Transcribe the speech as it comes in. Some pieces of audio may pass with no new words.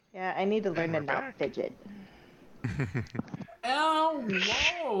Yeah, I need to learn to we're not back. fidget. Oh,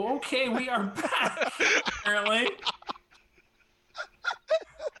 whoa. Okay, we are back, apparently.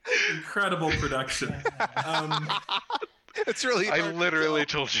 Incredible production. It's really I hard to literally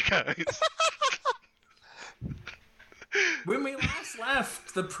tell. told you guys. When we last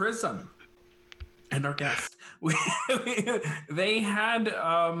left the prison and our guest, they had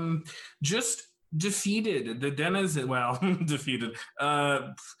just defeated the denizens. Well, defeated.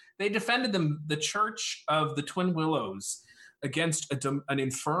 They defended the Church of the Twin Willows against an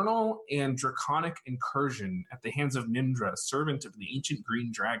infernal and draconic incursion at the hands of Nimdra, servant of the ancient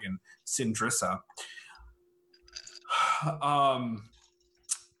green dragon, Sindrissa.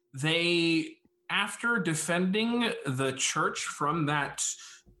 They, after defending the church from that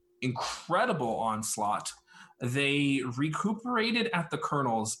incredible onslaught, they recuperated at the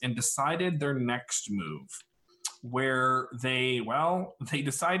Colonels and decided their next move, where they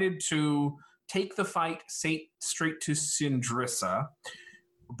decided to take the fight straight to Sindrissa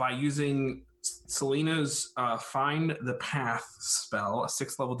by using Selena's Find the Path spell, a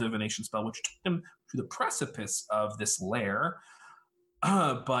 6th level divination spell, which took them to the precipice of this lair,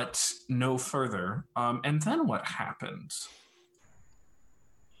 but no further. And then what happened?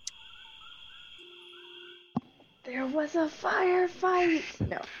 There was a firefight.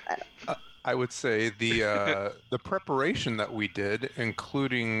 No, I don't. I would say the preparation that we did,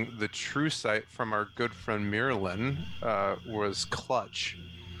 including the true sight from our good friend Mirlin, was clutch.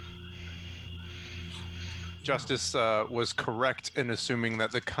 Justice was correct in assuming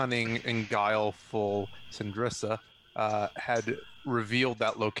that the cunning and guileful Sindrissa had revealed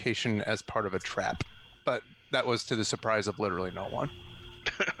that location as part of a trap, but that was to the surprise of literally no one.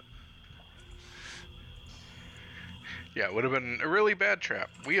 Yeah, it would have been a really bad trap.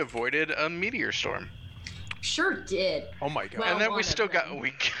 We avoided a meteor storm. Sure did. Oh my god. Well, And then we one still of got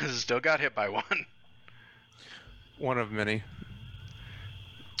them. hit by one. One of many.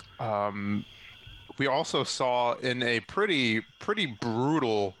 We also saw in a pretty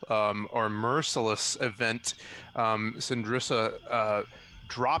brutal or merciless event, Sindrissa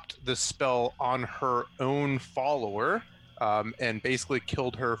dropped the spell on her own follower and basically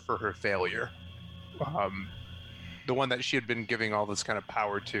killed her for her failure. The one that she had been giving all this kind of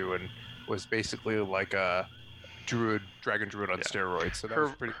power to, and was basically like a dragon druid on steroids. So that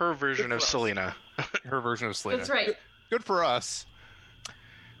was pretty, her version of Selena. her version of Selena. That's right. Good for us.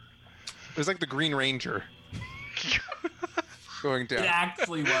 It was like the Green Ranger going down. It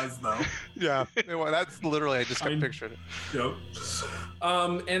actually was, though. Yeah, that's literally, I just kept picturing it. Yep.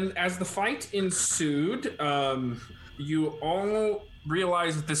 And as the fight ensued, you all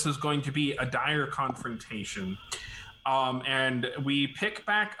realized that this was going to be a dire confrontation. And we pick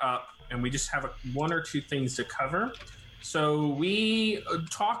back up, and we just have one or two things to cover. So we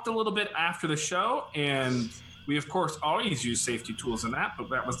talked a little bit after the show, and we, of course, always use safety tools in that, but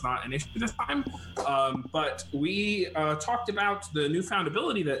that was not an issue this time. But we talked about the newfound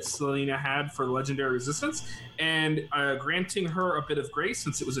ability that Selena had for Legendary Resistance, and granting her a bit of grace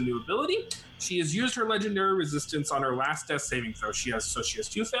since it was a new ability. She has used her Legendary Resistance on her last death saving throw. She has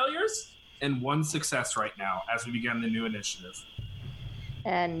 2 failures and 1 success right now as we begin the new initiative.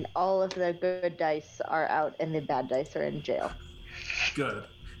 And all of the good dice are out, and the bad dice are in jail. Good.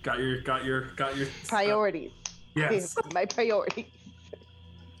 Got your Priorities. Yes. My priorities.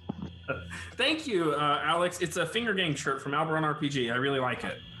 Thank you, Alex. It's a Finger Gang shirt from Alberon RPG. I really like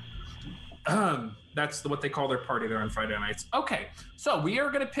it. That's what they call their party there on Friday nights. Okay, so we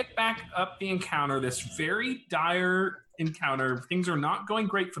are going to pick back up the encounter, this very dire encounter. Things are not going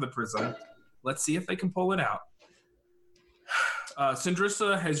great for the prison. Let's see if they can pull it out.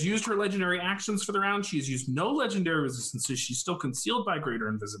 Sindrissa has used her legendary actions for the round. She has used no legendary resistances. She's still concealed by greater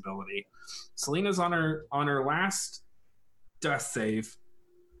invisibility. Selena's on her last death save.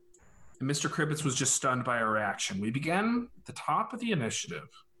 And Mr. Kribbitz was just stunned by her reaction. We begin at the top of the initiative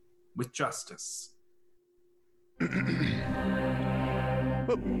with Justice.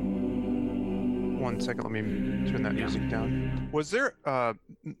 One second, let me turn that music down. Was there,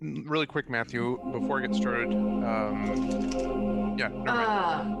 really quick, Matthew, before I get started,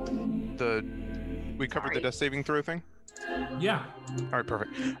 we covered the death saving throw thing? Yeah. All right,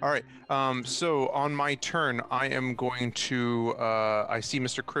 perfect. All right, so on my turn, I am going to, I see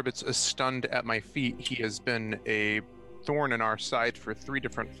Mr. Kribbitz is stunned at my feet. He has been a thorn in our side for 3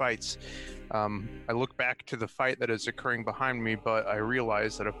 different fights. I look back to the fight that is occurring behind me, but I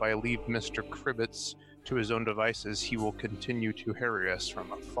realize that if I leave Mr. Kribbitz to his own devices, he will continue to harry us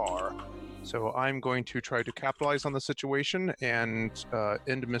from afar. So I'm going to try to capitalize on the situation and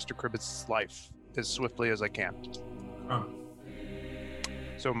end Mr. Kribbitz's life as swiftly as I can.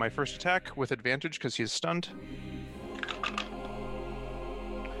 So my first attack with advantage because he's stunned.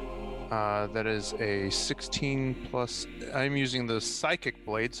 That is a 16 plus. I'm using the Psychic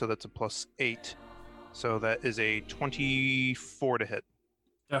Blade, so that's a plus 8. So that is a 24 to hit.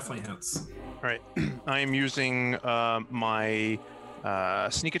 Definitely hits. All right. I am using my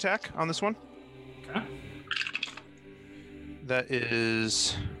sneak attack on this one. Okay. That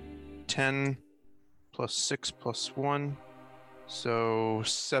is 10 plus 6 plus 1. So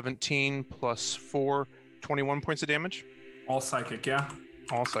 17 plus 4, 21 points of damage. All psychic, yeah?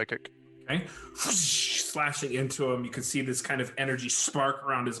 All psychic. Okay. Slashing into him, you can see this kind of energy spark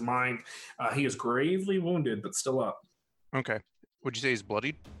around his mind. He is gravely wounded, but still up. Okay. Would you say he's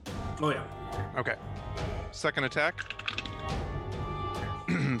bloodied? Oh, yeah. Okay. Second attack.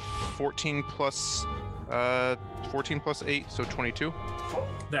 14 plus 8, so 22.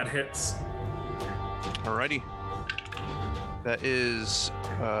 That hits. Alrighty. That is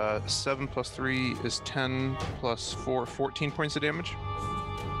 7 plus 3 is 10 plus 4, 14 points of damage.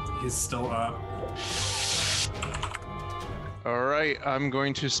 He's still up. Alright, I'm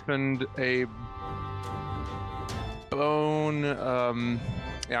going to spend a bone. I'm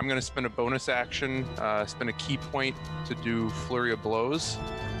going to spend a bonus action, spend a key point to do Flurry of Blows.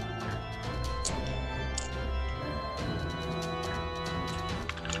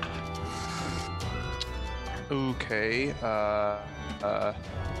 Okay,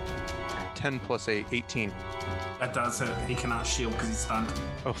 10 plus 8, 18. That does hit. He cannot shield because he's stunned.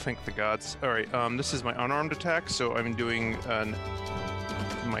 Oh, thank the gods. All right, this is my unarmed attack, so I'm doing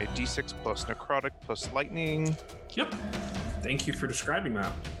my d6 plus necrotic plus lightning. Yep. Thank you for describing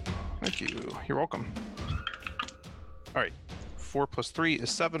that. Thank you. You're welcome. All right, 4 plus 3 is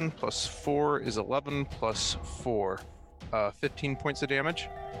 7, plus 4 is 11, plus 4. 15 points of damage.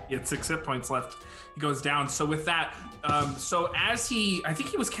 He had 6 hit points left. He goes down. So with that, so as I think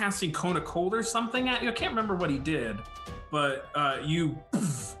he was casting Cone of Cold or something at you. I can't remember what he did, but you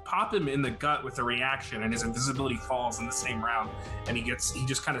pop him in the gut with a reaction, and his invisibility falls in the same round. And he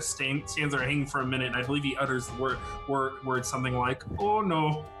just kind of stands there hanging for a minute. And I believe he utters the word something like, "Oh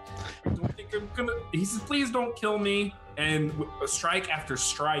no, I don't think I'm gonna." He says, "Please don't kill me." And strike after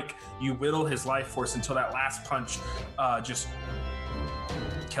strike, you whittle his life force until that last punch just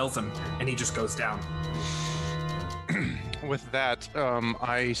kills him, and he just goes down. With that,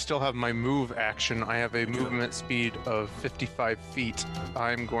 I still have my move action. I have a movement speed of 55 feet.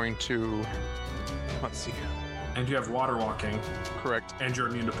 I'm going to... Let's see. And you have water walking. Correct. And you're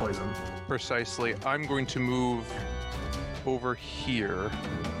immune to poison. Precisely. I'm going to move over here.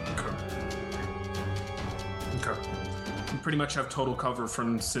 Okay. You pretty much have total cover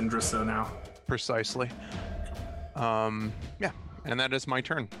from Syndrasa now. Precisely. Yeah. And that is my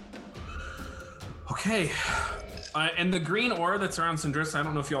turn. Okay. And the green aura that's around Syndrasa, I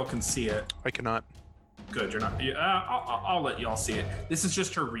don't know if y'all can see it. I cannot. Good, you're not. I'll let y'all see it. This is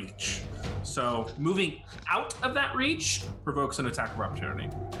just her reach. So moving out of that reach provokes an attack of opportunity.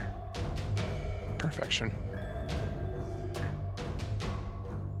 Perfection.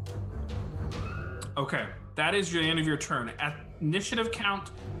 Okay, that is the end of your turn. At initiative count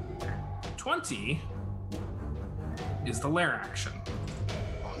 20 is the lair action.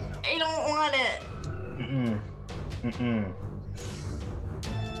 I don't want it.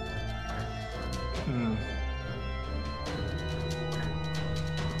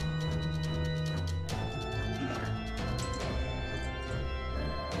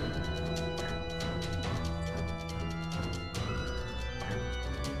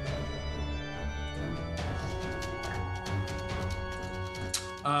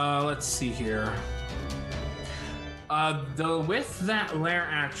 Let's see here. With that lair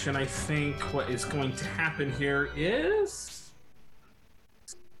action, I think what is going to happen here is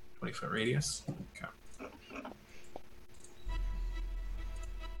 20-foot radius. Okay.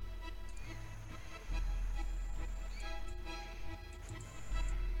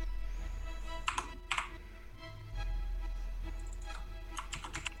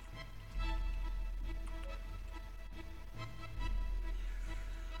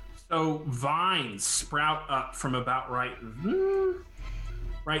 So vines sprout up from about right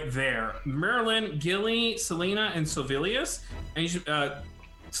there. Marilyn, Gilly, Selena, and Sylvilius. And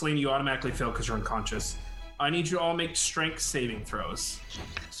Selena, you automatically fail because you're unconscious. I need you to all make strength saving throws.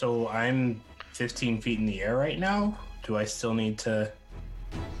 So I'm 15 feet in the air right now. Do I still need to?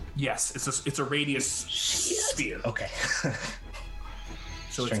 Yes, it's a radius sphere. Okay.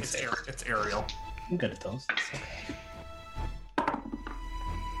 So it's aerial. I'm good at those. That's okay.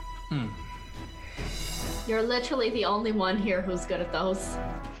 You're literally the only one here who's good at those.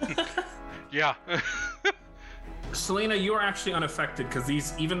 Yeah. Selena, you are actually unaffected because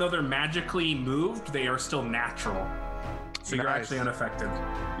these, even though they're magically moved, they are still natural. So you're Nice. actually unaffected.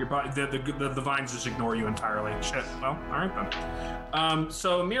 Your body, the vines just ignore you entirely. Shit. Well, all right then.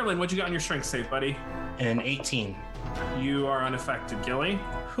 So Mirlin, what'd you got on your strength save, buddy? And 18. You are unaffected. Gilly,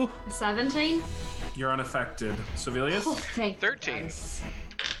 17? you're unaffected. Sevilius, Oh, thank 13. goodness.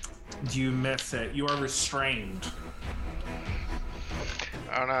 you miss it. You are restrained.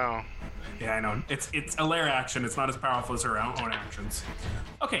 Oh no. Yeah, I know. It's a lair action. It's not as powerful as her own actions.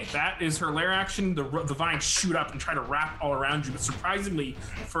 Okay, that is her lair action. The vines shoot up and try to wrap all around you, but surprisingly,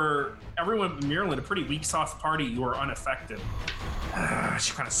 for everyone in Mirlin, a pretty weak sauce party, you are unaffected.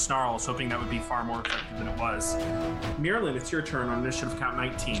 She kind of snarls, hoping that would be far more effective than it was. Mirlin, it's your turn on initiative count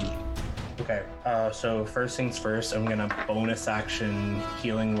 19. Okay, so first things first, I'm gonna bonus action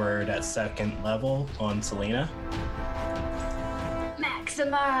healing word at 2nd level on Selena.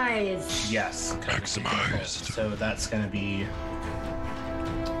 Maximize! Yes. Maximized. So that's gonna be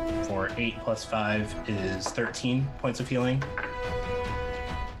for 8 plus 5 is 13 points of healing.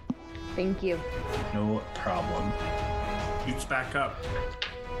 Thank you. No problem. Shoots back up.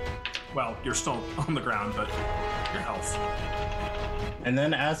 Well, you're still on the ground, but your health. And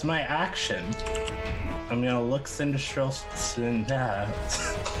then as my action, I'm gonna look Sindrasil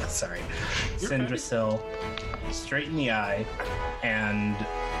straight in the eye and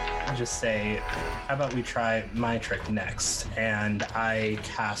just say, how about we try my trick next? And I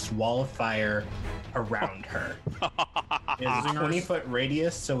cast Wall of Fire around her. It's a 20-foot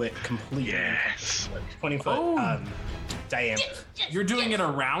radius, so it completely Yes. 20-foot diameter. You're doing it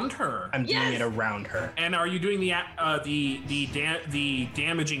around her. I'm doing it around her. And are you doing the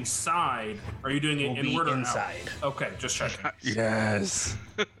damaging side? Or are you doing it Will be inward or inside. out? Okay, just checking. Yes.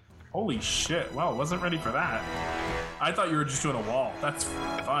 Holy shit! Wow, wasn't ready for that. I thought you were just doing a wall. That's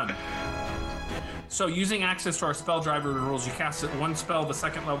fun. So, using access to our spell driver rules, you cast it one spell, the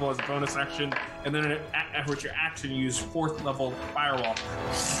 2nd level as a bonus action, and then with your action, you use 4th level firewall.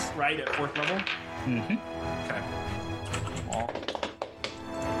 Right at 4th level. Mm-hmm. Okay. Wall.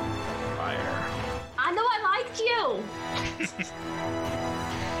 Fire. I know I liked you!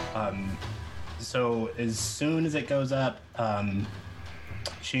 So as soon as it goes up,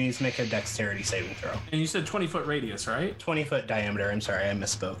 she needs to make a dexterity saving throw. And you said 20-foot radius, right? 20-foot diameter. I'm sorry, I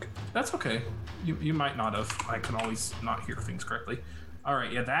misspoke. That's okay. You might not have. I can always not hear things correctly. All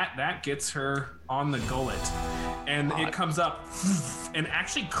right, yeah, that gets her on the gullet, and it comes up and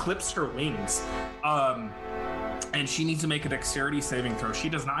actually clips her wings. And she needs to make a dexterity saving throw. She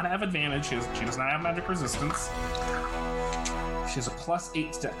does not have advantage. She does not have magic resistance. She has a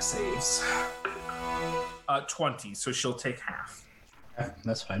 +8 dex saves. 20, so she'll take half.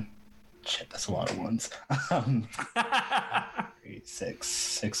 That's fine. Shit, that's a lot of ones.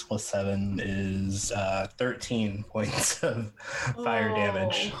 6 plus 7 is 13 points of fire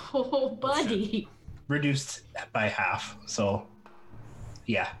damage. Oh, buddy. Reduced by half, so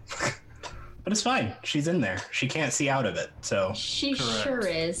yeah. But it's fine. She's in there. She can't see out of it, so. She Correct. sure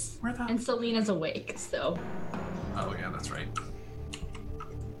is. Where the- And Selena's awake, so. Oh yeah, that's right.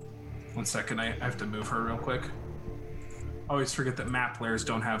 1 second, I have to move her real quick. I always forget that map layers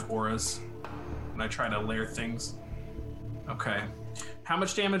don't have auras when I try to layer things. Okay. How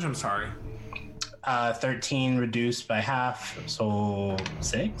much damage? I'm sorry. 13 reduced by half, so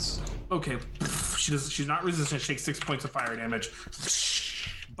 6? Okay. She's not resistant. She takes 6 points of fire damage.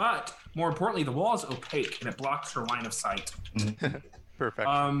 But more importantly, the wall is opaque and it blocks her line of sight. Perfect.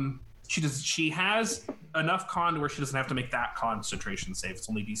 She has enough con to where she doesn't have to make that concentration save. It's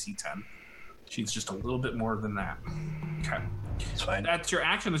only DC 10. She's just a little bit more than that. Okay. It's fine. That's your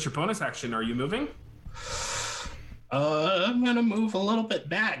action. That's your bonus action. Are you moving? I'm gonna move a little bit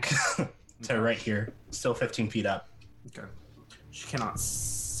back to right here. Still 15 feet up. Okay. She cannot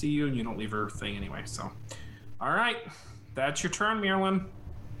see you, and you don't leave her thing anyway, so. All right. That's your turn, Mirlin.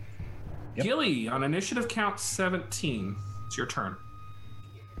 Yep. Gilly, on initiative count 17. It's your turn.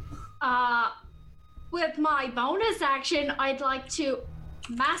 With my bonus action, I'd like to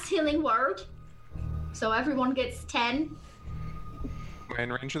mass healing word. So everyone gets 10. Am I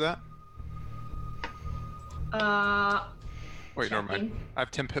in range of that? Wait, never mind. checking. I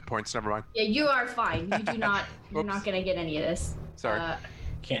have 10 hit points. Never mind. Yeah, you are fine. You do not. You're Oops. not gonna get any of this. Sorry.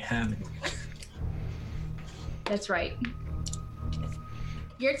 Can't have it. That's right.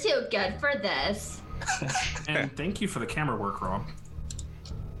 You're too good for this. And thank you for the camera work, Rob.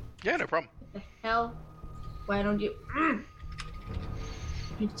 Yeah, no problem. The hell? Why don't you?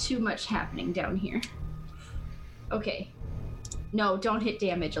 There's too much happening down here. Okay. No, don't hit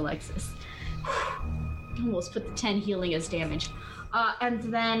damage, Alexis. Almost put the 10 healing as damage. And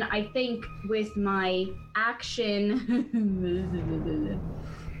then I think with my action,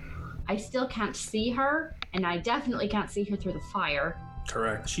 I still can't see her, and I definitely can't see her through the fire.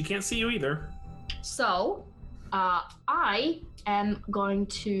 Correct. She can't see you either. So, I am going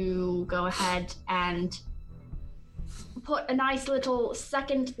to go ahead and put a nice little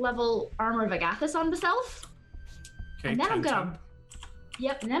second level Armor of Agathis on myself. Okay, And then I'm 10, gonna- 10.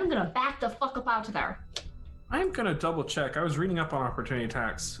 Yep, and then I'm gonna back the fuck up out of there. I'm gonna double check. I was reading up on opportunity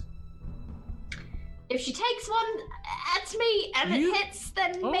attacks. If she takes one at me and You- it hits,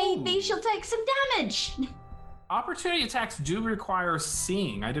 then Oh. maybe she'll take some damage. Opportunity attacks do require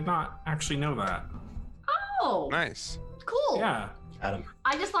seeing. I did not actually know that. Oh, Nice. cool. Yeah, Adam.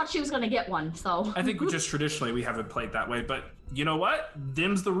 I just thought she was gonna get one, so. I think just traditionally we haven't played that way, but you know what?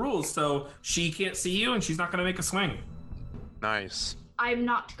 Dim's the rules, so she can't see you and she's not gonna make a swing. Nice. I'm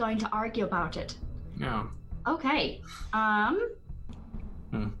not going to argue about it. Yeah. Okay. All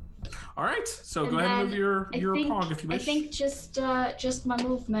right. So And go ahead and move then your I think, pog if you I wish. think just my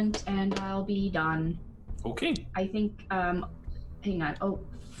movement and I'll be done. Okay. I think hang on. Oh,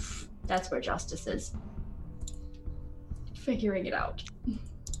 that's where Justice is. Figuring it out.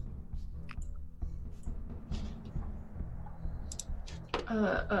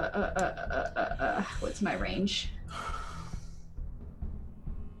 What's my range?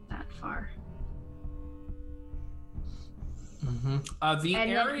 That far. Mm-hmm. The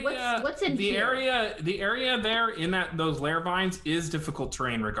And then area, what's in the here? the area there in those lair vines is difficult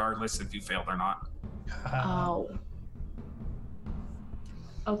terrain, regardless if you failed or not. Oh.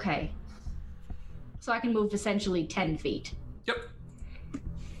 Okay. So I can move essentially 10 feet. Yep.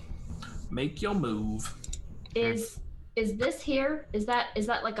 Make your move. Is this here? Is that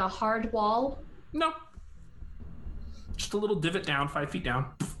like a hard wall? No. Just a little divot down, 5 feet down.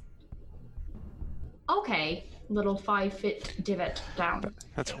 Okay. Little 5-foot divot down.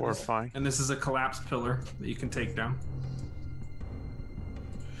 That's horrifying. And this is a collapsed pillar that you can take down.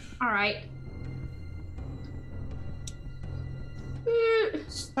 All right.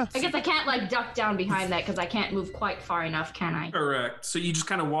 I guess I can't like duck down behind that because I can't move quite far enough, can I? Correct. So you just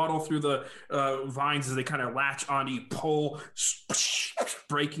kind of waddle through the vines as they kind of latch onto you, pull,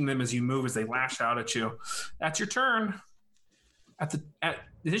 breaking them as you move as they lash out at you. That's your turn. At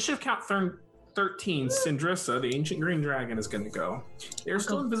initiative count 13, Syndrissa, the ancient green dragon, is going to go. They're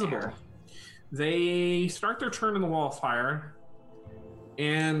still go invisible. there. They start their turn in the wall of fire,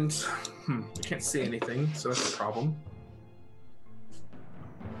 and they can't see anything, so that's a problem.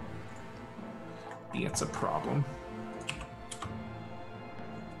 It's a problem.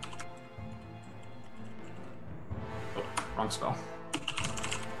 Oh, wrong spell.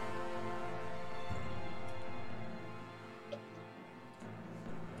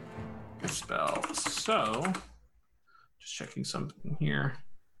 Good spell. So, just checking something here.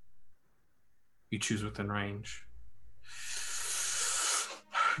 You choose within range.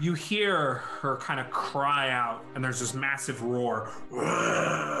 You hear her kind of cry out, and there's this massive roar.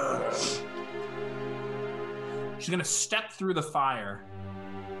 She's gonna step through the fire,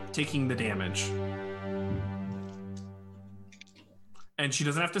 taking the damage. And she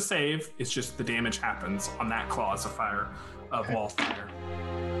doesn't have to save, it's just the damage happens on that clause of fire, of wall fire.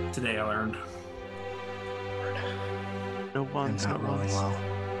 Today I learned. No I'm ones, no not rolling ones. well.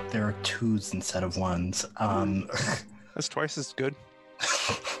 There are 2s instead of 1s. That's twice as good.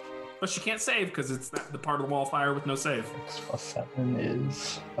 But she can't save because it's the part of the wall fire with no save. 6 plus 7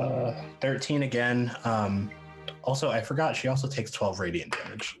 is 13 again. Also, I forgot she also takes 12 radiant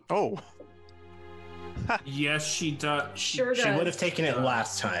damage. Oh, Yes, she does. Sure She does. would have taken it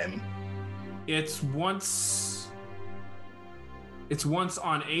last time. It's once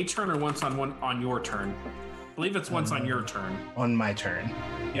on a turn or once on your turn. I believe it's once on your turn. On my turn.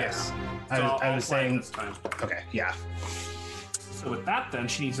 Yes. I So was I'll flag saying. this time. Okay, yeah. So with that, then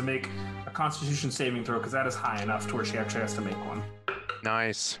she needs to make a Constitution saving throw because that is high enough to where she actually has to make one.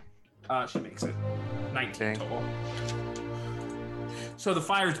 nice. She makes it. 19 Dang. total. So the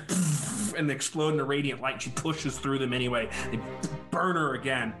fires and they explode in the radiant light. She pushes through them anyway. They burn her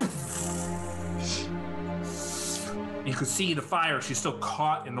again. You can see the fire. She's still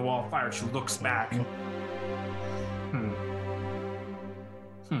caught in the wall of fire. She looks back.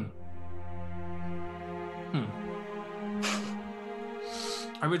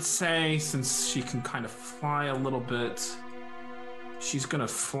 I would say since she can kind of fly a little bit, she's going to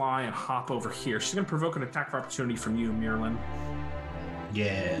fly and hop over here. She's going to provoke an attack of opportunity from you, Mirlin.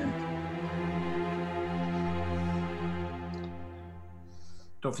 Yeah.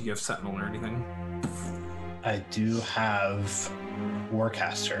 Don't think you have Sentinel or anything. I do have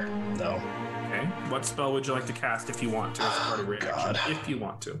Warcaster, though. Okay. What spell would you like to cast if you want to as part of your God. action? If you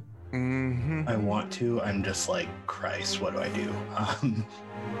want to. Mm-hmm. I want to. I'm just like, Christ, what do I do?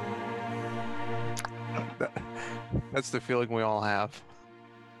 That's the feeling we all have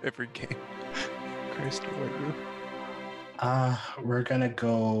every game. Christ, what do you? We're gonna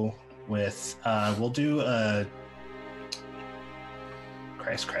go with. We'll do a.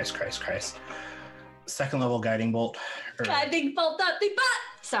 Christ. Second level guiding bolt. Guiding bolt up the butt.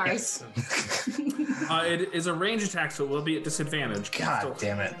 Sorry. Yes. It is a range attack, so it will be at disadvantage. God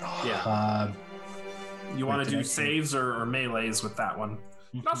damn it. Yeah. You want Wait, to did do I- saves or melees with that one.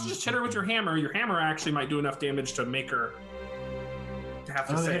 You can also just hit her with your hammer. Your hammer actually might do enough damage to make her to have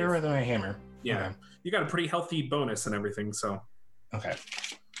to Oh, save. hit her with my hammer. Yeah. You got a pretty healthy bonus and everything, so. Okay.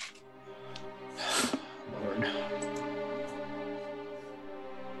 Lord.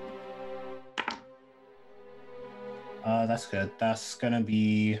 That's good. That's gonna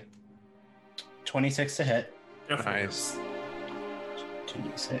be 26 to hit. Definitely. Nice.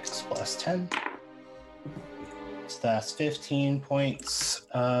 2d6 plus 10. So that's 15 points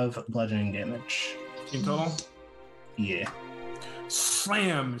of bludgeoning damage. In total? Yeah.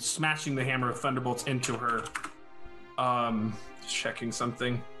 Slam! Smashing the hammer of thunderbolts into her. Just checking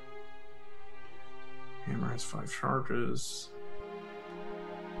something. Hammer has 5 charges.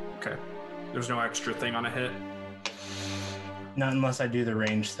 Okay. There's no extra thing on a hit. Not unless I do the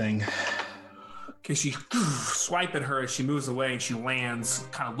range thing. Okay, she swipe at her as she moves away and she lands,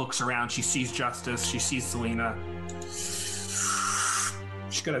 kind of looks around. She sees Justice. She sees Selena.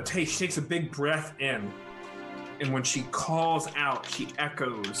 She takes a big breath in. And when she calls out, she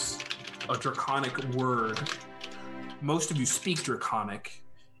echoes a draconic word. Most of you speak draconic.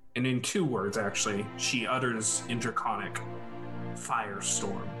 And in 2 words, actually, she utters in draconic,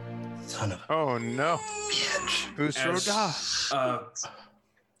 Firestorm. Son of Oh no. bitch. Who's As, Roda?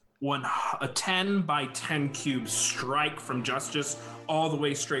 a 10 by 10 cubes strike from Justice all the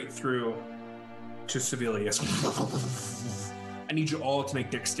way straight through to Sevilius. I need you all to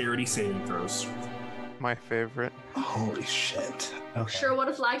make dexterity saving throws. My favorite. Holy shit. Okay. Sure would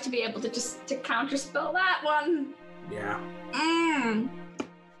have liked to be able to just to counterspell that one. Yeah. Mm.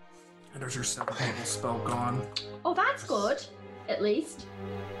 And there's your 7th level spell gone. Oh, that's good. At least.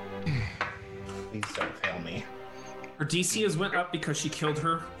 Please don't fail me. Her DC has went up because she killed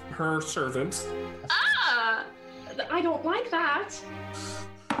her servant. Ah! I don't like that.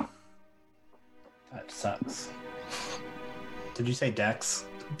 That sucks. Did you say Dex?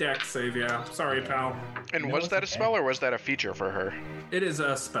 Dex save, yeah. Sorry, pal. And No, was it's that a okay. spell or was that a feature for her? It is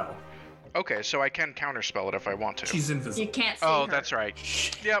a spell. Okay, so I can counterspell it if I want to. She's invisible. You can't see Oh, her. that's right.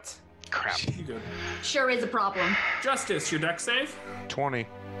 Yep. Crap. You good. Sure is a problem. Justice, your dex save? 20.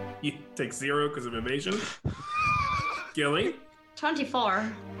 You take 0 because of evasion. Gilly,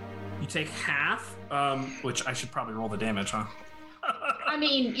 24. you take half, which I should probably roll the damage, huh? I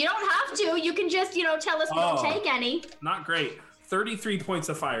mean, you don't have to. You can just, tell us we Oh. don't take any. Not great. 33 points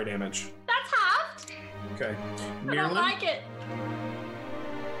of fire damage. That's halved. Okay. I don't like it.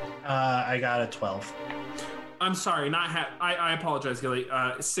 I got a 12. I'm sorry, not half. I apologize, Gilly.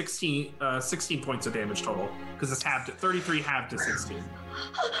 16 points of damage total because it's halved. 33 halved to 16.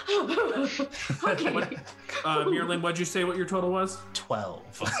 Okay. Mirlin, what'd you say what your total was? 12.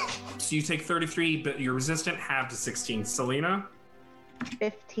 So you take 33, but you're resistant, halved to 16. Selena,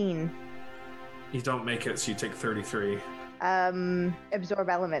 15. you don't make it, so you take 33. Absorb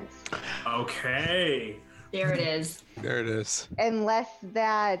elements. Okay. There it is. There it is. Unless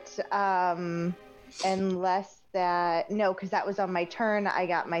that, no, because that was on my turn. I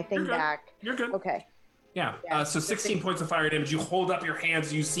got my thing You're good. back. You're good. Okay. Yeah. Yeah. So 16 points of fire damage. You hold up your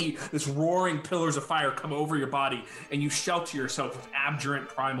hands. You see this roaring pillars of fire come over your body, and you shelter yourself with abjurant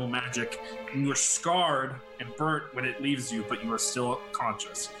primal magic. And you are scarred and burnt when it leaves you, but you are still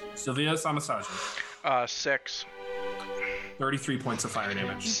conscious. Sylvia Samasaji, 6. 33 points of fire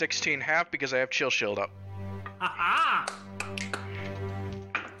damage. 16 half because I have chill shield up. Ha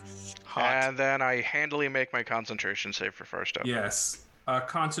And then I handily make my concentration save for first up. Yes.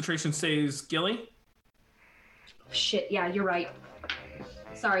 Concentration saves Gilly. Shit, yeah, you're right.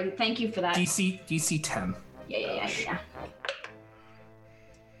 Sorry, thank you for that. DC 10. Yeah.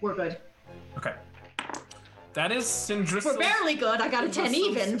 We're good. Okay. That is Syndrasil. We're barely good. I got a 10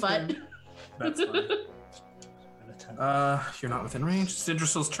 even, but... That's fine. You're not within range.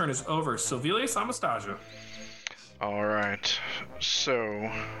 Syndrasil's turn is over. Silvilius Amastasia. Alright,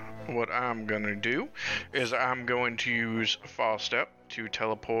 so what I'm gonna do is I'm going to use Fast Step to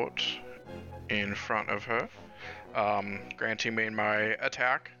teleport in front of her, granting me my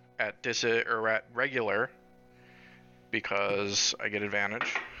attack at regular because I get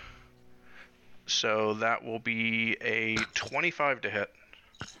advantage. So that will be a 25 to hit.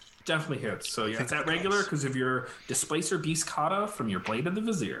 Definitely hits. So yeah, it's at regular because of your Displacer Beast Kata from your Blade of the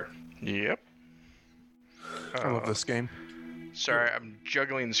Vizier. Yep. I love this game. Sorry, I'm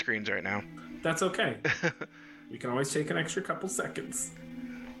juggling the screens right now. That's okay. We can always take an extra couple seconds.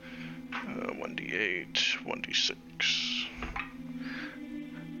 1d8, 1d6.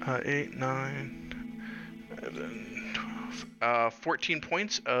 8, 9, 11, 12. 14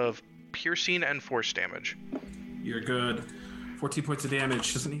 points of piercing and force damage. You're good. 14 points of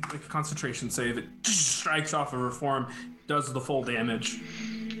damage. Doesn't need to make a concentration save. It strikes off of her form, does the full damage.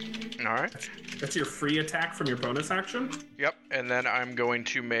 All right. That's your free attack from your bonus action? Yep, and then I'm going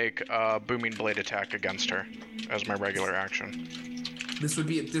to make a Booming Blade attack against her as my regular action. This would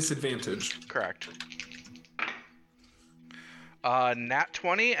be at disadvantage. Correct. Nat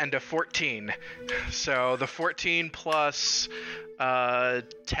 20 and a 14. So the 14 plus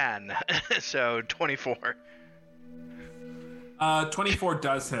 10. So 24. 24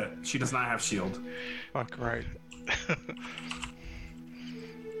 does hit. She does not have shield. Fuck right.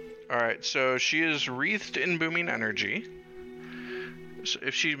 Alright, so she is wreathed in booming energy. So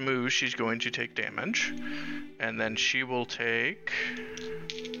if she moves, she's going to take damage. And then she will take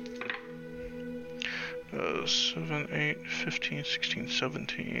 7, 8, 15, 16,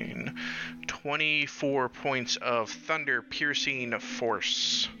 17, 24 points of thunder piercing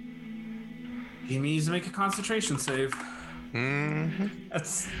force. He needs to make a concentration save. Mm-hmm.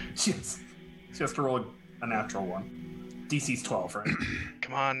 She has to roll a natural one. DC's 12, right?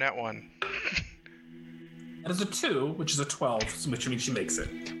 Come on, that one. That is a 2, which is a 12, which means she makes it.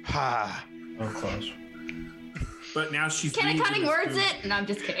 Ha! Oh, close. But now she's... Can I cutting words it? No, I'm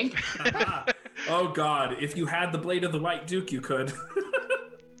just kidding. Oh god, if you had the Blade of the White Duke, you could.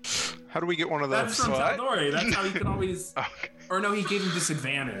 How do we get one of those? That's from Tal'Dorei. That's how you can always... Okay. Or no, he gave him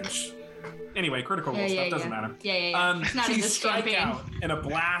disadvantage. Anyway, critical roll stuff doesn't matter. Yeah. It's not so in you this strike campaign. out, and a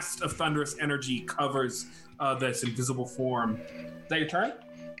blast of thunderous energy covers this invisible form. Is that your turn?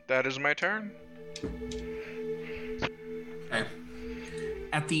 That is my turn. Okay.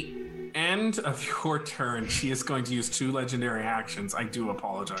 At the end of your turn, she is going to use 2 legendary actions. I do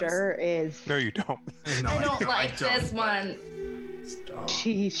apologize. Sure is. No, you don't. No, I don't like don't, this but one.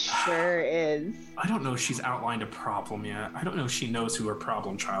 She sure is. I don't know if she's outlined a problem yet. I don't know if she knows who her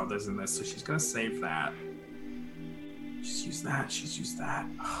problem child is in this, so she's going to save that. She's used that. She's used that.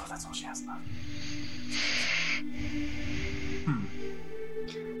 Oh, that's all she has left.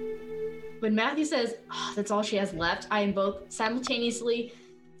 When Matthew says, oh, that's all she has left, I am both simultaneously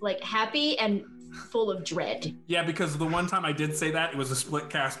like happy and full of dread. Yeah, because the one time I did say that, it was a split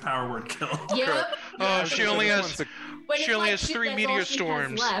cast power word kill. Yep. Oh, she only has... When She it's only like, has 3 that's all meteor she has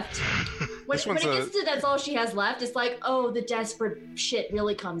storms. left. When This it one's gets to that's all she has left, it's like, oh, the desperate shit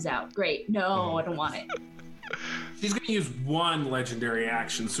really comes out. Great. No, I don't want it. She's going to use 1 legendary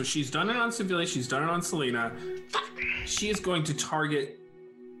action. So she's done it on Sevilla, she's done it on Selena. She is going to target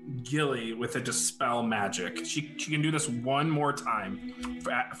Gilly with a Dispel Magic. She can do this 1 more time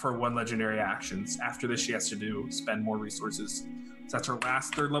for 1 legendary actions. After this, she has to spend more resources. So that's her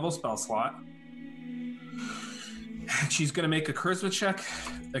last 3rd level spell slot. She's going to make a charisma check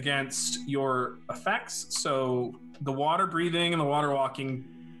against your effects. So the water breathing and the water walking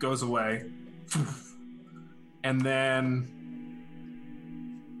goes away. And then...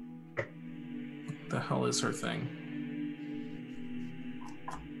 what the hell is her thing?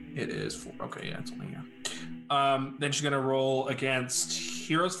 It is 4. Okay, yeah, it's only here. Then she's going to roll against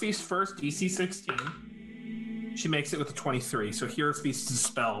Hero's Feast first, DC 16. She makes it with a 23. So Hero's Feast is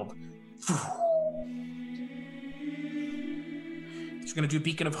dispelled. She's going to do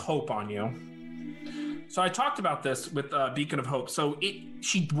Beacon of Hope on you. So I talked about this with Beacon of Hope. So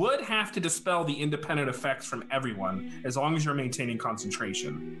she would have to dispel the independent effects from everyone as long as you're maintaining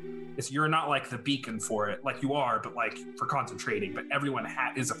concentration. You're not like the beacon for it, like you are, but like for concentrating. But everyone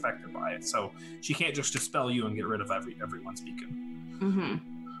is affected by it, so she can't just dispel you and get rid of everyone's beacon.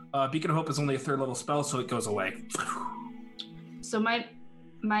 Mm-hmm. Beacon of Hope is only a 3rd level spell, so it goes away. So my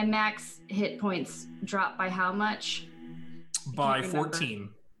max hit points drop by how much? By can't remember. 14.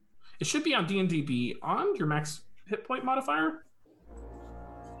 It should be on D&D Beyond your max hit point modifier.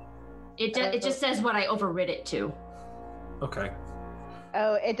 It just says what I overrid it to. Okay.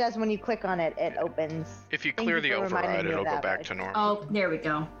 Oh, it does when you click on it, it opens. If you Thank clear you the for reminding override, me of it'll go that, back Mike. to normal. Oh, there we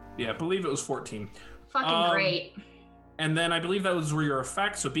go. Yeah, I believe it was 14. Fucking great. And then I believe those were your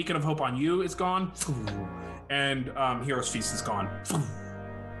effects. So Beacon of Hope on you is gone. And Hero's Feast is gone.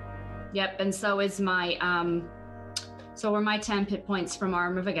 Yep, and so is my so were my 10 hit points from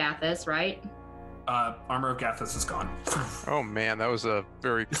Armor of Agathis, right? Armor of Gathis is gone. Oh man, that was a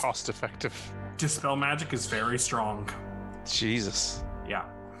very cost-effective Dispel magic is very strong. Jesus. Yeah.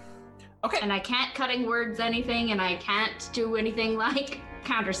 Okay. And I can't cutting words anything, and I can't do anything like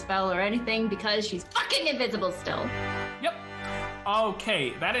counterspell or anything because she's fucking invisible still. Yep.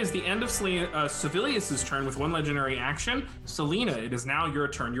 Okay, that is the end of Sevilius' turn with one legendary action. Selena, it is now your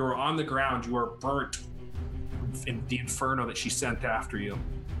turn. You are on the ground. You are burnt in the inferno that she sent after you.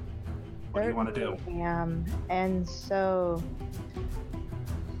 What do you want to do? And so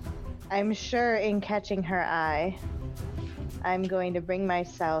I'm sure in catching her eye, I'm going to bring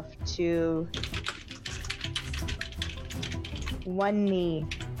myself to one knee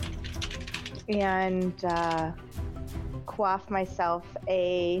and quaff myself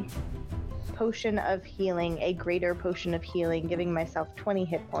a potion of healing, a greater potion of healing, giving myself 20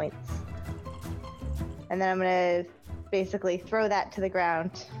 hit points. And then I'm going to basically throw that to the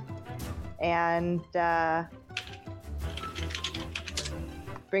ground and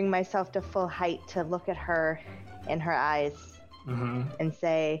bring myself to full height to look at her in her eyes and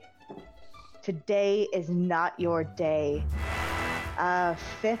say, today is not your day.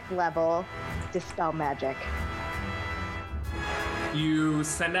 5th level Dispel Magic. You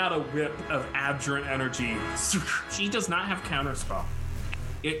send out a whip of abjurant energy. She does not have counterspell.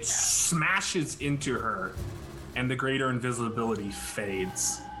 It smashes into her, and the greater invisibility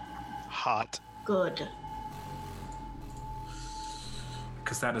fades. Hot. Good.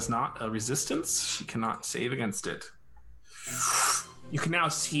 Because that is not a resistance, she cannot save against it. You can now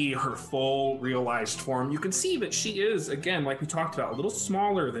see her full realized form. You can see that she is, again, like we talked about, a little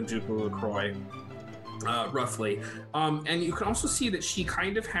smaller than Jupiter LaCroix, roughly. And you can also see that she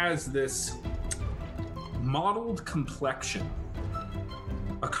kind of has this mottled complexion.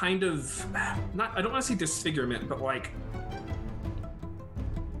 A kind of, not, I don't want to say disfigurement, but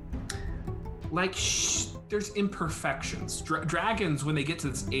there's imperfections. Dragons, when they get to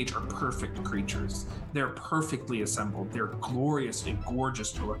this age, are perfect creatures. They're perfectly assembled. They're glorious and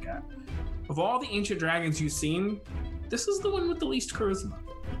gorgeous to look at. Of all the ancient dragons you've seen, this is the one with the least charisma.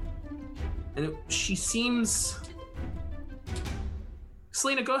 And she seems...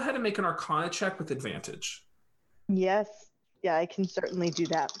 Selena, go ahead and make an Arcana check with advantage. Yes. Yeah, I can certainly do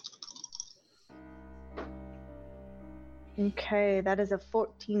that. Okay, that is a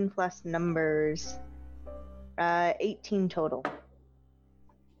 14 plus numbers. 18 total.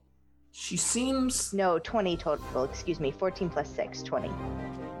 She seems... No, 20 total. Excuse me. 14 plus 6, 20.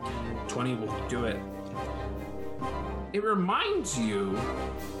 20 will do it. It reminds you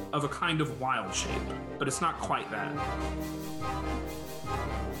of a kind of wild shape, but it's not quite that.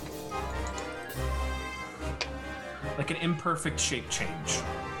 Like an imperfect shape change.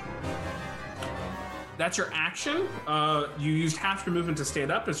 That's your action. You used half your movement to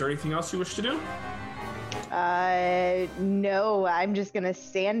stand up. Is there anything else you wish to do? No, I'm just gonna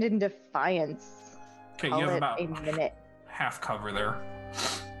stand in defiance. Okay, you have about a minute. Half cover there.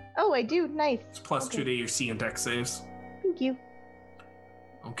 Oh, I do. Nice. It's plus 2 to your C and Dex saves. Thank you.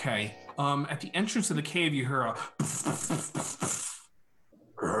 Okay. At the entrance of the cave, you hear a...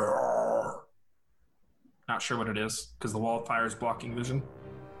 Not sure what it is, because the wall of fire is blocking vision.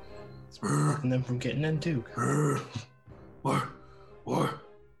 It's blocking them from getting in, too.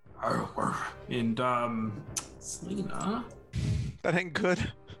 And, Selena... That ain't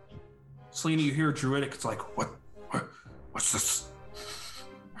good. Selena, you hear Druidic. It's like, what's this?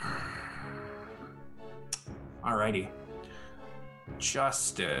 Alrighty.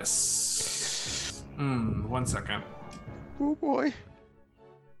 Justice. 1 second. Oh boy.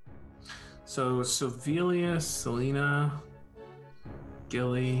 So, Sevilius, Selena,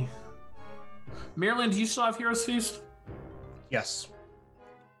 Gilly. Marilyn, do you still have Heroes Feast? Yes.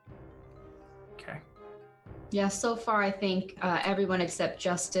 Okay. Yeah, so far I think everyone except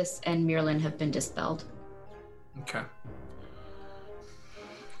Justice and Mirlin have been dispelled. Okay.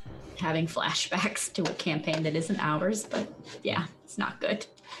 Having flashbacks to a campaign that isn't ours, but yeah, it's not good.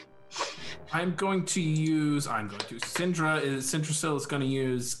 Sindrasil is going to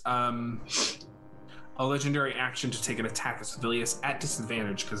use a legendary action to take an attack at Sevilius at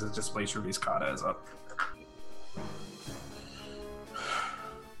disadvantage because it displays her Viscata is up.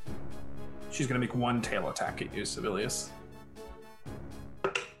 She's going to make one tail attack at you, Sevilius.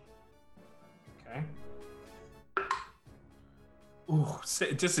 Okay. Ooh,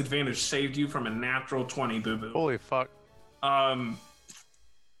 disadvantage saved you from a natural 20, boo-boo. Holy fuck.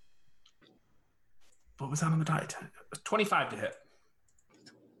 What was that on the die? 25 to hit.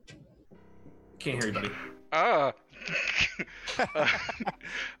 Can't hear you, buddy.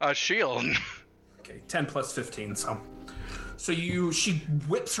 Shield. Okay, 10 plus 15, so she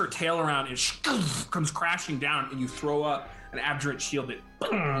whips her tail around and she comes crashing down, and you throw up an abjurant shield that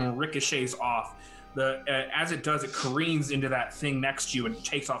ricochets off. As it does, it careens into that thing next to you and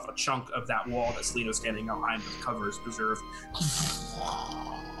takes off a chunk of that wall that Seleno's standing behind with cover is preserved.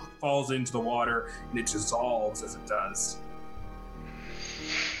 Falls into the water and it dissolves as it does.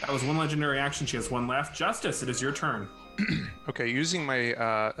 That was one legendary action. She has one left. Justice, it is your turn. Okay, using my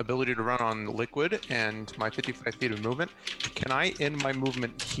ability to run on liquid and my 55 feet of movement, can I end my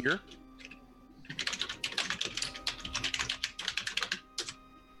movement here?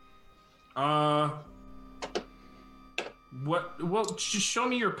 What? Well, just show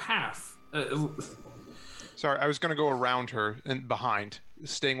me your path. Sorry, I was going to go around her and behind,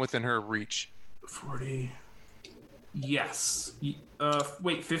 staying within her reach. 40. Yes.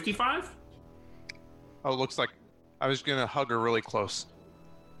 Wait, 55? Oh, looks like I was going to hug her really close.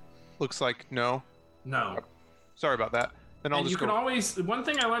 Looks like no. No. Sorry about that. Then I'll And just you go. can always, one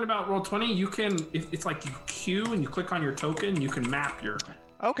thing I learned about Roll20, you can, it's like you queue and you click on your token, you can map your.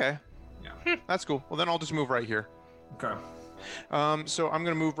 Okay. Yeah. That's cool. Well, then I'll just move right here. Okay. So I'm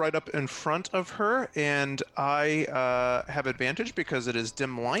going to move right up in front of her, and I have advantage because it is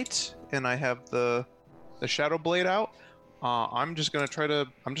dim light, and I have the shadow blade out. I'm just going to try to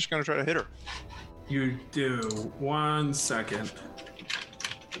hit her. You do. 1 second.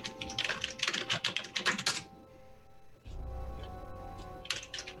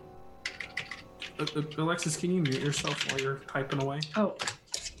 Alexis, can you mute yourself while you're typing away? Oh,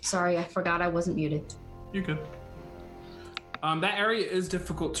 sorry, I forgot I wasn't muted. You're good. That area is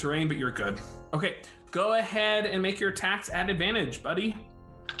difficult terrain, but you're good. Okay, go ahead and make your attacks at advantage, buddy.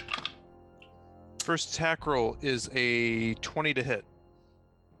 First attack roll is a 20 to hit.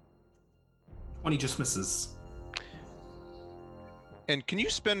 20 just misses. And can you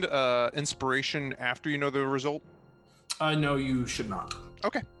spend inspiration after you know the result? No, you should not.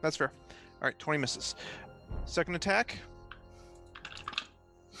 Okay, that's fair. All right, 20 misses. Second attack.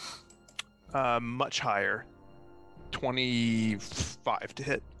 Much higher. 25 to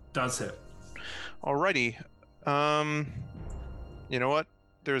hit. Does hit. Alrighty. You know what?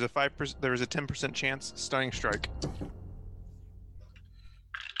 There's a 5%. There's a 10% chance. Stunning strike.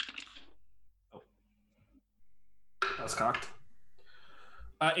 That's cocked.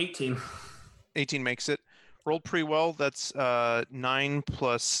 18. 18 makes it. Rolled pretty well. That's 9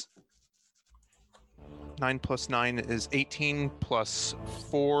 plus 9 is 18 plus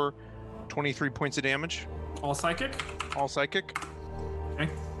 4, 23 points of damage. All psychic? All psychic. Okay.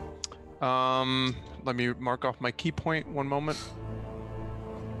 Let me mark off my key point. One moment.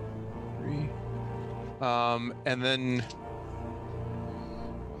 3. And then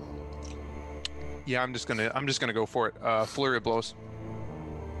yeah, I'm just gonna go for it. Flurry of blows.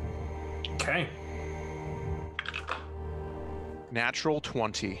 Okay. Natural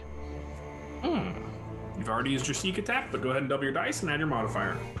 20. You've already used your sneak attack, but go ahead and double your dice and add your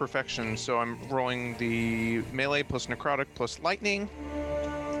modifier. Perfection. So I'm rolling the melee plus necrotic plus lightning.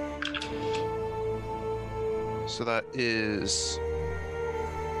 So that is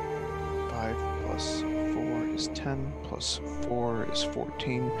 5 plus 4 is 10 plus 4 is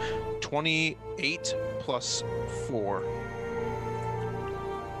 14. 28 plus 4.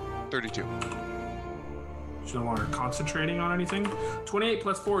 32. She's no longer concentrating on anything. 28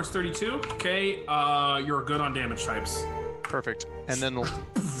 plus 4 is 32. Okay, you're good on damage types. Perfect. And then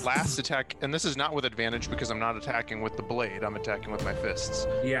last attack, and this is not with advantage because I'm not attacking with the blade. I'm attacking with my fists.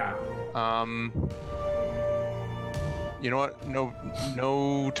 Yeah. You know what?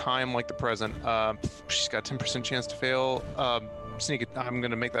 No time like the present. She's got 10% chance to fail. Sneak it. I'm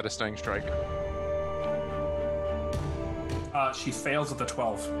gonna make that a stunning strike. She fails with a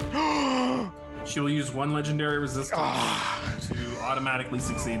 12. She will use one legendary resistance to automatically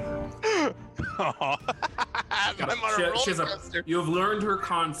succeed. You have learned her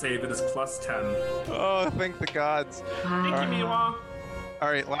con save. It is plus 10. Oh, thank the gods. Thank you, Miwa.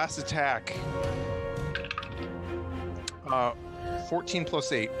 All right, last attack. 14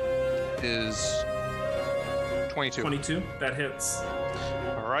 plus 8 is 22. 22. That hits.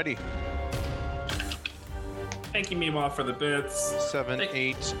 Alrighty. Thank you, Miwa, for the bits. 7,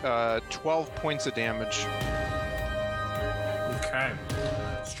 8, 12 points of damage. Okay.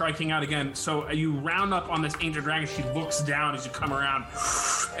 Striking out again. So you round up on this ancient dragon. She looks down as you come around,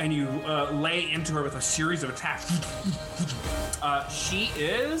 and you lay into her with a series of attacks. She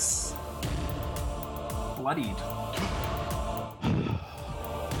is bloodied.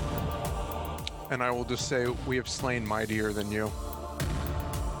 And I will just say, we have slain mightier than you.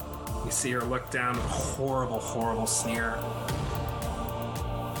 You see her look down with a horrible, horrible sneer.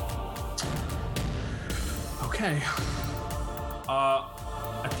 Okay.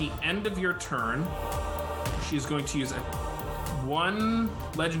 At the end of your turn, she's going to use one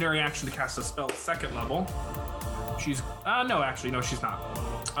legendary action to cast a spell at 2nd level. She's no, she's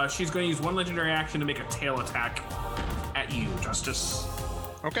not. She's going to use one legendary action to make a tail attack at you, Justice.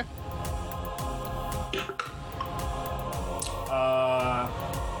 Okay.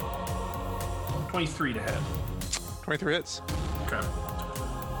 23 to hit. 23 hits. Okay.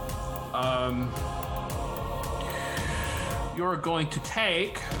 You're going to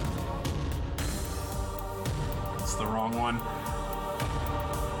take. It's the wrong one.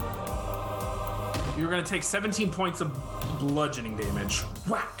 You're going to take 17 points of bludgeoning damage.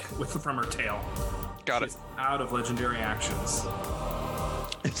 Whack! From her tail. Got She's out of legendary actions.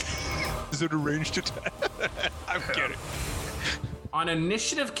 Is it a ranged attack? I'm kidding. On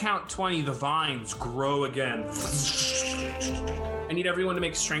initiative count 20, the vines grow again. I need everyone to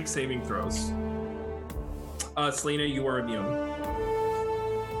make strength saving throws. Selena, you are immune.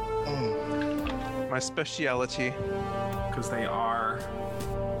 My speciality. Because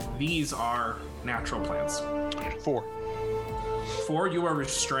these are natural plants. 4. 4, you are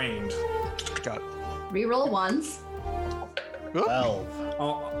restrained. Got it. Reroll ones.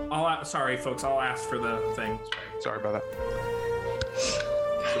 12. Sorry, folks, I'll ask for the thing. Sorry about that.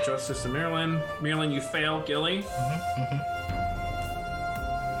 So Justice to Marilyn. Marilyn, you fail. Gilly?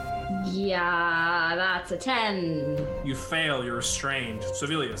 Yeah, that's a 10. You fail. You're restrained.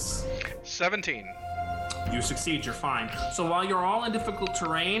 Sevilius? 17. You succeed. You're fine. So while you're all in difficult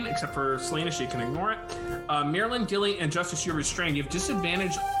terrain, except for Selena, she can ignore it. Marilyn, Gilly, and Justice, you're restrained. You have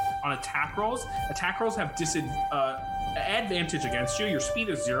disadvantage on attack rolls. Attack rolls have advantage against you. Your speed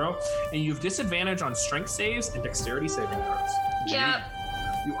is 0, and you have disadvantage on strength saves and dexterity saving throws. Yep.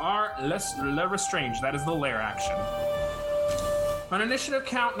 You are less restrained. That is the lair action. On initiative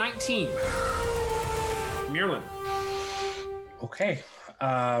count 19. Marilyn. Okay.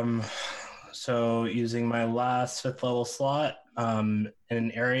 So using my last 5th level slot, in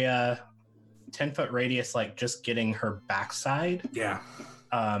an area 10-foot radius, like just getting her backside. Yeah.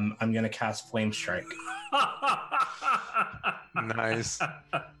 I'm gonna cast Flame Strike. Nice.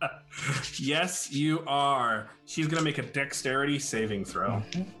 Yes, you are. She's gonna make a dexterity saving throw.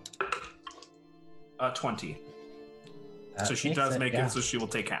 20. So she does make it, so she will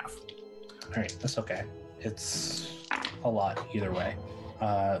take half. All right, that's okay. It's a lot either way.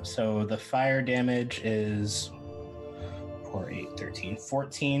 So the fire damage is 4, 8, 13,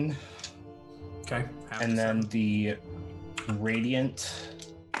 14. Okay. And then the radiant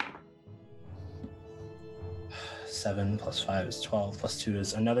 7 plus 5 is 12 plus 2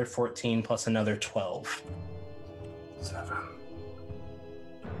 is another 14 plus another 12. 7.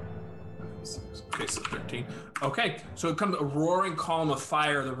 Okay, so 13. Okay, so it comes a roaring column of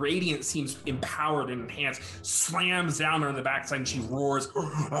fire. The radiant seems empowered and enhanced, slams down her on the backside, and she roars.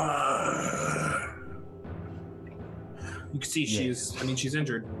 You can see she's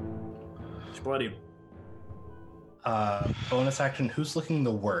injured. She's bloody. Bonus action, who's looking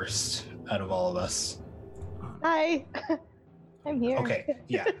the worst out of all of us? Hi. I'm here. Okay,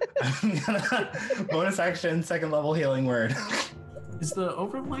 yeah. Bonus action, 2nd level healing word. Is the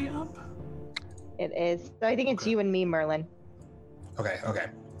overlay up? It is. So I think it's you and me, Merlin. Okay.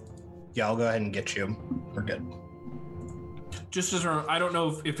 Yeah, I'll go ahead and get you. We're good. Just as I don't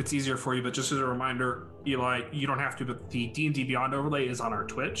know if it's easier for you, but just as a reminder, Eli, you don't have to, but the D&D Beyond overlay is on our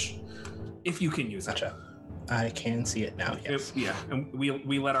Twitch, if you can use it. Gotcha. I can see it now, yes. And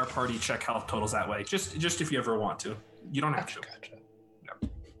we let our party check health totals that way, just if you ever want to. You don't have to. Gotcha.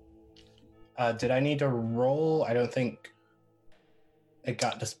 No. Did I need to roll? I don't think it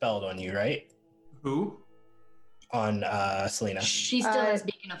got dispelled on you, right? Who? On Selena. She still has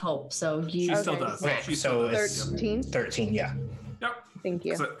Beacon of Hope, so you. She still does. Okay, She so still does. it's 13. 13, yeah. Yep. Thank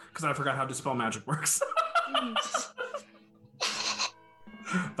you. Because I forgot how dispel magic works.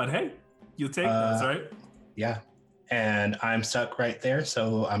 But hey, you take those, right? Yeah. And I'm stuck right there,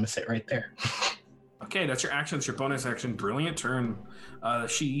 so I'm gonna sit right there. Okay, that's your action. That's your bonus action. Brilliant turn.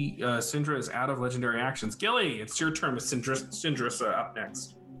 Syndra is out of legendary actions. Gilly, it's your turn with Syndra's up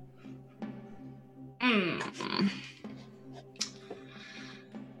next.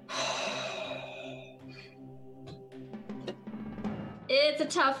 It's a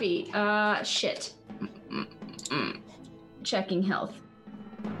toughie. Shit. Checking health.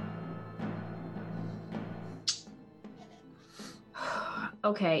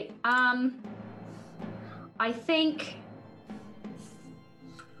 Okay. I think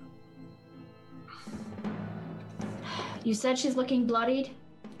you said she's looking bloodied.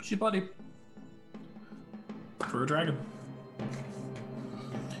 She's bloody. For a dragon.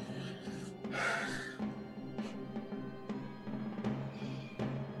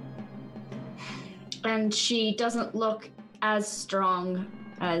 And she doesn't look as strong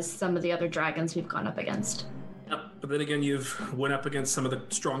as some of the other dragons we've gone up against. Yep. But then again, you've went up against some of the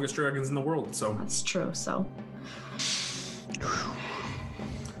strongest dragons in the world, so. That's true, so.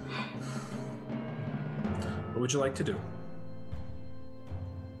 What would you like to do?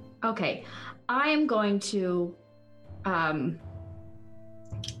 Okay. I am going to,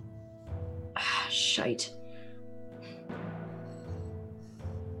 shite.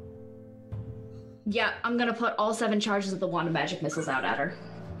 Yeah, I'm gonna put all 7 charges of the wand of magic missiles out at her.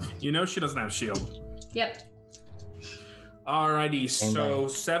 You know she doesn't have shield. Yep. Alrighty, so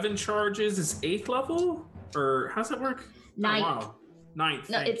 7 charges is 8th level? Or how's that work? 9th. Oh, wow. 9th,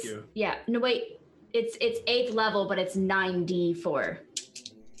 No, thank it's you. yeah. No, wait. It's 8th level, but it's 9d4.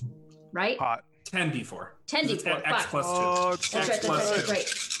 Right? Hot. 10d4. 10d4. It's X Fuck. plus 2. Oh, it's That's X right. plus That's 2. right.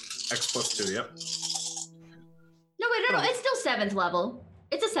 X plus 2, yep. No, wait. No. It's still 7th level.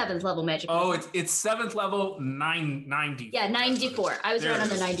 It's a 7th level magic. Oh, missile. it's 7th level, 9d4. Yeah, 9d4. I was There right it on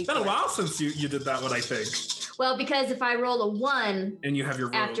the is. 9d4. It's been a while since you did that one, I think. Well, because if I roll a 1 And you have your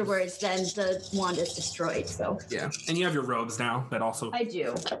robes. afterwards, then the wand is destroyed. So Yeah, and you have your robes now that also. I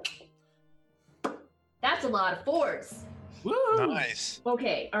do. That's a lot of 4s. Woo! Nice.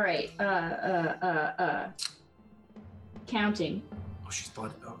 Okay. All right. Counting. Oh, she's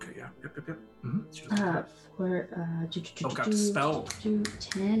blood. Okay, yeah. Yep. Mm-hmm. 4. Oh, got dispelled.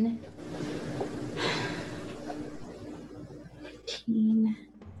 10. 15.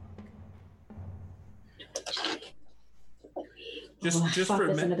 Just Fuck, for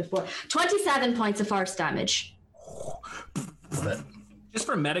that's another 4. 27 points of force damage. just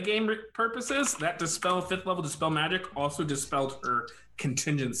for metagame purposes, that dispel 5th level dispel magic also dispelled her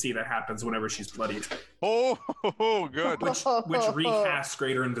contingency that happens whenever she's bloodied, Oh, good. which recasts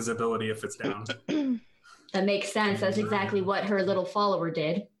greater invisibility if it's down. That makes sense. That's exactly what her little follower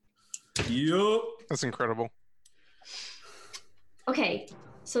did. Yup. That's incredible. Okay,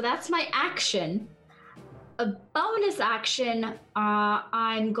 so that's my action. A bonus action,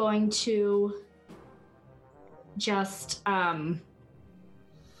 I'm going to just I'm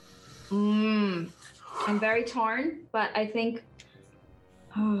very torn, but I think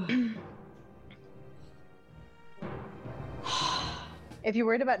If you're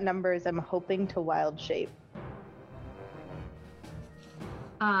worried about numbers, I'm hoping to wild shape.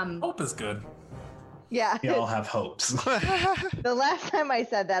 Hope is good. Yeah. We all have hopes. The last time I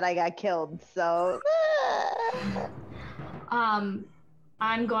said that, I got killed. So.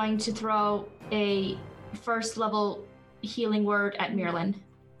 I'm going to throw a 1st level healing word at Mirlin.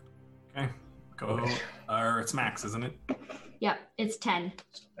 Okay, go. Or it's max, isn't it? Yep, it's 10.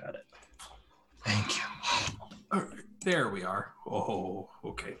 Got it. Thank you. There we are. Oh,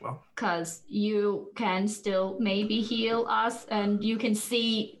 okay. Well, Because you can still maybe heal us, and you can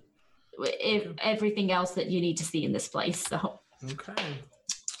see everything else that you need to see in this place. So. okay.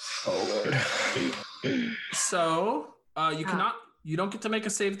 Oh Lord. So you cannot. You don't get to make a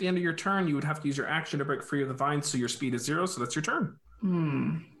save at the end of your turn. You would have to use your action to break free of the vines, so your speed is 0. So that's your turn.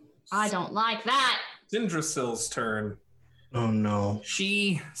 I don't like that. Sindrasil's turn. Oh no.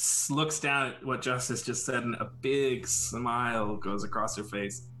 She looks down at what Justice just said, and a big smile goes across her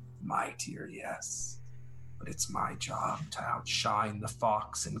face. Mightier, yes. But it's my job to outshine the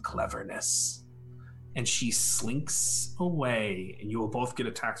fox in cleverness. And she slinks away, and you will both get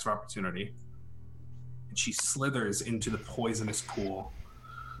attacks of opportunity. And she slithers into the poisonous pool.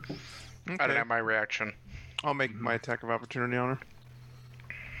 I didn't have my reaction. I'll make my attack of opportunity on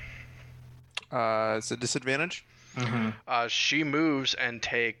her. It's a disadvantage. She moves and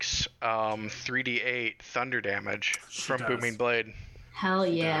takes 3d8 thunder damage from does. Booming Blade. Hell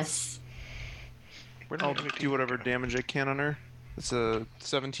yes. I'll do whatever damage I can on her. It's a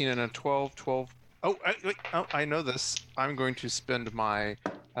 17 and a 12. 12. Oh, I know this. I'm going to spend my...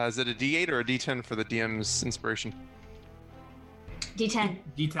 is it a D8 or a D10 for the DM's inspiration? D10.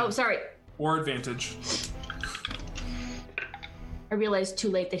 D10. Oh, sorry. Or advantage. I realized too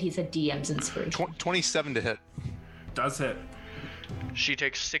late that he said DM's inspiration. 27 to hit. Does hit. She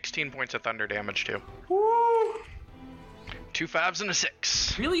takes 16 points of thunder damage too. Woo! 2 5s and a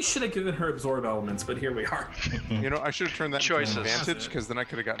 6. Really should have given her absorb elements, but here we are. You know, I should have turned that Choices. into an advantage, because then I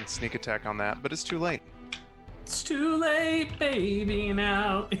could have gotten sneak attack on that, but it's too late. It's too late, baby,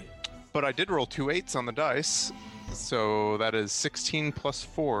 now. But I did roll 2 8s on the dice, so that is 16 plus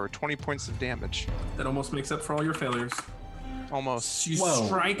 4, 20 points of damage. That almost makes up for all your failures. Almost. You Whoa.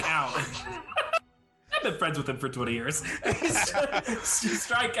 strike out. I've been friends with him for 20 years. You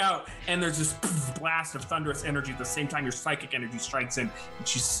strike out, and there's this blast of thunderous energy. At the same time, your psychic energy strikes in, and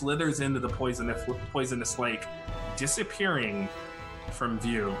she slithers into the poisonous lake, disappearing from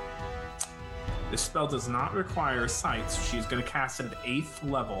view. This spell does not require sight, so she's going to cast it at 8th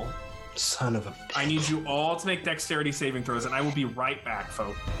level. Son of a. I need you all to make dexterity saving throws, and I will be right back,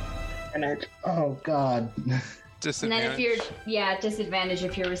 folks. Oh God. And then Disadvantage. if you're, disadvantage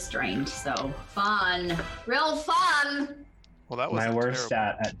if you're restrained. So fun, real fun. Well, that was My worst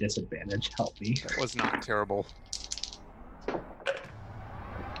terrible. stat at disadvantage. Help me. That was not terrible.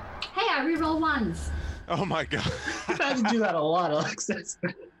 Hey, I reroll ones. Oh my god. You've had to do that a lot, Alexis.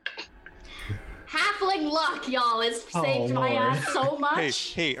 Halfling luck, y'all, has saved my Lord. ass so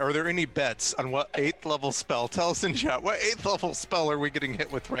much. Hey, are there any bets on what 8th level spell? Tell us in chat. What 8th level spell are we getting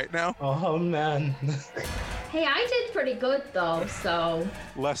hit with right now? Oh man. Hey, I did pretty good though, so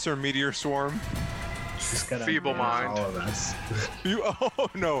Lesser Meteor Swarm. She's gonna Feeble murder mind. all of us. Oh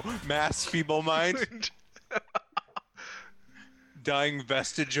no, Mass Feeble Mind. Dying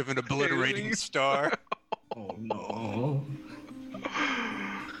vestige of an obliterating star. Oh no.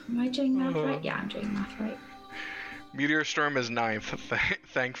 am I doing math right? Yeah, I'm doing math right. Meteor Storm is 9th,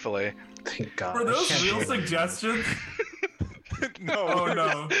 thankfully. Thank God. Were I those can't real believe it. suggestions? No. Oh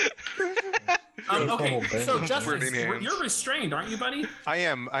no. Okay, so Burning Justice, hands. you're restrained, aren't you, buddy? I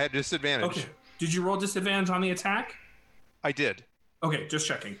am. I had disadvantage. Okay. Did you roll disadvantage on the attack? I did. Okay, just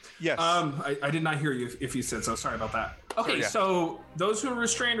checking. Yes. I did not hear you if you said so. Sorry about that. Okay, yeah. So those who are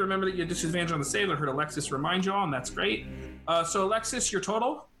restrained, remember that you had disadvantage on the save. I heard Alexis remind you all, and that's great. So Alexis, your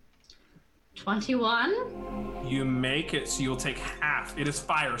total? 21. You make it, so you'll take half. It is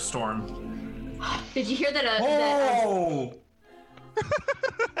Firestorm. Did you hear that? Oh!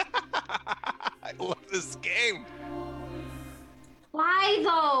 I love this game. Why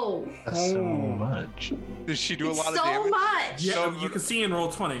though? That's so much. Does she do It's a lot so of damage? much. Yeah, you can see in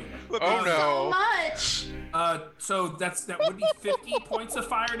roll 20. Oh So no. much. So that would be 50 points of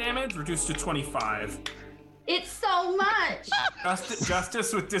fire damage, reduced to 25. It's so much.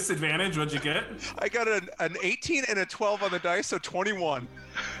 Justice with disadvantage, what'd you get? I got an 18 and a 12 on the dice, so 21.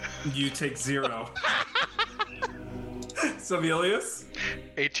 You take 0. Sevelius?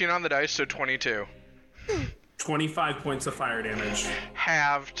 18 on the dice, so 22. 25 points of fire damage.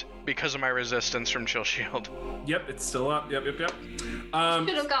 Halved because of my resistance from Chill Shield. Yep, it's still up. Yep. Should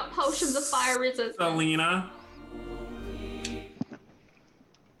have got potions of fire resistance. Selena.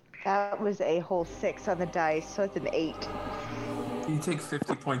 That was a whole 6 on the dice, so it's an 8. You take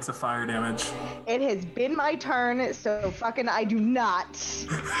 50 points of fire damage. It has been my turn, so fucking I do not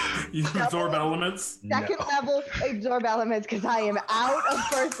You absorb elements. second level absorb elements because I am out of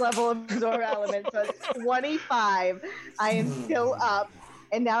first level absorb elements. So it's 25. I am still up,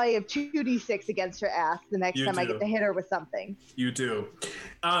 and now I have 2d6 against her ass the next You time I do. get to hit her with something. You do.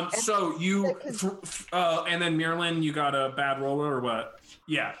 So you, and then Mirlin, you got a bad roller or what?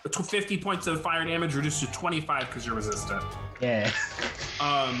 Yeah, 50 points of fire damage reduced to 25 because you're resistant. Yeah.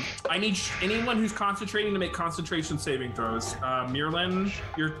 I need anyone who's concentrating to make concentration saving throws. Mirlin,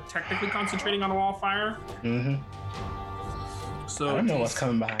 you're technically concentrating on a wall of fire. Mm-hmm. So I don't know what's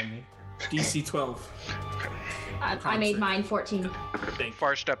coming behind me. DC 12. I made mine 14. Thank,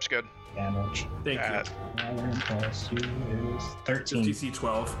 Far Step's good. Damage. thank you. 11 plus 2 is 13. DC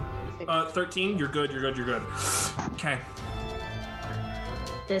 12. 13. You're good. Okay.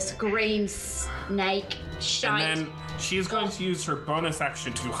 This green snake shite. And then she's going to use her bonus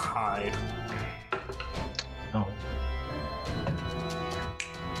action to hide. Oh.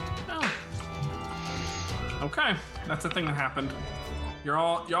 Oh. Okay, that's the thing that happened.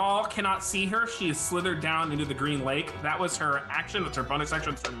 Y'all cannot see her. She is slithered down into the green lake. That was her action. That's her bonus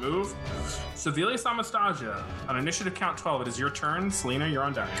action. That's her move. Sevelius Amastasia, on initiative count 12, it is your turn. Selena, you're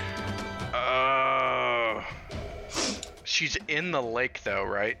on deck. She's in the lake though,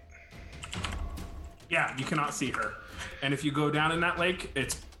 right? Yeah, you cannot see her. And if you go down in that lake,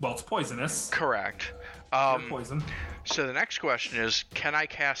 it's poisonous. Correct. You're poison. So the next question is, can I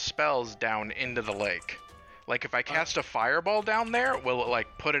cast spells down into the lake? Like if I cast a fireball down there, will it like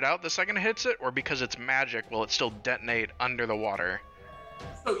put it out the second it hits it? Or because it's magic, will it still detonate under the water?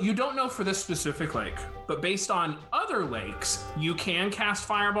 So you don't know for this specific lake, but based on other lakes, you can cast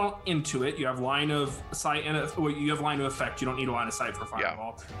fireball into it. You have line of sight and you have line of effect. You don't need a line of sight for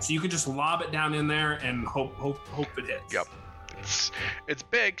fireball, so you can just lob it down in there and hope it hits. Yep. It's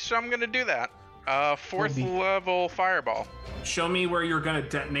big, so I'm gonna do that. 4th level fireball. Show me where you're gonna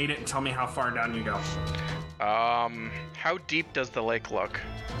detonate it and tell me how far down you go. How deep does the lake look?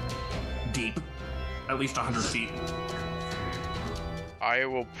 Deep, at least 100 feet. I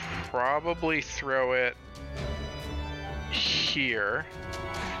will probably throw it here.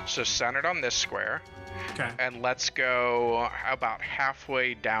 So centered on this square. Okay. And let's go about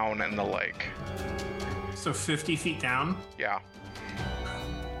halfway down in the lake. So 50 feet down. Yeah.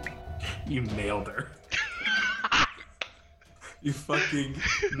 You nailed her. You fucking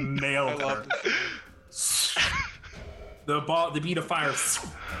nailed her. The bead of fire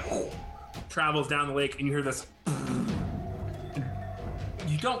travels down the lake, and you hear this.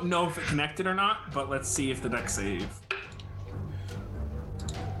 You don't know if it connected or not, but let's see if the deck save.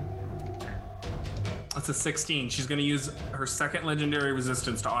 That's a 16. She's going to use her second legendary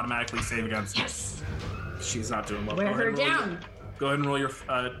resistance to automatically save against it. Yes. She's not doing well. Wear her down. Go ahead and roll your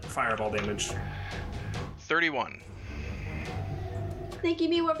fireball damage. 31. Thank you,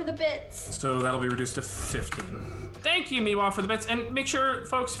 Miwa, for the bits. So that'll be reduced to 15. Thank you, Miwa, for the bits. And make sure,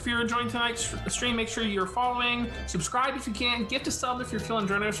 folks, if you're enjoying tonight's stream, make sure you're following, subscribe if you can, gift a sub if you're feeling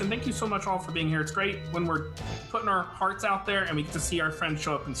generous. And thank you so much all for being here. It's great when we're putting our hearts out there and we get to see our friends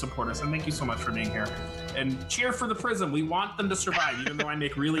show up and support us. And thank you so much for being here. And cheer for the Prism. We want them to survive, even though I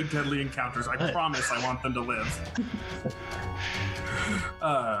make really deadly encounters. I promise I want them to live.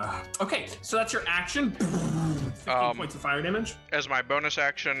 Okay, so that's your action. 15 points of fire damage. As my bonus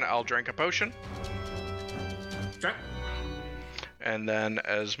action, I'll drink a potion. Okay. And then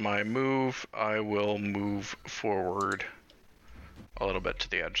as my move, I will move forward a little bit to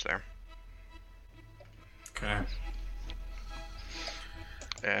the edge there. Okay.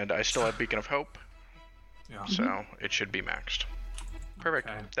 And I still have Beacon of Hope, Yeah. so it should be maxed. Perfect.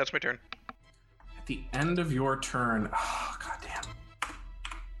 Okay. That's my turn. At the end of your turn, oh goddamn!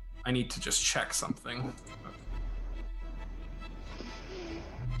 I need to just check something.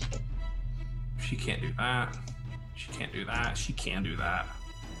 She can't do that. She can't do that. She can do that.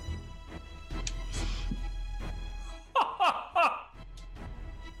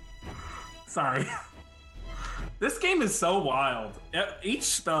 Sorry. This game is so wild. Each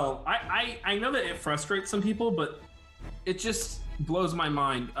spell, I know that it frustrates some people, but it just blows my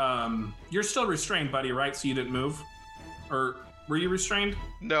mind. You're still restrained, buddy, right? So you didn't move? Or were you restrained?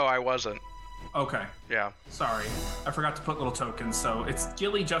 No, I wasn't. Okay. Yeah. Sorry. I forgot to put little tokens. So it's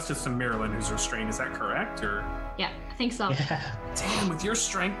Gilly, Justice, and Marilyn who's restrained. Is that correct? Or Yeah, I think so. Yeah. damn, with your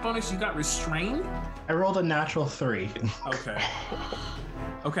strength bonus, you got restrained? I rolled a natural 3. Okay.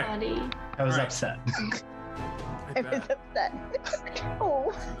 Okay. Buddy. I was Alright. upset. I was upset.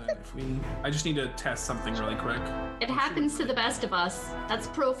 Oh. I just need to test something really quick. It happens to the best of us. That's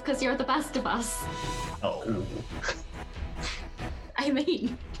proof because you're the best of us. Oh. I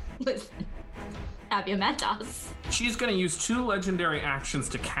mean, listen. Have you met us? She's going to use 2 legendary actions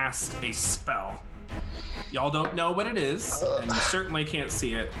to cast a spell. Y'all don't know what it is, and you certainly can't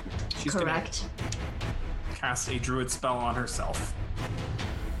see it. She's going Correct. to cast a druid spell on herself.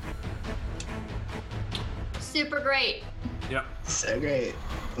 Super great. Yep. So great.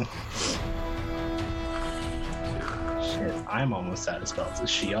 Shit, I'm almost out of spells. Is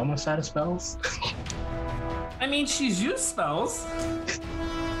she almost out of spells? I mean, she's used spells.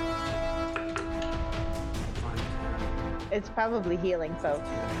 It's probably healing, folks.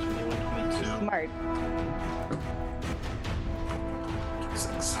 22. Smart.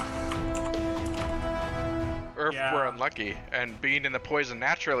 6. Or if Yeah. we're unlucky, and being in the poison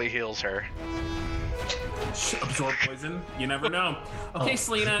naturally heals her. Absorb poison. You never know. Okay, Oh,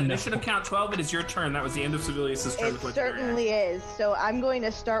 Selena, no. initiative count 12. It is your turn. That was the end of Civilius' turn. It with legendary certainly is. So I'm going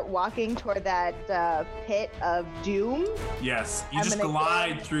to start walking toward that pit of doom. Yes, you I'm just gonna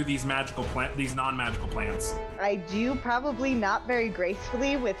glide go- these these non-magical plants. I do probably not very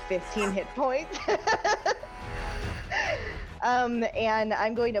gracefully with 15 hit points. And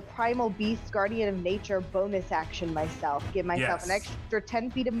I'm going to Primal Beast, Guardian of Nature bonus action myself. Give myself an Yes. extra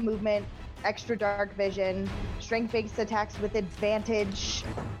 10 feet of movement, extra dark vision, strength-based attacks with advantage,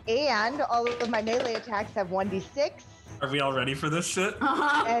 and all of my melee attacks have 1d6. Are we all ready for this shit?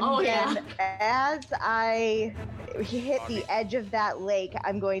 And Oh yeah. then as I hit the edge of that lake,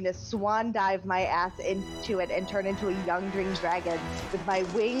 I'm going to swan dive my ass into it and turn into a young green dragon with my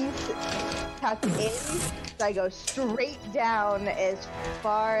wings tucked in. So I go straight down as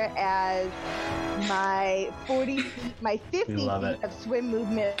far as my 40 feet, my 50 feet love it. of swim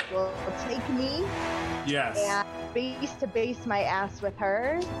movement will take me, Yes. and base to base my ass with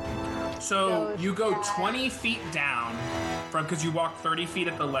her. So So you go that- 20 feet down from because you walk 30 feet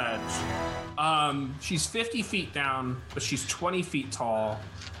at the ledge. She's 50 feet down, but she's 20 feet tall.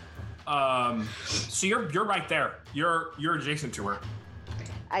 So you're right there. You're adjacent to her,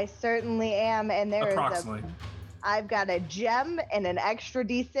 I certainly am, and there is approximately. I've got a gem and an extra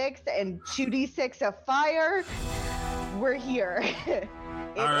d6 and 2d6 of fire. We're here.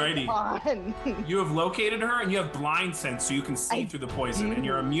 It is Alrighty. on. You have located her, and you have blind sense, so you can see I through the poison, and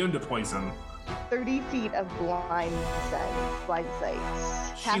you're immune to poison. 30 feet of blind sight.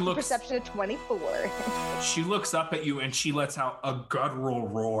 Passive perception of 24. She looks up at you and she lets out a guttural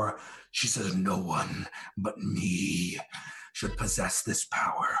roar. She says, "No one but me should possess this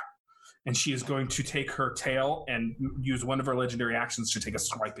power." And she is going to take her tail and use one of her legendary actions to take a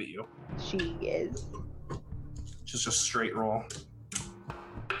swipe at you. She is. Just a straight roll.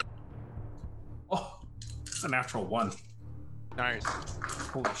 Oh, it's a natural 1. Nice.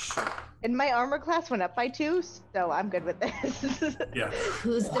 Holy shit. And my armor class went up by 2, so I'm good with this. Yeah.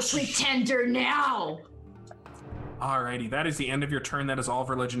 Who's the pretender now? Alrighty, that is the end of your turn. That is all of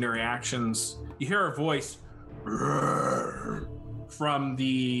her legendary actions. You hear a voice from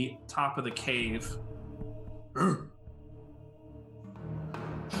the top of the cave.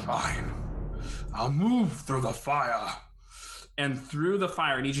 Fine. I'll move through the fire. And through the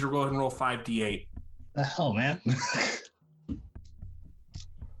fire, I need you to go ahead and roll 5d8. The hell, man?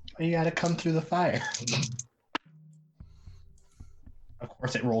 You gotta come through the fire. Of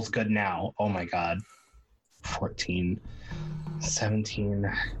course it rolls good now. Oh my god. 14,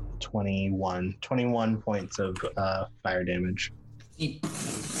 17, 21. 21 points of fire damage.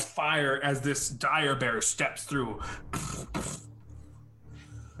 Fire as this dire bear steps through.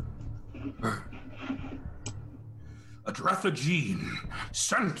 Adrethagene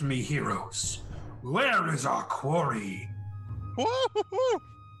sent me heroes. Where is our quarry? Woo-hoo-hoo.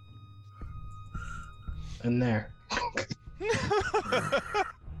 In there. Wait, the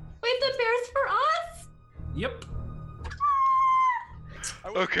bear's for us? Yep.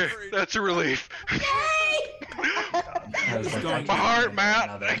 Okay, that's a relief. Going- My heart,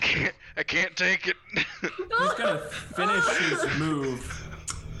 Matt. I can't take it. He's gonna finish his move.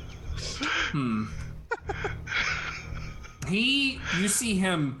 You see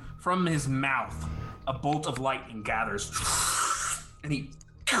him from his mouth. A bolt of lightning gathers, and he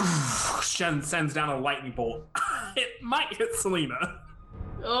sends down a lightning bolt. It might hit Selena.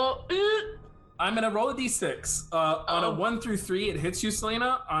 Oh, I'm gonna roll a d6. On a 1 through 3, it hits you,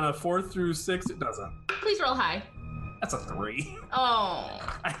 Selena. On a 4 through 6, it doesn't. please roll high. That's a 3. Oh.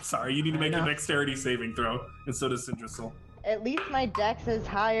 I'm sorry, you need to make a dexterity saving throw, and so does Sindrasil. At least my dex is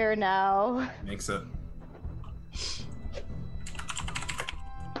higher now. Makes it.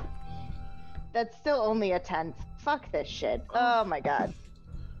 That's still only a 10. Fuck this shit. Oh my god.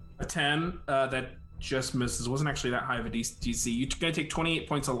 A 10 that just misses. Wasn't actually that high of a DC. You're gonna take 28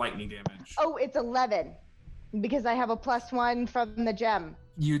 points of lightning damage. Oh, it's 11. Because I have a +1 from the gem.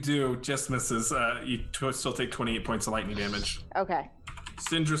 You do, just misses. You still take 28 points of lightning damage. Okay.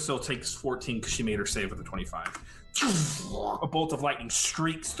 Syndra still takes 14 because she made her save with a 25. A bolt of lightning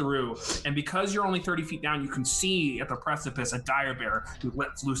streaks through, and because you're only 30 feet down, you can see at the precipice a dire bear who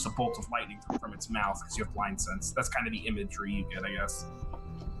lets loose a bolt of lightning from its mouth because you have blind sense. That's kind of the imagery you get, I guess.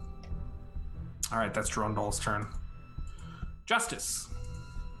 All right, that's Drondal's turn. Justice.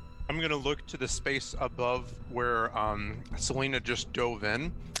 I'm gonna look to the space above where Selena just dove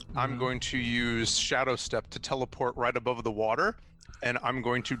in. I'm going to use Shadow Step to teleport right above the water, and I'm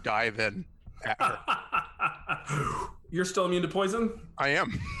going to dive in at her. You're still immune to poison? I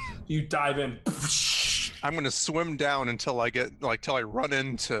am. You dive in. I'm gonna swim down until I get till I run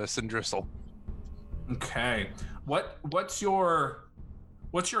into Sindrasil. Okay. What's your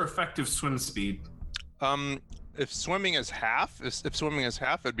effective swim speed? If swimming is half,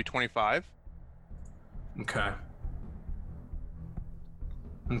 it'd be 25. Okay.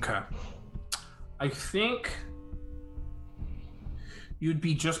 I think you'd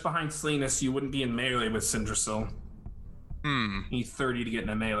be just behind Selena, so you wouldn't be in melee with Sindrasil. You need 30 to get in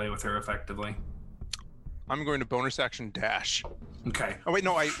a melee with her effectively. I'm going to bonus action dash. Okay. Oh wait,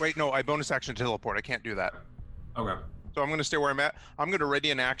 no, I bonus action teleport. I can't do that. Okay. So I'm going to stay where I'm at. I'm going to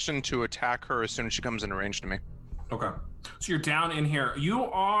ready an action to attack her as soon as she comes in range to me. Okay. So you're down in here. You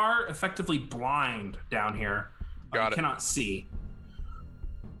are effectively blind down here. Got you it. Cannot see.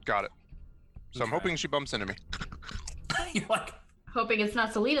 Got it. So I'm Okay. hoping she bumps into me. You're like, Hoping it's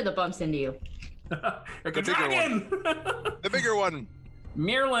not Selena that bumps into you. like a bigger dragon! The bigger one.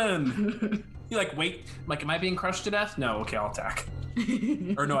 Mirlin! You like, wait, like, am I being crushed to death? No, okay, I'll attack.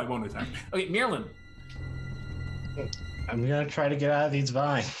 Or no, I won't attack. Okay, Mirlin. I'm gonna try to get out of these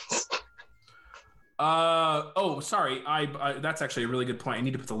vines. Sorry. I that's actually a really good point. I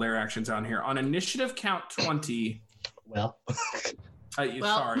need to put the lair actions on here. On initiative count 20. Well,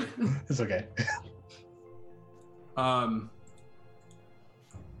 Sorry. it's okay.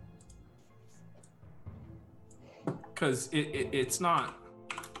 Because it's not.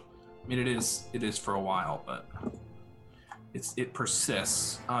 I mean, it is for a while, but it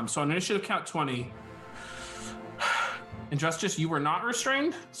persists. So on initiative count 20. Injustice, you were not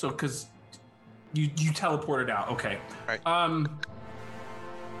restrained, so because You teleported out. Okay. Right.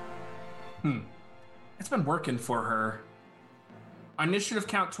 It's been working for her. Initiative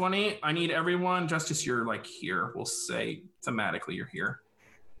count 20. I need everyone. Justice, you're like here. We'll say thematically you're here.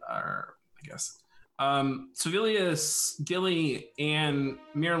 I guess. Civilius, Gilly, and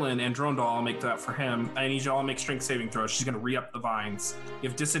Mirlin and Drondal all make that for him. I need you all to make strength saving throws. She's going to re-up the vines. You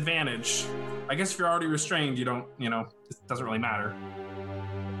have disadvantage. I guess if you're already restrained, you don't, it doesn't really matter.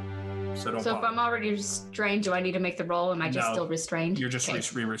 So don't So if bother. I'm already restrained, do I need to make the roll? Am I just No. still restrained? You're just Okay.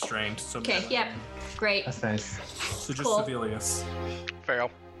 re-restrained. So Okay, yep. Great. That's nice. So just Cool. Civilius.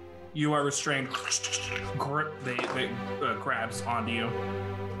 Fail. You are restrained. They grabs onto you.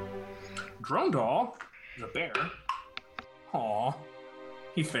 Drondal is a bear. Aw.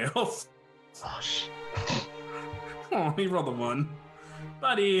 He fails. Oh, shit. Oh, he rolled a 1.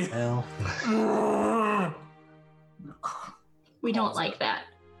 Buddy. Well, We don't like that.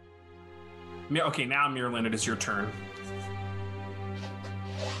 Okay, now Mirlin, it is your turn.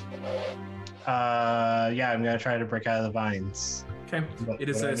 yeah, I'm gonna try to break out of the vines. Okay. What- It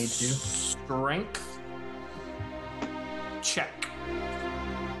is what do I a need to do? strength check.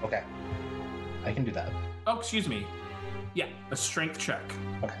 Okay, I can do that. Oh, excuse me. Yeah, a strength check.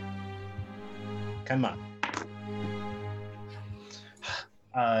 Come on.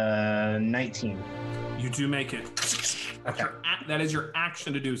 19. You do make it. Okay. That is your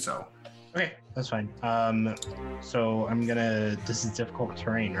action to do so. Okay, that's fine. So I'm gonna. This is difficult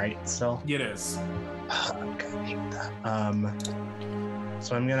terrain, right? Still. It is. I'm gonna hate that.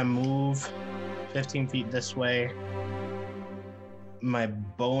 So I'm gonna move 15 feet this way. My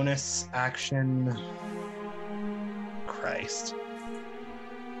bonus action. Christ.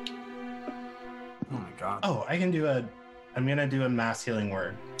 Oh my god. Oh, I can do a. I'm gonna do a mass healing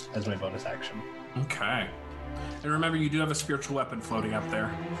word as my bonus action. Okay. And remember, you do have a spiritual weapon floating up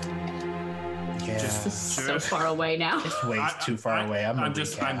there. Yeah. Just- So far away now. It's way too far away. I'm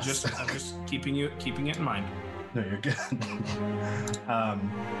just keeping it in mind. No, you're good.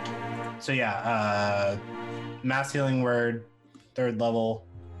 So yeah, mass healing word, 3rd level.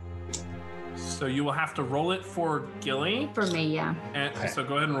 So you will have to roll it for Gilly. For me, yeah. And Okay. so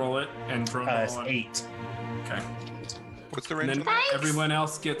go ahead and roll it and throw It's it on. 8. Okay. What's the And range? then on that? Thanks. everyone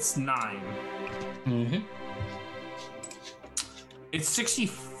else gets 9. Mm-hmm. It's 60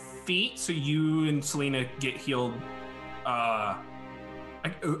 feet, so you and Selena get healed.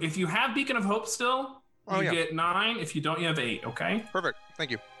 If you have Beacon of Hope still, you get 9. If you don't, you have 8. Okay. Perfect.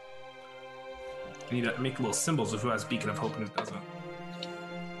 Thank you. You need to make little symbols of who has Beacon of Hope and who doesn't.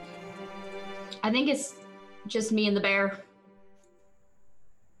 I think it's just me and the bear.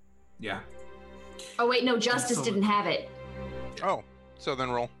 Yeah. Oh wait, no, Justice so- didn't have it Oh, so then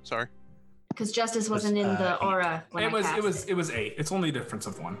roll. Sorry. because Justice wasn't in the 8. aura when I cast It was 8. It's only a difference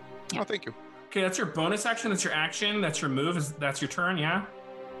of 1. Yeah. Oh, thank you. Okay, that's your bonus action. That's your action. That's your move. That's your turn. Yeah.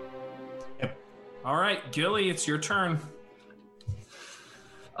 Yep. All right, Gilly, it's your turn.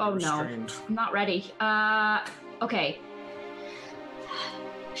 Oh no, Restrained. I'm not ready. Okay.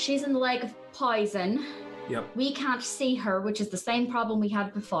 She's in the lake of poison. Yep, We can't see her, which is the same problem we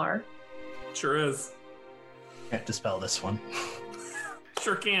had before. sure is. Can't dispel this one.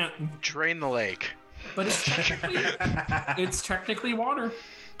 Sure can't. Drain the lake. But it's technically water.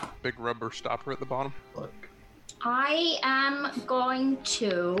 Big rubber stopper at the bottom. Look. I am going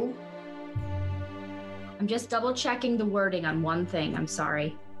to. I'm just double checking the wording on one thing. I'm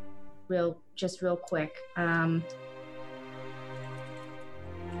sorry. Real quick.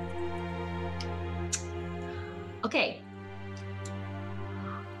 Okay.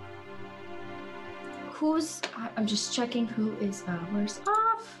 I'm just checking who is worse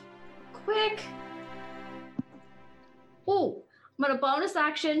off. Quick. Oh, I'm gonna bonus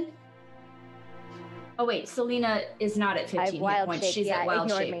action. Oh wait, Selena is not at 15 I have hit wild points. shape, She's yeah, at wild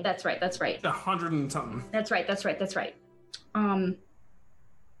ignored shape. me. That's right. 100 and something. That's right.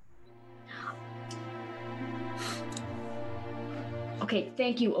 Okay,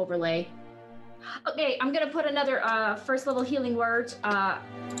 thank you, Overlay. Okay, I'm gonna put another first level healing word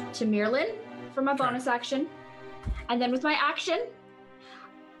to Mirlin for my bonus action. And then with my action,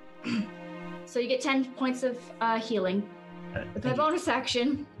 so you get 10 points of healing. With my bonus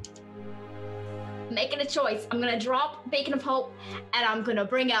action, making a choice. I'm gonna drop Beacon of Hope and I'm gonna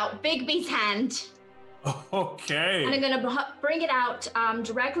bring out Big B's hand. Okay. And I'm gonna bring it out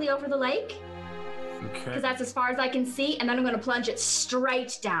directly over the lake, Okay. because that's as far as I can see, and then I'm gonna plunge it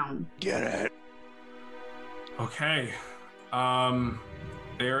straight down. Get it. Okay.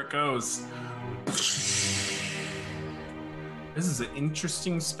 There it goes. This is an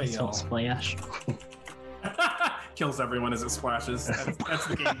interesting spell. Splash. kills everyone as it splashes. That's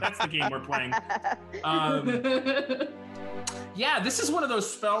the game. That's the game we're playing. Yeah, this is one of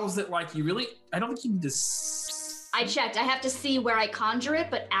those spells that like you really. I don't think you need to. I checked. I have to see where I conjure it,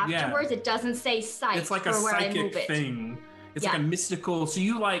 but afterwards it doesn't say sight. It's like a for where I move psychic it. thing. It's Yeah. like a mystical. So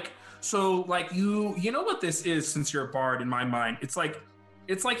you know what this is. Since you're a bard, in my mind, it's like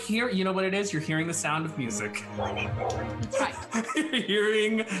here. You know what it is? You're hearing the sound of music. That's right. You're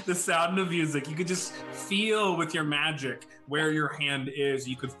hearing the sound of music. You could just feel with your magic where your hand is.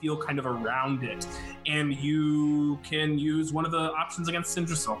 You could feel kind of around it, and you can use one of the options against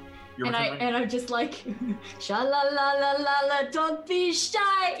Sindrasil. And I'm just like, sha la la la la la, don't be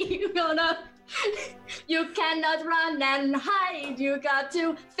shy. You cannot run and hide. You got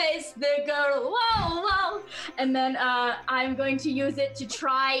to face the girl. Whoa, whoa. And then I'm going to use it to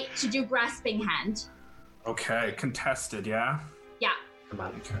try to do grasping hand. Okay, contested, yeah? Yeah,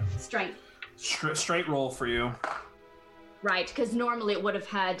 Okay. strength. Straight roll for you. Right, because normally it would have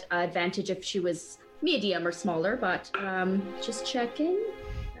had advantage if she was medium or smaller, but just checking.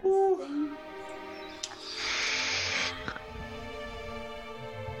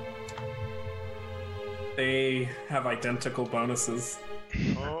 They have identical bonuses.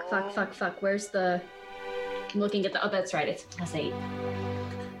 Fuck. Where's the... I'm looking at the... Oh, that's right. It's +8.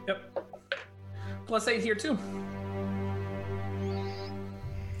 Yep. +8 here too.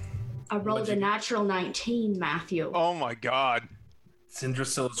 I rolled What'd a you get? natural 19, Matthew. Oh my god.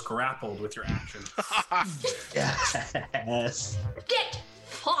 Sindrasil is grappled with your action. Yes. Get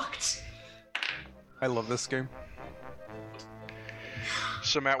fucked! I love this game.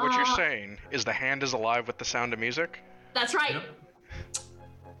 So Matt, what you're saying is the hand is alive with the sound of music? That's right. Yep.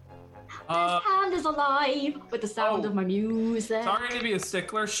 This hand is alive with the sound oh. of my music. Sorry to be a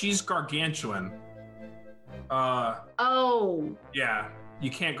stickler. She's gargantuan. Oh, Yeah. You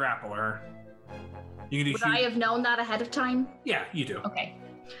can't grapple her. You can do would huge- I have known that ahead of time? Yeah, you do. Okay.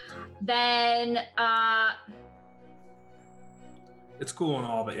 Then, It's cool and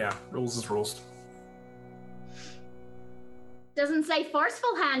all, but yeah, rules is rules. doesn't say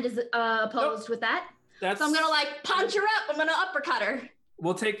forceful hand is opposed with that. That's. So I'm gonna like punch her up. I'm gonna uppercut her.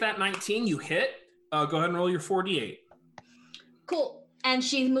 We'll take that 19. You hit. Go ahead and roll your 4d8. Cool. And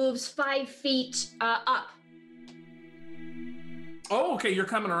she moves 5 feet up. Oh, okay. You're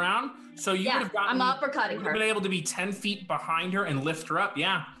coming around. So you would Yeah, have gotten. I'm uppercutting You would her. have been able to be 10 feet behind her and lift her up.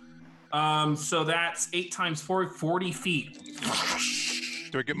 Yeah. So that's 8 times 4, 40 feet.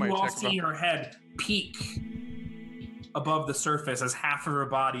 Do I get my You all attack? see her head peak above the surface as half of her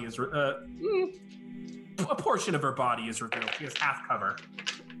body is a portion of her body is revealed. She has half cover.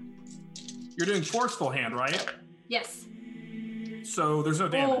 You're doing forceful hand, right? Yes. So there's no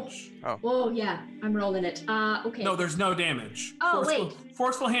damage. Oh yeah, I'm rolling it. Okay. No, there's no damage. Oh,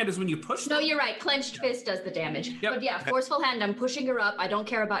 Forceful hand is when you push. No, you're right. Clenched fist does the damage. Yep. But yeah, forceful hand. I'm pushing her up. I don't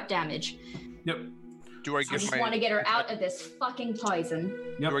care about damage. Yep. Do I I get just my? want to get her out of this fucking poison.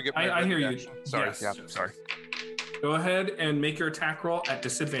 Yep. Do I get my? I hear you. reaction? Sorry. Yes. Yeah. Sorry. Go ahead and make your attack roll at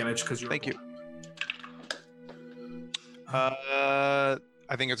disadvantage because you're. Thank you. I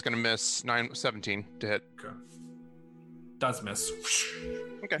think it's gonna miss 17 to hit. Okay. Does miss.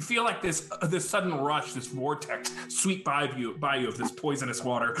 Okay. You feel like this sudden rush, this vortex sweep by you of this poisonous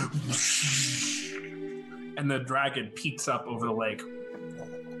water, and the dragon peeks up over the lake.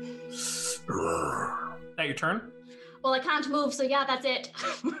 That your turn? Well, I can't move, so yeah, that's it.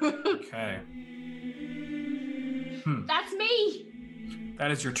 Okay. That's me.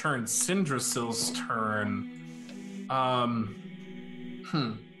 That is your turn. Sindrasil's turn.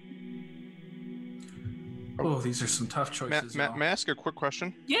 Oh, these are some tough choices. May y'all. I ask a quick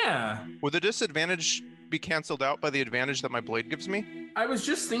question? Yeah. Would the disadvantage be canceled out by the advantage that my blade gives me? I was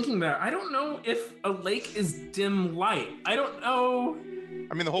just thinking that. I don't know if a lake is dim light. I don't know.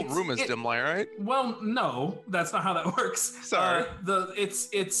 I mean, the whole room is dim light, right? Well, no, that's not how that works. Sorry.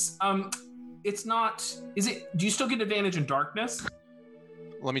 It's not. Is it? Do you still get advantage in darkness,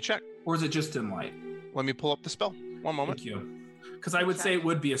 Let me check. or is it just dim light? Let me pull up the spell. One moment. Thank you. Because I would say it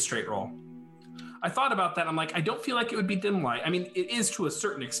would be a straight roll. I thought about that. I'm like, I don't feel like it would be dim light. I mean, it is to a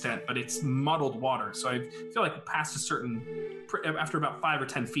certain extent, but it's muddled water. So I feel like past a certain, after about 5 or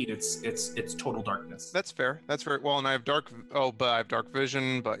 10 feet, it's total darkness. That's fair. That's fair. Well, and I have dark. Oh, but I have dark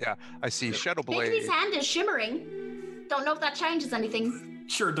vision. But yeah, I see Shadow Blade. Bigby's hand is shimmering. Don't know if that changes anything.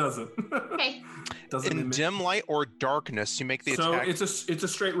 Sure doesn't. Okay. Doesn't In emit- dim light or darkness, you make the So attack. it's a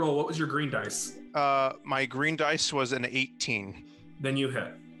straight roll. What was your green dice? My green dice was an 18. Then you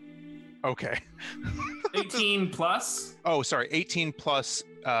hit. Okay. 18 plus. Oh, sorry. 18 plus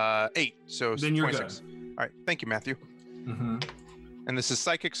 8. So Then you're 26. All right. Thank you, Matthew. Mm-hmm. And this is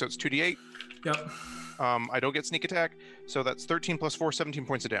psychic, so it's 2d8. Yep. I don't get sneak attack, so that's 13 plus 4, 17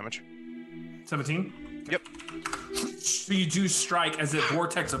 points of damage. 17? Yep. So you do strike as a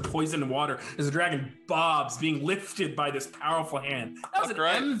vortex of poison and water as the dragon bobs, being lifted by this powerful hand. That was an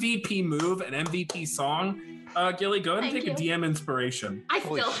MVP move, an MVP song. Gilly, go ahead and take a DM inspiration. I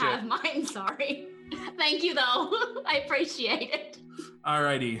Holy still shit. have mine, sorry. Thank you, though. I appreciate it.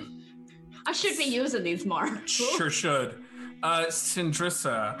 Alrighty. I should be using these more. Sure should.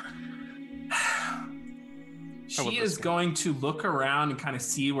 Sindrissa. She is going to look around and kind of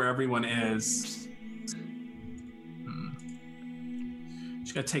see where everyone is.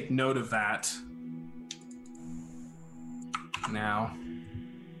 She's going to take note of that. Now.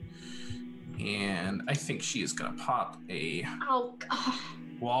 And I think she is going to pop a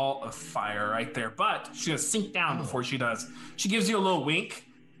wall of fire right there. But she's going to sink down before she does. She gives you a little wink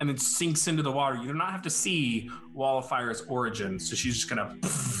and then sinks into the water. You do not have to see wall of fire's origin. So she's just going to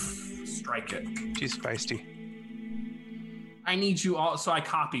strike it. She's feisty. I need you all. So I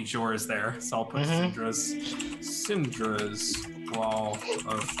copied yours there. So I'll put Syndra's wall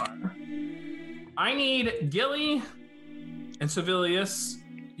of fire. I need Gilly and Sevilius.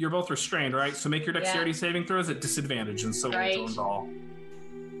 You're both restrained, right? So make your dexterity saving throws at disadvantage, and so will Doll.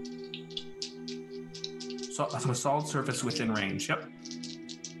 So a solid surface within range. Yep.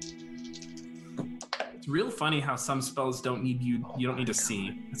 It's real funny how some spells don't need you. You don't need to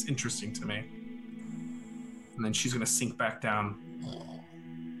see. It's interesting to me. And then she's gonna sink back down.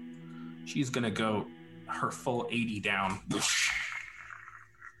 She's gonna go her full 80 down. We'll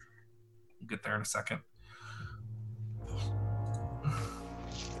get there in a second.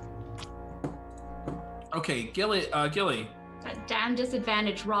 Okay, Gilly. That damn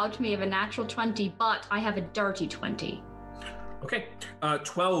disadvantage robbed me of a natural 20, but I have a dirty 20. Okay,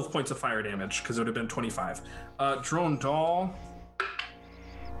 12 points of fire damage, because it would have been 25. Drone Doll.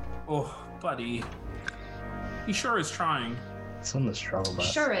 Oh, buddy. He sure is trying. It's on the struggle bus.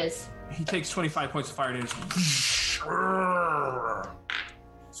 Sure is. He takes 25 points of fire damage.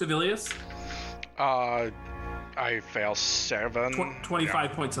 Sevilius? I fail 7.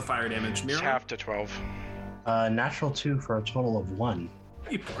 25 points of fire damage. Miriam? Half to 12. Natural 2 for a total of 1.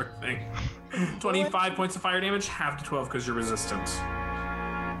 You poor thing. 25 points of fire damage, half to 12 because you're resistant.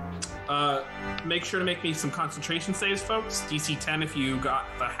 Make sure to make me some concentration saves, folks. DC 10 if you got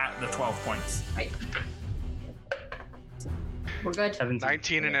the 12 points. Right. We're good.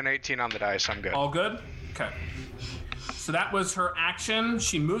 19 and an 18 on the dice. I'm good. All good? Okay. So that was her action.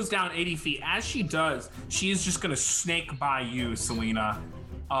 She moves down 80 feet. As she does, she is just going to snake by you, Selena,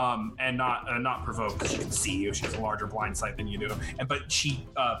 and not provoke, because she can see you. She has a larger blind sight than you do. But she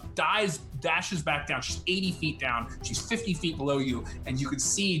dashes back down. She's 80 feet down. She's 50 feet below you, and you can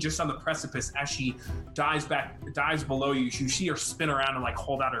see just on the precipice as she dives below you. You see her spin around and like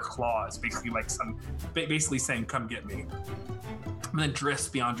hold out her claws, basically saying, "Come get me." And then drifts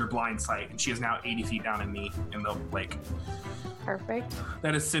beyond your blind sight, and she is now 80 feet down in the lake. Perfect.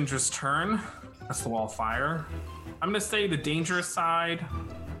 That is Syndra's turn. That's the wall of fire. I'm gonna say the dangerous side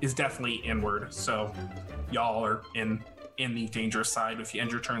is definitely inward, so y'all are in the dangerous side if you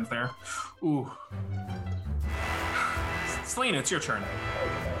end your turns there. Ooh. Selena, it's your turn.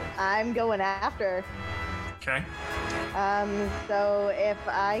 I'm going after. Okay. So if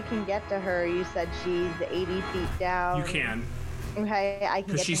I can get to her, you said she's 80 feet down. You can. Okay, I can get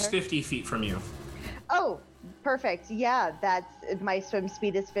Because she's to her. 50 feet from you. Oh, perfect. Yeah, that's my swim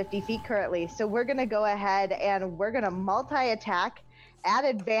speed is 50 feet currently. So we're gonna go ahead and we're gonna multi-attack at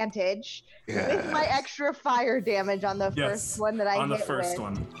advantage with my extra fire damage on the first one that I hit on the first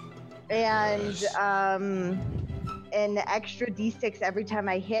with. one. And an extra d6 every time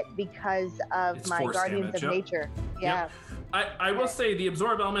I hit because of It's my force Guardians damage, of yep. Nature. Yeah. Yep. I will say the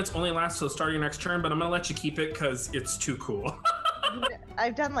absorb elements only last till the start of your next turn, but I'm gonna let you keep it because it's too cool.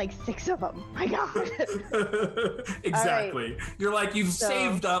 I've done like 6 of them. My God. Exactly. Right. You're like, you've So-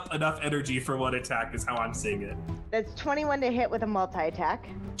 saved up enough energy for one attack is how I'm seeing it. That's 21 to hit with a multi-attack.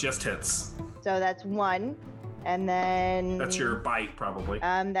 Just hits. So that's 1. And then That's your bite, probably.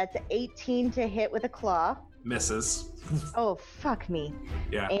 that's 18 to hit with a claw. Misses. Oh, fuck me.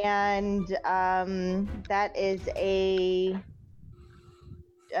 Yeah. And that is a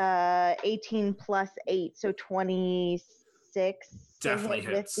 18 plus 8, so 26 Definitely to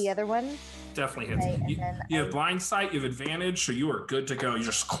hit hits. with the other one. Definitely hits. Okay, and You, then you have blind sight, you have advantage, so you are good to go. You're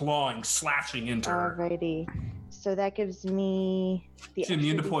just clawing, slashing into her. Alrighty. So that gives me the She's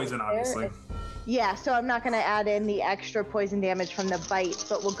immune to extra poison, D6 obviously. there. Yeah, so I'm not going to add in the extra poison damage from the bite,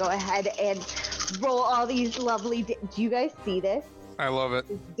 but we'll go ahead and roll all these lovely... Do you guys see this? I love it.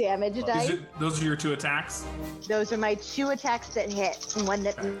 This damage dice? Those are your 2 attacks? Those are my 2 attacks that hit and 1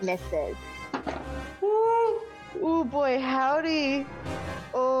 that misses. Woo. Ooh boy, howdy.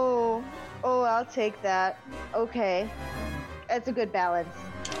 Oh, I'll take that. Okay. That's a good balance.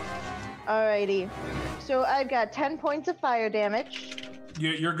 Alrighty. So I've got 10 points of fire damage.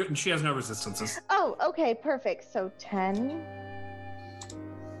 You're good, and she has no resistances. Oh, okay, perfect. So 10,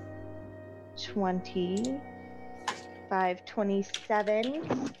 20, 5,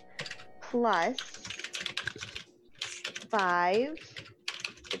 27, plus 5.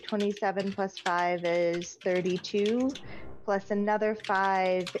 So 27 plus 5 is 32, plus another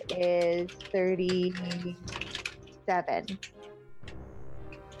 5 is 37.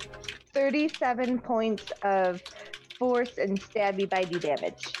 37 points of force and stabby bitey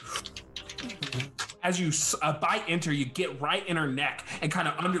damage. As you bite into her, you get right in her neck and kind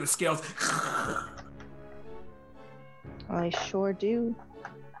of under the scales. I sure do.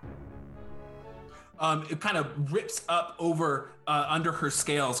 It kind of rips up over under her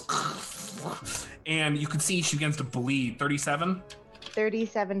scales, and you can see she begins to bleed. 37?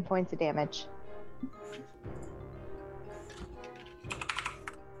 37 points of damage.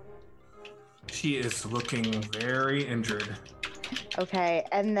 She is looking very injured. Okay,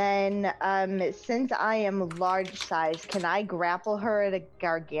 and then since I am large size, can I grapple her at a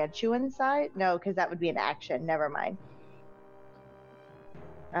gargantuan size? No, because that would be an action. Never mind.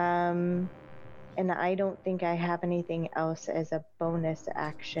 And I don't think I have anything else as a bonus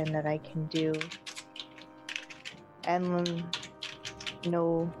action that I can do. And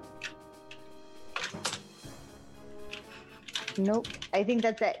no. Nope. I think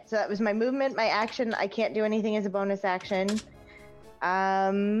that's it. So that was my movement, my action. I can't do anything as a bonus action.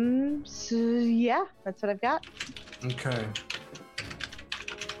 So yeah, that's what I've got. Okay.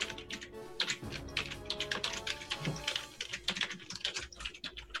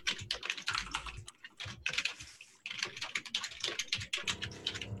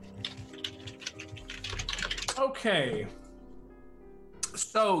 Okay.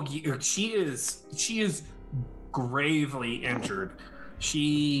 So she is gravely injured.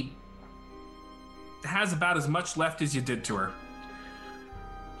 She has about as much left as you did to her.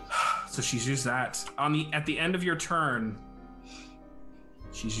 So she's used that. At the end of your turn,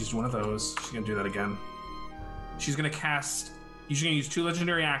 she's used one of those. She's gonna do that again. She's gonna use 2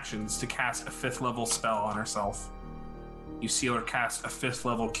 legendary actions to cast a 5th level spell on herself. You see her cast a 5th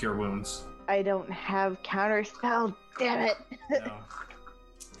level Cure Wounds. I don't have counter spell, damn it. No.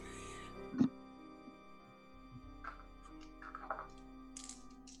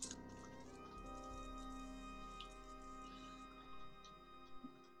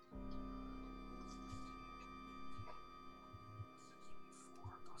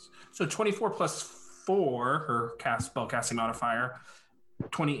 So 24 plus 4, her spell casting modifier,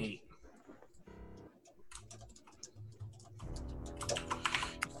 28.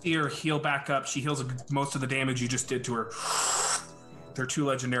 See her heal back up. She heals most of the damage you just did to her. There are 2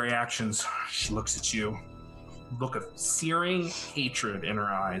 legendary actions. She looks at you. Look of searing hatred in her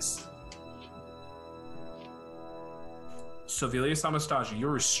eyes. Sevilius Anastasia,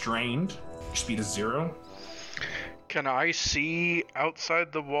 you're restrained. Your speed is 0. Can I see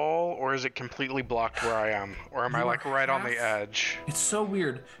outside the wall, or is it completely blocked where I am? Or am I like right on the edge? It's so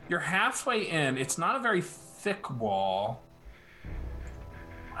weird. You're halfway in. It's not a very thick wall.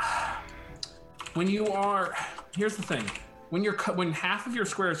 Here's the thing. When half of your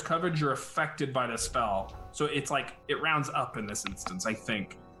square is covered, you're affected by the spell. So it's like it rounds up in this instance, I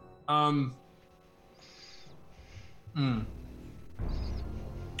think.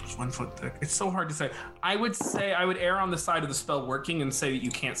 It's 1 foot thick. It's so hard to say. I would err on the side of the spell working and say that you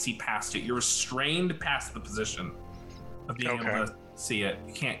can't see past it. You're restrained past the position of being able to see it.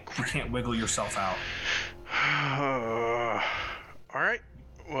 You can't wiggle yourself out. All right.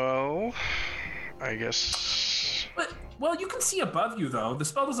 Well, I guess. Well, you can see above you though. The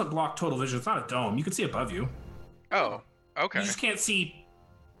spell doesn't block total vision. It's not a dome. You can see above you. Oh, okay. You just can't see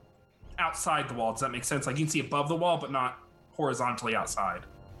outside the wall. Does that make sense? Like you can see above the wall, but not horizontally outside.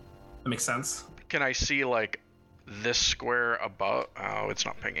 That makes sense. Can I see like this square above? Oh, it's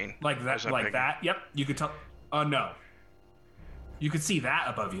not pinging. Like that? Like pinging? That? Yep. You could tell. No. You could see that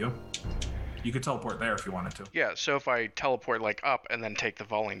above you. You could teleport there if you wanted to. Yeah. So if I teleport like up and then take the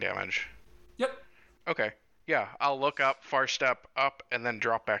falling damage. Yep. Okay. Yeah. I'll look up, far step up, and then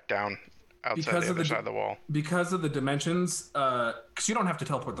drop back down outside the other side of the wall. Because of the dimensions, because you don't have to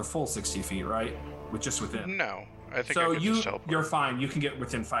teleport the full 60 feet, right? Just within. No. I think so I could just teleport. You're fine. You can get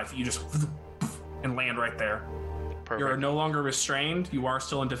within 5 feet. You just and land right there. Perfect. You're no longer restrained. You are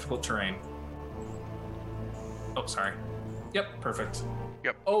still in difficult terrain. Oh, sorry. Yep, perfect.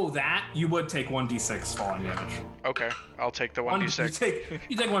 Yep. Oh, that you would take 1d6 falling damage. Okay, I'll take the 1d6.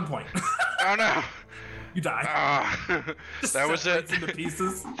 You take 1 point. Oh no. You die. Just that was it. separates into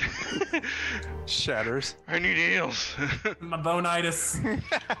pieces. Shatters. I need heals. My bonitis.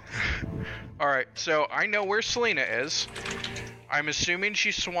 All right, so I know where Selena is. I'm assuming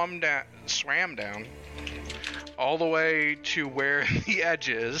she swam down all the way to where the edge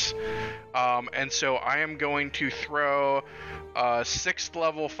is, and so I am going to throw a 6th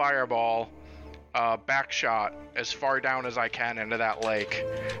level fireball back shot as far down as I can into that lake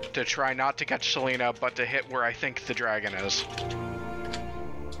to try not to catch Selena, but to hit where I think the dragon is.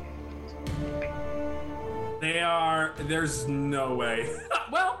 There's no way.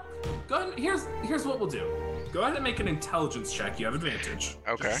 Well, go ahead. Here's what we'll do. Go ahead and make an intelligence check. You have advantage.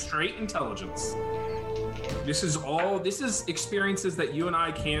 Okay. Just straight intelligence. This is experiences that you and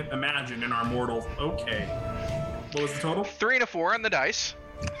I can't imagine in our mortal. Okay. What was the total? 3 and a 4 on the dice.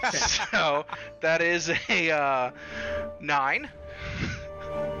 So that is a 9.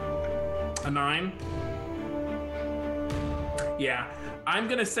 A 9? Yeah. I'm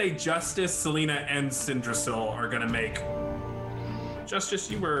gonna say Justice, Selena, and Sindrasil are gonna make. Justice,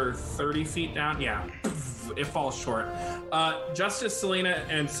 you were 30 feet down? Yeah. It falls short. Justice, Selena,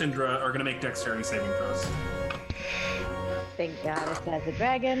 and Syndra are gonna make dexterity saving throws. Thank God it has a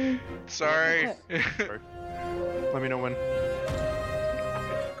dragon. Sorry. Let me know when.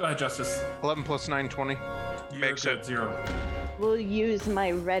 Go ahead, Justice. 11 plus 9, 20. Makes You're good, it. 0. We'll use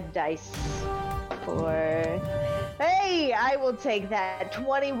my red dice for... Hey, I will take that.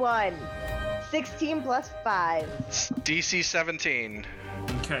 21. 16 plus 5. DC 17.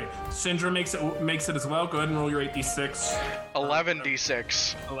 Okay. Syndra makes it as well. Go ahead and roll your 8d6. 11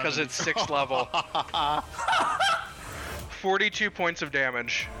 D6, because it's 6th level. 42 points of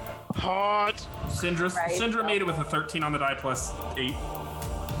damage. Hot! Syndra made it with a 13 on the die plus 8.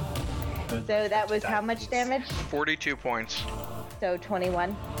 So that was how much damage? 42 points. So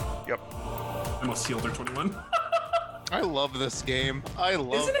 21. Yep. Almost sealed her 21. I love this game. I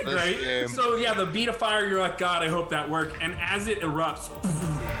love Isn't it this great? game. So yeah, the beat of fire, you're like, God, I hope that worked. And as it erupts,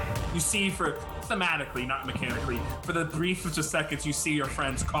 you see for thematically, not mechanically, for the brief of just seconds, you see your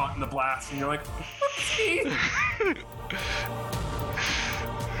friends caught in the blast, and you're like, whoopsie.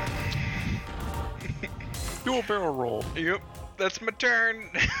 Do a barrel roll. Yep. That's my turn.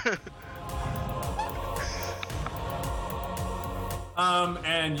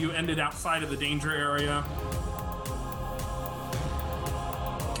 And you ended outside of the danger area.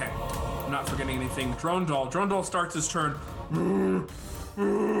 Okay, I'm not forgetting anything. Drone Doll starts his turn.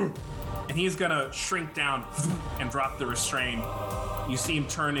 And he's gonna shrink down and drop the restraint. You see him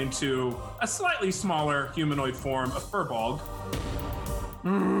turn into a slightly smaller humanoid form, a Furbolg.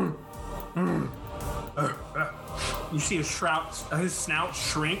 You see his snout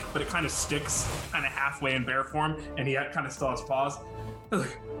shrink, but it kind of sticks kind of halfway in bear form, and he kind of still has paws.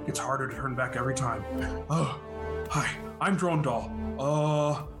 It's harder to turn back every time. Oh, hi, I'm Drone Doll.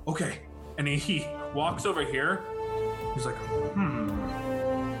 Okay. And he walks over here. He's like,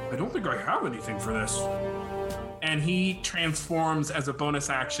 I don't think I have anything for this. And he transforms as a bonus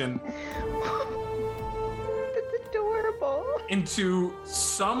action That's adorable. into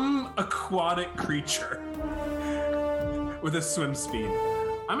some aquatic creature with a swim speed.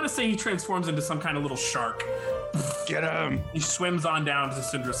 I'm gonna say he transforms into some kind of little shark. Get him! He swims on down to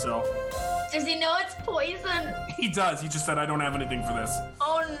Sindrasil. Does he know it's poison? He does. He just said, I don't have anything for this.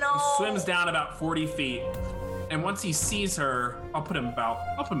 Oh no. He swims down about 40 feet. And once he sees her, I'll put him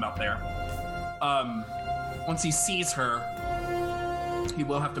about there. Once he sees her, he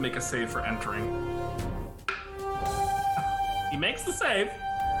will have to make a save for entering. He makes the save.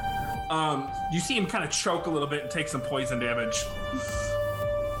 You see him kind of choke a little bit and take some poison damage.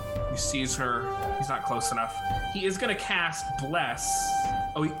 He sees her. He's not close enough. He is going to cast Bless.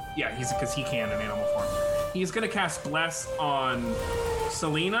 Oh, because he can in animal form. He's going to cast Bless on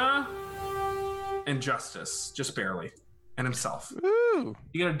Selena and Justice, just barely, and himself. Ooh!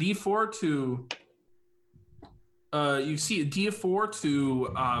 You get a D4 to. You see a D4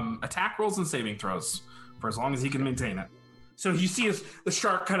 to attack rolls and saving throws for as long as he can maintain it. So you see the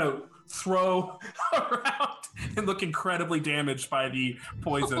shark kind of throw around and look incredibly damaged by the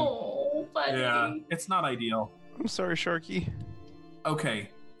poison. Oh, buddy. Yeah, it's not ideal. I'm sorry, Sharky. Okay,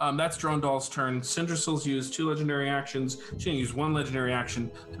 that's Drone Doll's turn. Sindrasil's used 2 legendary actions. She's gonna use 1 legendary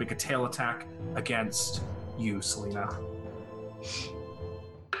action to make a tail attack against you, Selena.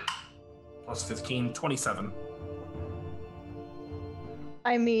 Plus 15, 27.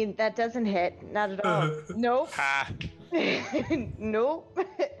 I mean, that doesn't hit. Not at all. Nope. Ha! Nope.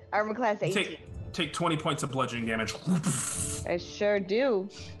 Armor class 18. Take 20 points of bludgeoning damage. I sure do.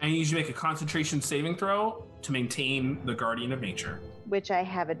 And you usually make a concentration saving throw to maintain the Guardian of Nature. Which I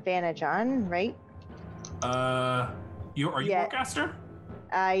have advantage on, right? Are you Yeah. Warcaster?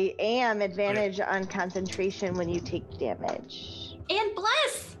 I am advantage on concentration when you take damage. And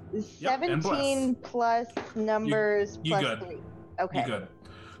bless. Yep, and bless. 17 plus numbers you plus good. 3. Okay. You good.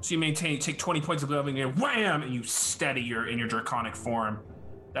 So you take 20 points of living and wham, and you steady in your draconic form.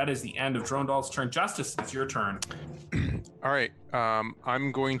 That is the end of Drondal's turn. Justice, it's your turn. All right.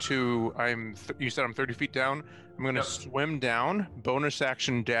 I'm going to. You said I'm 30 feet down. I'm going to swim down. Bonus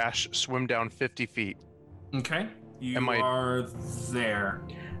action dash. Swim down 50 feet. Okay. You Am I- are there.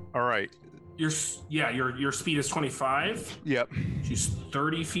 All right. Your speed is 25. Yep. She's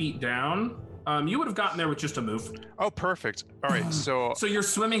 30 feet down. You would have gotten there with just a move. Oh, perfect. All right. So So you're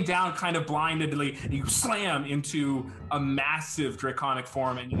swimming down kind of blindedly, and you slam into a massive draconic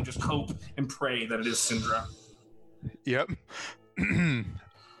form, and you just hope and pray that it is Syndra. Yep. I'm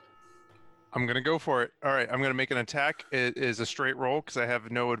gonna go for it. All right. I'm gonna make an attack. It is a straight roll because I have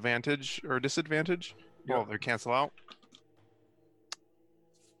no advantage or disadvantage. Yep. Well, they cancel out.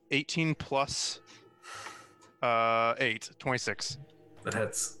 18 plus 8, 26. That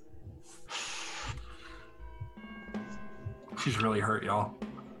hits. She's really hurt, y'all.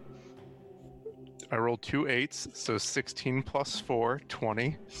 I rolled 2 8s, so 16 plus 4,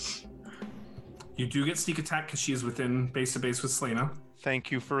 20. You do get sneak attack because she is within base to base with Selena.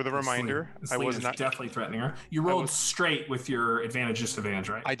 Thank you for the reminder. I was Selena's not. definitely threatening her. You rolled straight with your advantage disadvantage,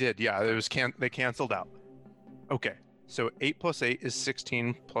 right? I did. Yeah, it was they canceled out. Okay, so 8 plus 8 is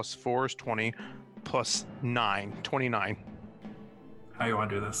 16, plus 4 is 20, plus 9, 29. How you want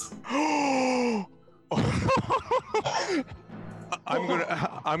to do this?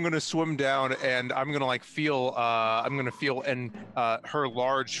 I'm gonna swim down and I'm gonna feel in her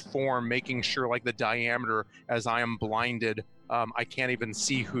large form, making sure the diameter as I am blinded. I can't even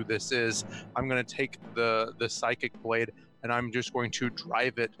see who this is. I'm gonna take the psychic blade and I'm just going to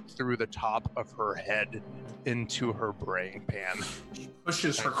drive it through the top of her head into her brain pan.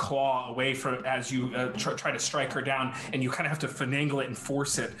 Pushes her claw away from as you try to strike her down, and you kind of have to finagle it and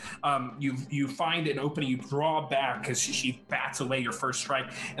force it. You find an opening, you draw back because she bats away your first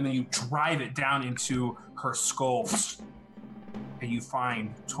strike, and then you drive it down into her skull, and you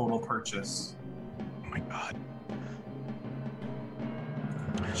find total purchase. Oh my god.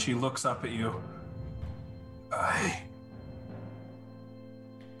 She looks up at you. I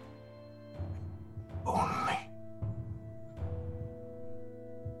only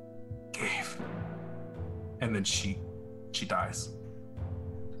gave. And then she dies.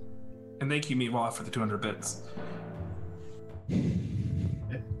 And thank you, Meatwall, for the 200 bits.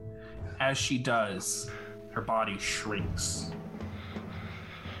 As she does, her body shrinks.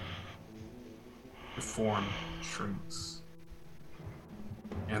 Her form shrinks.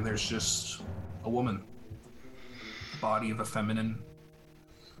 And there's just a woman. Body of a feminine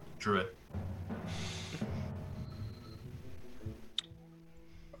druid.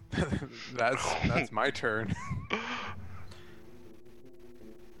 That's my turn.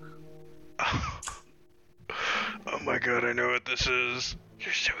 Oh my god, I know what this is.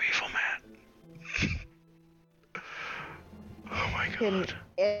 You're so evil, Matt. Oh my god.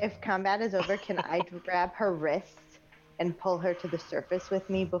 If combat is over, can I grab her wrist and pull her to the surface with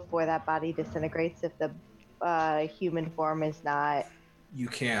me before that body disintegrates if the human form is not... You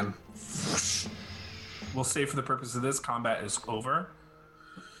can. We'll say for the purpose of this, combat is over.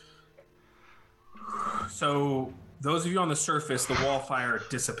 So, those of you on the surface, the wall fire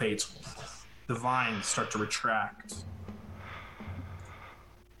dissipates. The vines start to retract.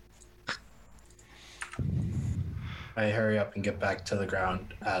 I hurry up and get back to the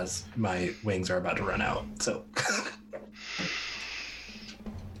ground as my wings are about to run out. So,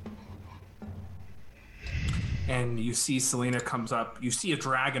 And you see Selena comes up. You see a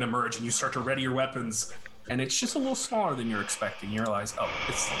dragon emerge, and you start to ready your weapons. And it's just a little smaller than you're expecting. You realize, oh,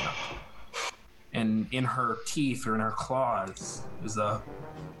 it's Selena. And in her teeth or in her claws is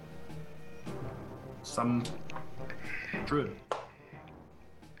some druid.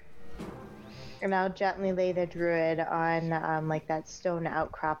 And I'll gently lay the druid on that stone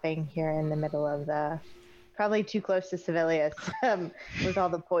outcropping here in the middle of the... Probably too close to Civilius, with all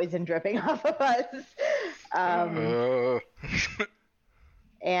the poison dripping off of us.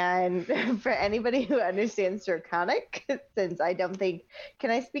 And for anybody who understands Draconic, since I don't think... Can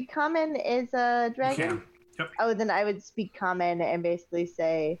I speak Common as a dragon? You can. Yep. Oh, then I would speak Common and basically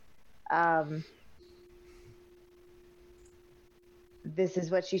say, this is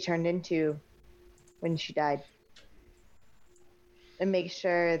what she turned into when she died. And make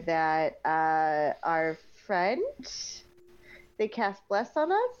sure that our friend, they cast Bless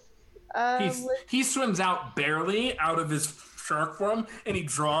on us. He swims out barely out of his shark form, and he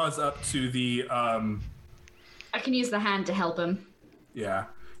draws up to the I can use the hand to help him. Yeah.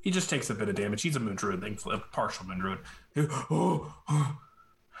 He just takes a bit of damage. He's a moon druid, thankfully, a partial moon druid.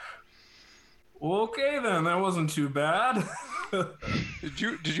 Okay, then. That wasn't too bad.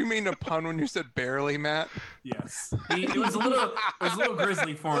 Did you mean a pun when you said barely, Matt? Yes. It was a little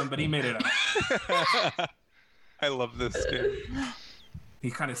grisly for him, but he made it out. I love this game. He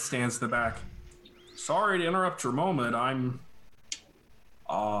kind of stands to the back. Sorry to interrupt your moment.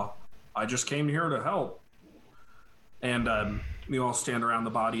 I just came here to help. And we all stand around the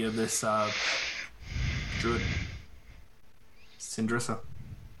body of this druid, Sindrissa.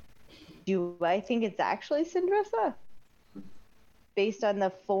 Do I think it's actually Sindrissa? Based on the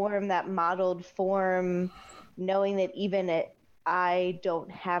form, that modeled form, knowing that even I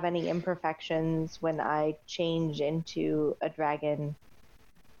don't have any imperfections when I change into a dragon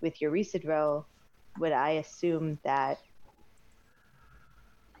with Eurysidro, would I assume that?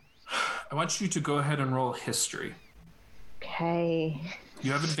 I want you to go ahead and roll history. Okay.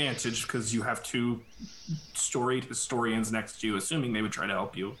 You have advantage because you have two storied historians next to you, assuming they would try to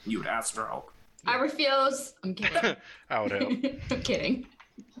help you. You would ask for help. I refuse. I'm kidding. I would help. I'm kidding.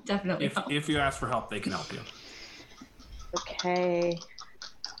 Definitely. If you ask for help, they can help you. Okay.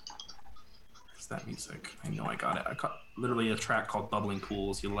 Where's that music? I know I got it. I got literally a track called Bubbling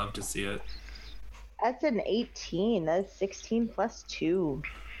Pools. You love to see it. That's an 18. That's 16 plus 2.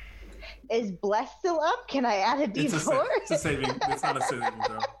 Is Bless still up? Can I add a D4? It's a saving. It's not a saving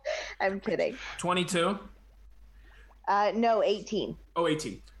throw. I'm kidding. 22? No, 18. Oh,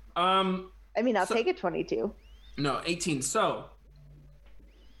 18. I mean, I'll take a 22. No, 18. So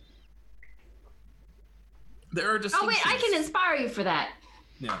there are distinctions. Oh wait, I can inspire you for that.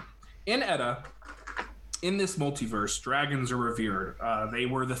 Yeah. In Edda, in this multiverse, dragons are revered. They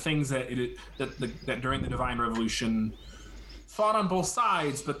were the things that during the Divine Revolution fought on both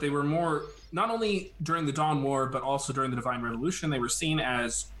sides, but they were more, not only during the Dawn War, but also during the Divine Revolution, they were seen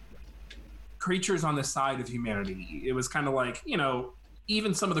as creatures on the side of humanity. It was kind of like,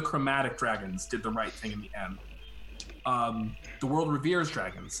 even some of the chromatic dragons did the right thing in the end. The world reveres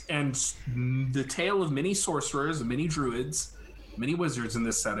dragons, and the tale of many sorcerers, many druids, many wizards in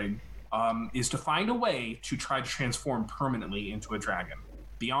this setting is to find a way to try to transform permanently into a dragon,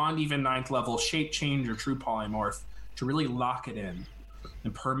 beyond even 9th level shape change or true polymorph, to really lock it in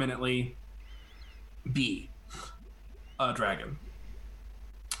and permanently be a dragon.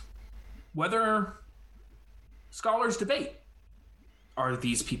 Whether scholars debate, are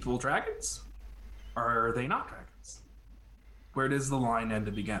these people dragons? Or are they not dragons? Where does the line end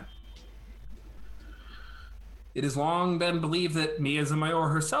and begin? It has long been believed that Mia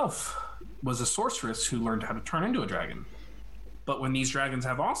Zamayor herself was a sorceress who learned how to turn into a dragon. But when these dragons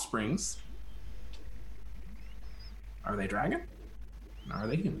have offsprings, are they dragon? Or are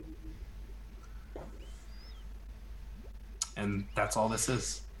they human? And that's all this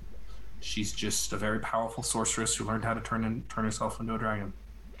is. She's just a very powerful sorceress who learned how to turn herself into a dragon.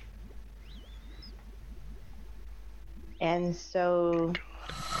 And so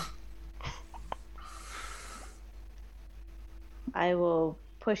I will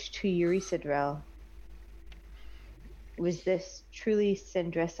push to Eurysidrel. Was this truly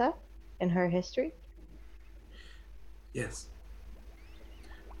Sindrissa in her history? Yes.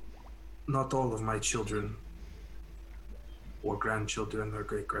 Not all of my children or grandchildren or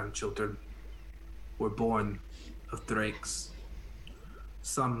great-grandchildren were born of drakes.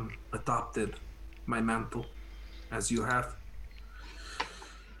 Some adopted my mantle, as you have.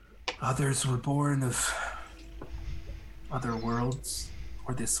 Others were born of other worlds,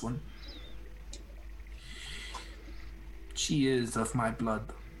 or this one. She is of my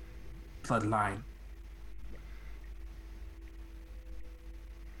bloodline.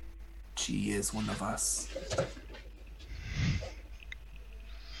 She is one of us.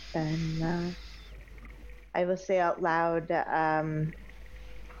 Then I will say out loud,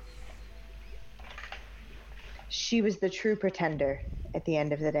 she was the true pretender at the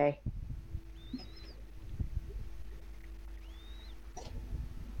end of the day.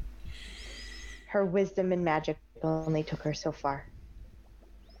 Her wisdom and magic only took her so far.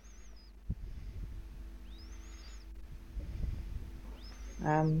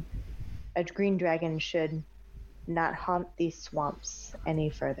 A green dragon should not haunt these swamps any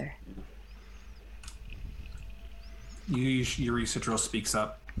further. Eurysidrel speaks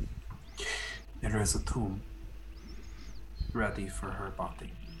up. There is a tomb ready for her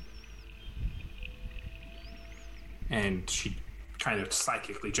body. And she kind of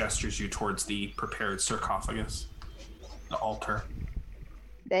psychically gestures you towards the prepared sarcophagus, the altar.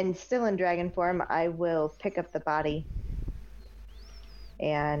 Then, still in dragon form, I will pick up the body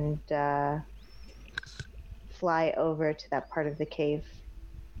and fly over to that part of the cave.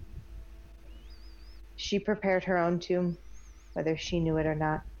 She prepared her own tomb, whether she knew it or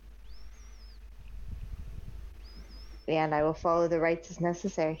not. And I will follow the rites as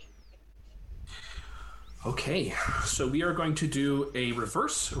necessary. Okay, so we are going to do a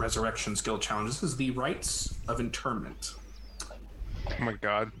reverse resurrection skill challenge. This is the rites of interment. Oh my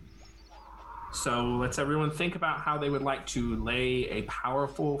god. So let's everyone think about how they would like to lay a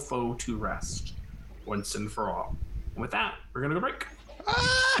powerful foe to rest once and for all. And with that, we're going to go break.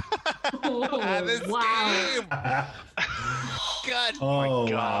 This wow. game! God, Oh,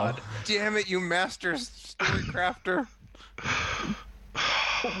 my god. wow. Damn it, you master story crafter.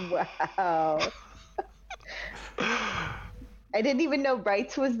 Wow. I didn't even know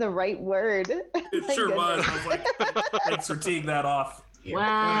rights was the right word. It My sure was. goodness. I was like, thanks for teeing that off.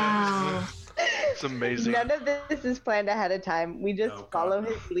 Wow. It's amazing. None of this is planned ahead of time. We just Oh, God, follow no.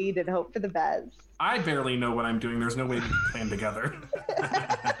 his lead and hope for the best. I barely know what I'm doing. There's no way we can plan together.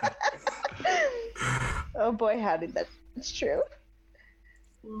 Oh boy, howdy, that's true.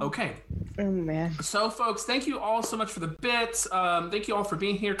 Okay, Oh man. so folks, thank you all so much for the bits. Thank you all for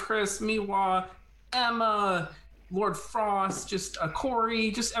being here. Chris, Miwa, Emma, Lord Frost, just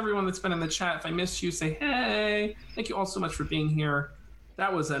Corey, just everyone that's been in the chat. If I missed you, say hey. Thank you all so much for being here.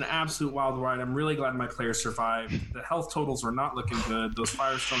 That was an absolute wild ride. I'm really glad my players survived. The health totals were not looking good. Those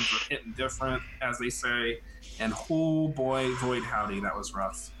firestones were hitting different, as they say. And oh boy, void howdy, that was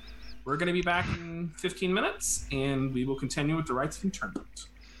rough. We're going to be back in 15 minutes, and we will continue with the rites of interment.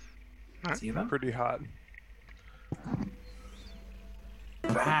 Alright. See you then. Pretty hot.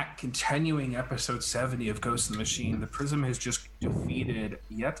 Back, continuing episode 70 of Ghost in the Machine. The Prism has just defeated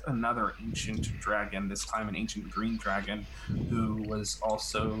yet another ancient dragon, this time an ancient green dragon, who was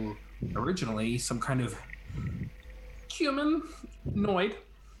also originally some kind of humanoid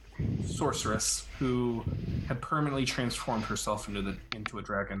sorceress who had permanently transformed herself into a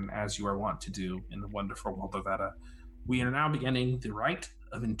dragon, as you are wont to do in the wonderful world of Edda. We are now beginning the rite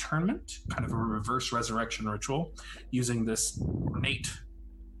of interment, kind of a reverse resurrection ritual, using this ornate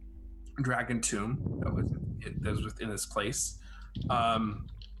dragon tomb that was within this place. And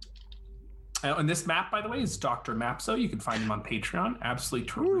this map, by the way, is Dr. Mapso. You can find him on Patreon. Absolutely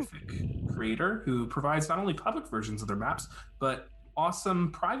terrific creator who provides not only public versions of their maps, but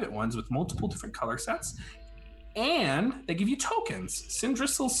awesome private ones with multiple different color sets. And they give you tokens.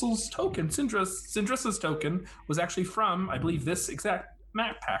 Syndrissa's token was actually from, I believe, this exact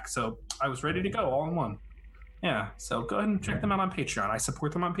map pack. So I was ready to go all in one. Yeah, so go ahead and check them out on Patreon. I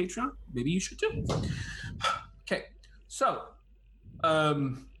support them on Patreon. Maybe you should too. Okay, so,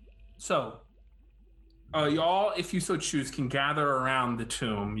 y'all, if you so choose, can gather around the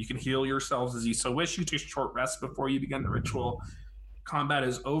tomb. You can heal yourselves as you so wish. You take a short rest before you begin the ritual. Combat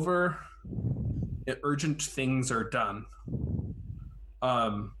is over. Urgent things are done.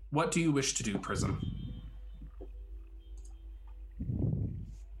 What do you wish to do, Prism?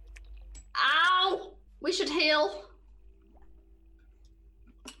 Ow! We should heal.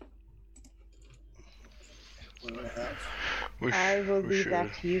 What do I have? I will we leave should.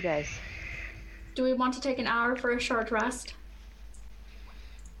 that to you guys. Do we want to take an hour for a short rest?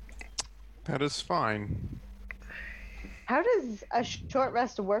 That is fine. How does a short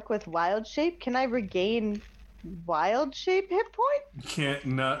rest work with wild shape? Can I regain wild shape hit point? You can't.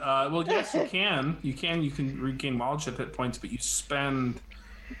 No, well, yes, you can. You can regain wild shape hit points, but you spend.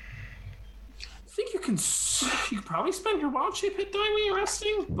 I think you can probably spend your wild shape hit die when you're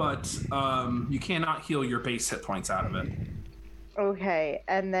resting, but you cannot heal your base hit points out of it. Okay,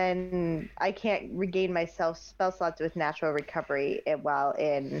 and then I can't regain my spell slots with natural recovery while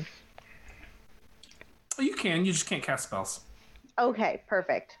in. You can. You just can't cast spells. Okay,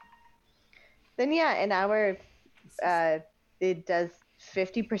 perfect. Then yeah, an hour. It does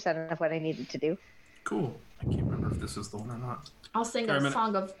 50% of what I needed to do. Cool. I can't remember if this is the one or not. I'll sing Sorry, a a minute.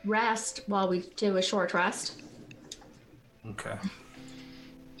 song of rest while we do a short rest. Okay.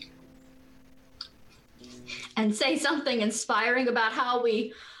 And say something inspiring about how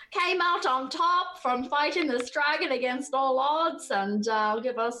we came out on top from fighting this dragon against all odds, and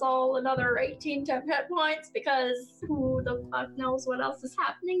give us all another 18 temp hit points, because who the fuck knows what else is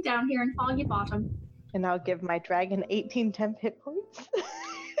happening down here in Foggy Bottom. And I'll give my dragon 18 temp hit points.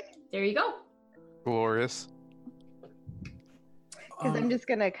 There you go. Glorious. Because I'm just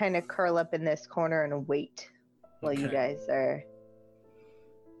gonna kind of curl up in this corner and wait while you Okay. guys are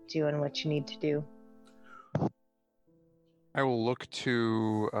doing what you need to do. I will look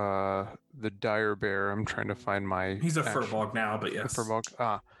to the dire bear. I'm trying to find my. He's a actual- furbog now, but yes. The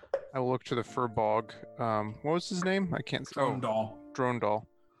furbog. I will look to the furbog. What was his name? I can't. Drone doll. Drone doll.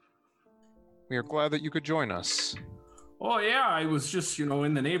 We are glad that you could join us. Oh yeah, I was just in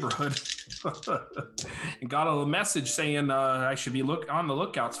the neighborhood and got a message saying I should be on the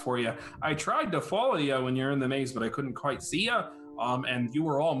lookouts for you. I tried to follow you when you're in the maze, but I couldn't quite see you. And you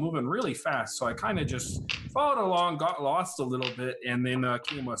were all moving really fast, so I kind of just followed along, got lost a little bit, and then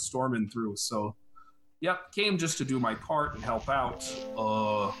came storming through. So, yep, came just to do my part and help out.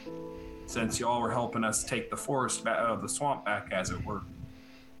 Since y'all were helping us take the forest the swamp back, as it were.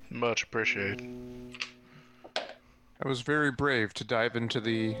 Much appreciated. I was very brave to dive into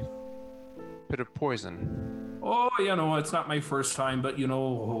the pit of poison. Oh, it's not my first time, but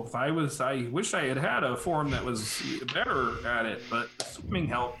I wish I had a form that was better at it, but swimming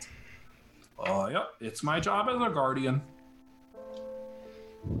helped. Oh, yep, it's my job as a guardian.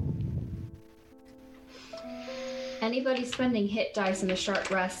 Anybody spending hit dice in a short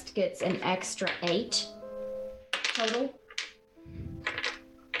rest gets an extra 8 total.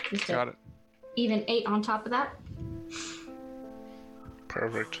 Got it. Even 8 on top of that.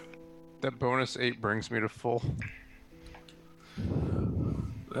 Perfect. That bonus 8 brings me to full.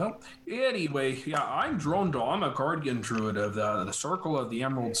 Well, anyway, yeah, I'm Drondo. I'm a guardian druid of the Circle of the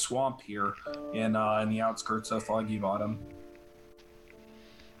Emerald Swamp here in the outskirts of Foggy Bottom.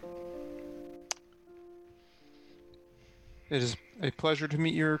 It is a pleasure to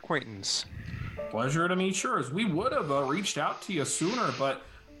meet your acquaintance. Pleasure to meet yours. We would have reached out to you sooner, but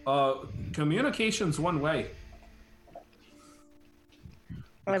communication's one way.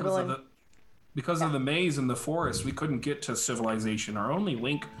 Because of the maze in the forest, we couldn't get to civilization. Our only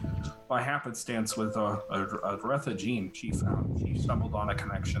link by happenstance with Retha Jean she found. She stumbled on a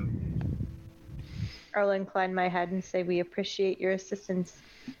connection. I'll incline my head and say we appreciate your assistance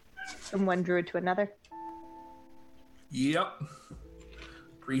from one druid to another. Yep.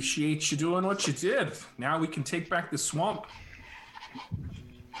 Appreciate you doing what you did. Now we can take back the swamp.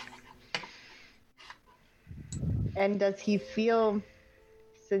 And does he feel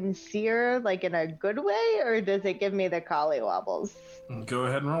sincere, like in a good way, or does it give me the collie wobbles? Go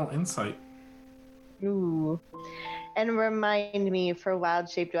ahead and roll insight. Ooh. And remind me, for wild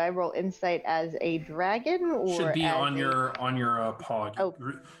shape, do I roll insight as a dragon or should be as on your paw? Oh,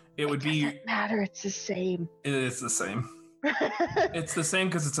 it would be. Doesn't matter. It's the same. It is the same. It's the same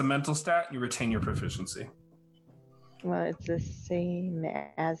because it's a mental stat. You retain your proficiency. Well, it's the same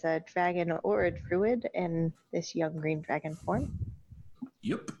as a dragon or a druid in this young green dragon form.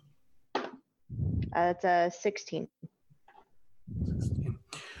 Yep. It's a 16. 16.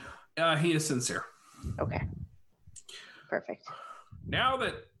 He is sincere. Okay. Perfect. Now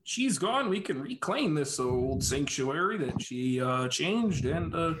that she's gone, we can reclaim this old sanctuary that she changed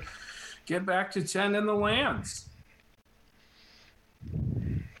and get back to tending the lands.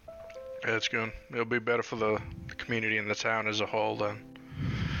 That's good. It'll be better for the community and the town as a whole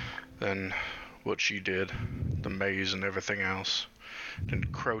than what she did, the maze and everything else,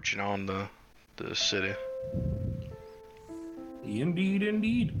 encroaching on the city.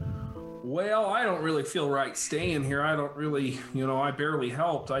 Indeed. Well, I don't really feel right staying here. I don't really, I barely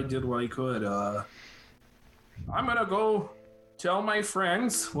helped. I did what I could. I'm gonna go tell my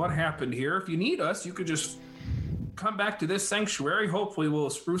friends what happened here. If you need us, you could just come back to this sanctuary. Hopefully we'll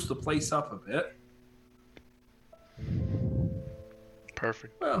spruce the place up a bit.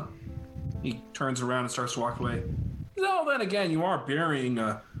 Perfect. Well, he turns around and starts to walk away. No, then again, you are burying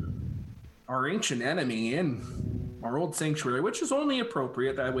our ancient enemy in our old sanctuary, which is only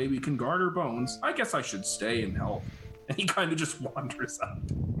appropriate. That way we can guard her bones. I guess I should stay and help. And he kind of just wanders out.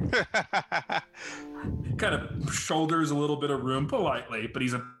 Kind of shoulders a little bit of room politely, but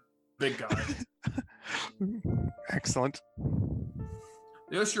he's a big guy. Excellent.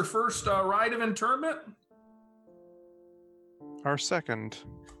 This your first rite of interment? Our second.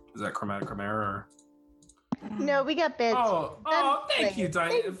 Is that chromatic Chimera? Or? No, we got bits. Thank you,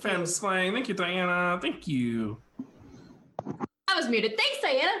 Diana. Fem Slang. Thank you, Diana. Thank you. I was muted. Thanks,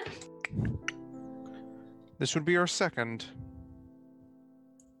 Diana. This would be our second.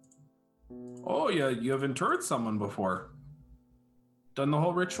 Oh, yeah, you have interred someone before. Done the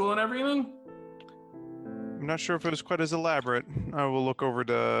whole ritual and everything? I'm not sure if it was quite as elaborate. I will look over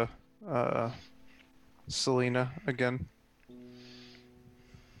to Selena again.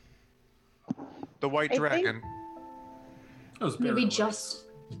 The White Dragon. It was Maybe burial. just.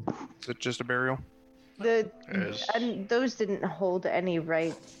 Is it just a burial? And those didn't hold any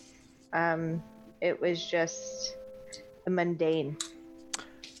rights. It was just the mundane.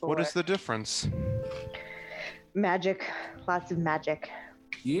 What is the difference? Magic. Lots of magic.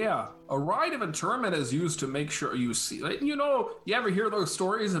 Yeah, a rite of interment is used to make sure you see. You ever hear those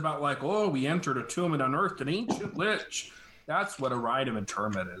stories about we entered a tomb and unearthed an ancient lich? That's what a rite of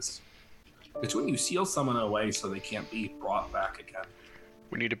interment is. It's when you seal someone away so they can't be brought back again.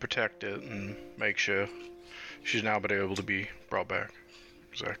 We need to protect it and make sure she's now been able to be brought back.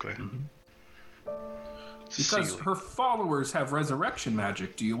 Exactly. Because Sealy. her followers have resurrection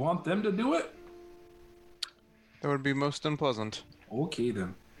magic. Do you want them to do it? That would be most unpleasant. Okay,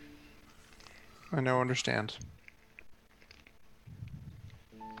 then. I now understand.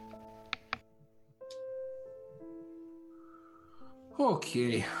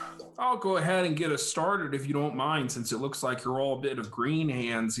 Okay. I'll go ahead and get us started if you don't mind, since it looks like you're all a bit of green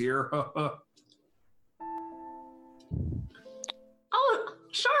hands here. Oh,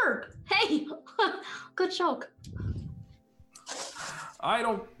 sure. Hey, good joke.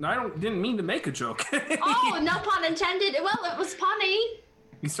 I didn't mean to make a joke. Oh, no pun intended. Well, it was punny.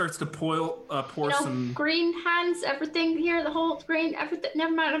 He starts to pour some. Green hands, everything here, the whole green, everything.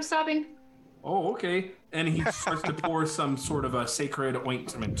 Never mind, I'm stopping. Oh, okay. And he starts to pour some sort of a sacred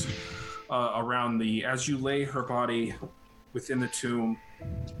ointment around as you lay her body within the tomb.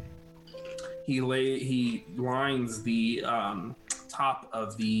 He lines the top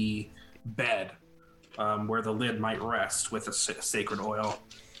of the bed where the lid might rest with a sacred oil.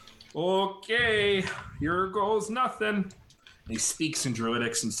 Okay, here goes nothing. And he speaks in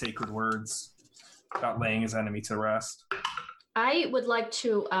Druidics and sacred words about laying his enemy to rest. I would like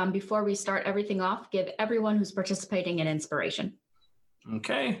to, before we start everything off, give everyone who's participating an inspiration.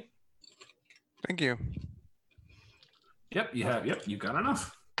 Okay. Thank you. Yep, you got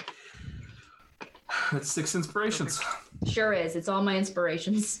enough. That's 6 inspirations. Sure is. It's all my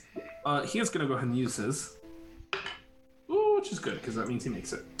inspirations. He is going to go ahead and use his. Ooh, which is good, because that means he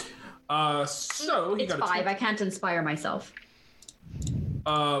makes it. So he it's got 5. I can't inspire myself.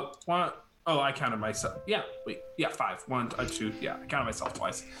 One. Oh, I counted myself. Yeah, wait. Yeah, 5. 1, 2. Yeah, I counted myself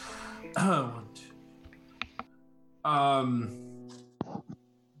twice. 1, 2.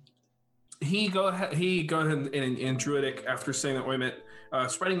 He go ahead in Druidic after saying the ointment,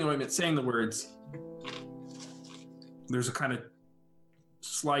 spreading the ointment, saying the words. There's a kind of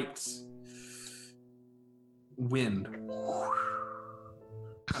slight wind.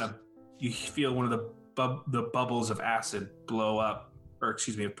 Kind of, you feel one of the bubbles of acid blow up. Or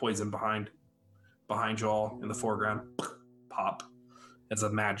excuse me, of poison behind you all in the foreground. Pop as a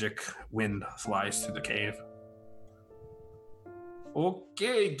magic wind flies through the cave.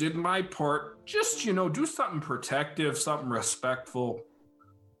 Okay, did my part. Just, do something protective, something respectful.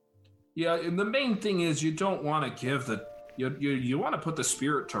 Yeah, and the main thing is you don't want to give you want to put the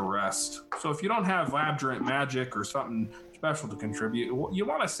spirit to rest. So if you don't have labyrint magic or something special to contribute, you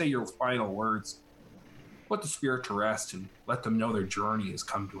want to say your final words. Put the spirit to rest and let them know their journey has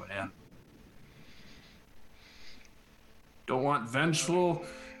come to an end. Don't want vengeful,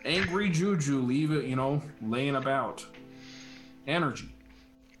 angry juju leave it, laying about. Energy.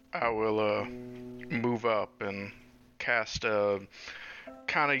 I will move up and cast kind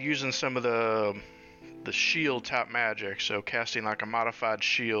of using some of the shield type magic, so casting like a modified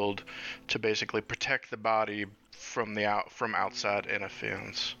shield to basically protect the body from outside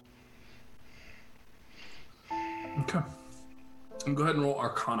interference. Okay. And go ahead and roll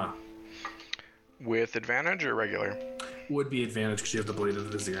Arcana. With advantage or regular? Would be advantage because you have the Blade of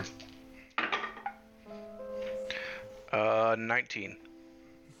the Vizier. 19.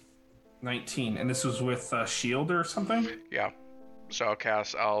 19. And this was with shield or something? Yeah. So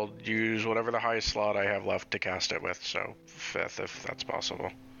I'll use whatever the highest slot I have left to cast it with, so 5th if that's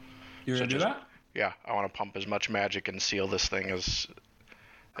possible. You're So going to do that? Yeah, I want to pump as much magic and seal this thing as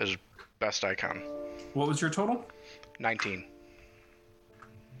best I can. What was your total? 19.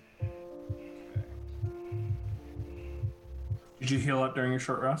 Did you heal up during your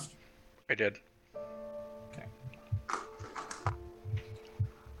short rest? I did. Okay.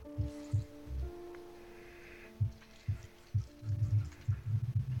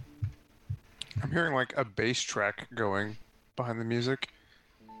 I'm hearing like a bass track going behind the music.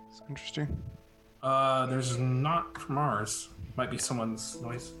 It's interesting. There's not from ours. Might be someone's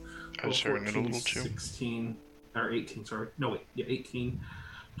noise. I was hearing it a little too. 16, or 18, sorry. No, wait. Yeah, 18,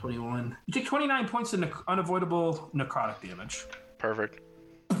 21. You take 29 points of unavoidable necrotic damage. Perfect.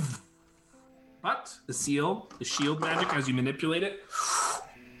 But the shield magic, as you manipulate it,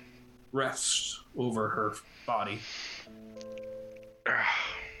 rests over her body.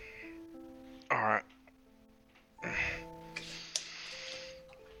 Alright.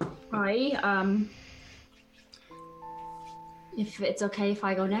 If it's okay if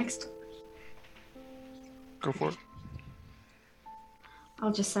I go next, Go for it.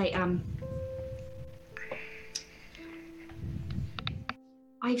 I'll just say,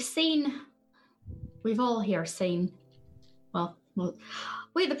 we've all here seen, well,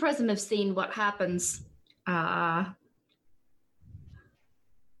 We, the Prism, have seen what happens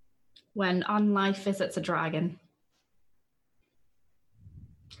when unlife visits a dragon.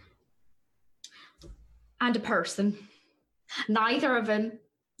 And a person. Neither of them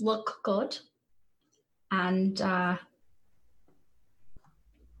look good. And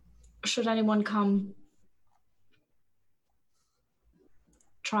should anyone come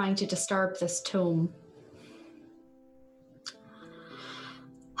trying to disturb this tomb,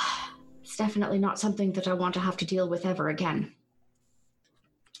 it's definitely not something that I want to have to deal with ever again.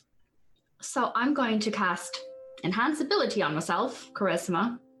 So I'm going to cast Enhance Ability on myself,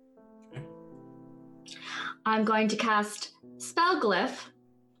 Charisma. I'm going to cast Spell Glyph,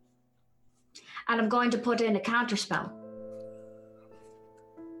 and I'm going to put in a counterspell.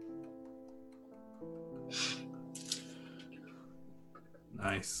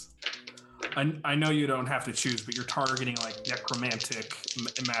 Nice. I know you don't have to choose, but you're targeting like necromantic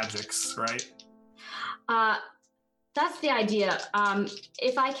magics, right? That's the idea.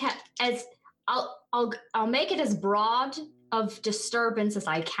 If I can, I'll make it as broad of disturbance as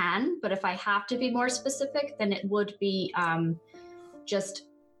I can, but if I have to be more specific, then it would be just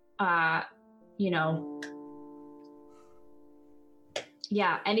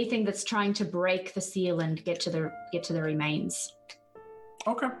anything that's trying to break the seal and get to the remains.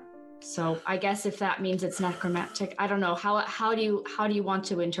 Okay. So I guess if that means it's necromantic, I don't know. How do you want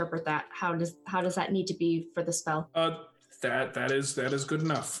to interpret that? How does that need to be for the spell? That is good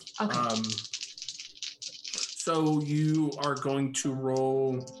enough. Okay. So you are going to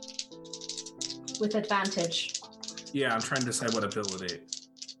roll with advantage. Yeah, I'm trying to decide what ability.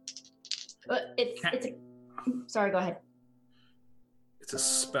 Sorry, go ahead. It's a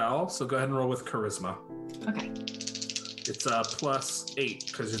spell, so go ahead and roll with charisma. Okay. It's a +8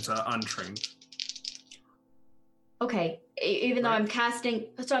 because it's untrained. Okay, even though I'm casting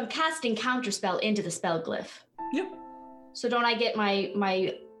counterspell into the spell glyph. Yep. So don't I get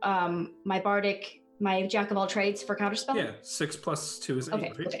my bardic, my jack of all trades for counterspell? Yeah, 6 + 2 is 8.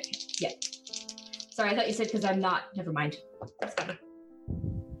 Okay. Right? Okay. Yeah. Sorry, I thought you said because I'm not. Never mind. That's fine.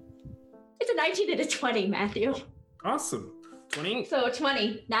 It's a 19 and a 20, Matthew. Awesome. 28. So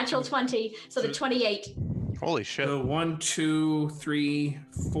 20, natural 20. So the 28. Holy shit. So 1, 2, 3,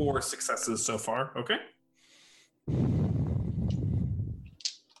 4 successes so far. Okay.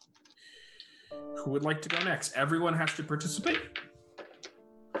 Who would like to go next? Everyone has to participate.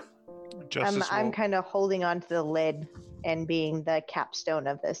 I'm kind of holding on to the lid and being the capstone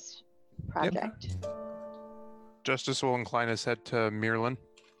of this project. Yep. Justice will incline his head to Mirlin.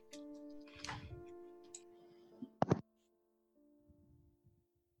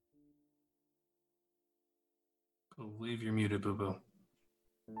 I believe you're muted, Boo Boo.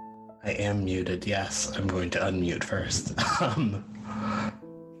 I am muted, yes. I'm going to unmute first.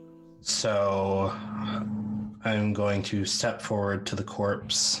 So I'm going to step forward to the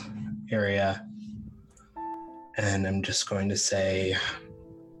corpse area, and I'm just going to say,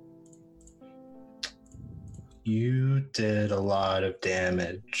 you did a lot of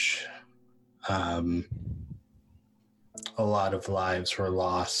damage. A lot of lives were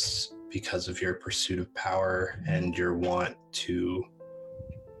lost because of your pursuit of power and your want to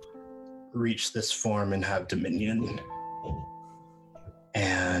reach this form and have dominion.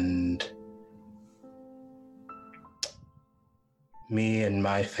 And me and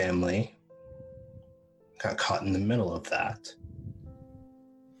my family got caught in the middle of that.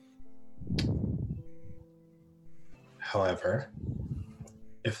 However,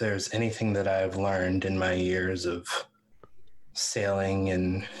 if there's anything that I've learned in my years of sailing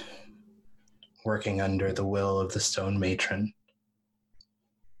and working under the will of the Stone Matron,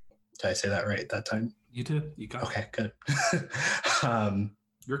 did I say that right that time? You did. You got Okay, good.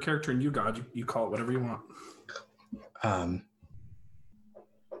 Your character and you, God, you call it whatever you want.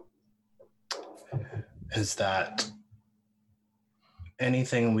 Is that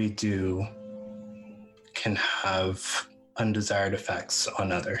anything we do can have undesired effects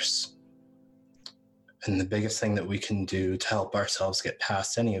on others. And the biggest thing that we can do to help ourselves get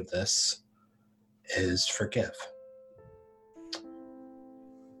past any of this is forgive.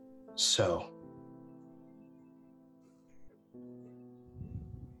 So,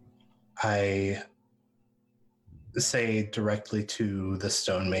 I say directly to the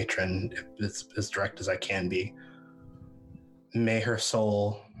Stone Matron, as direct as I can be, may her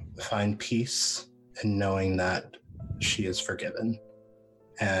soul find peace in knowing that she is forgiven.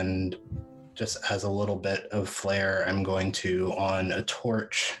 And just as a little bit of flair, I'm going to, on a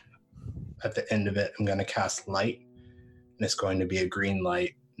torch, at the end of it, I'm going to cast light, and it's going to be a green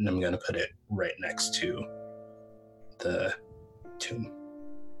light, and I'm going to put it right next to the tomb.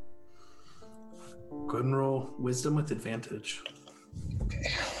 Go ahead and roll wisdom with advantage.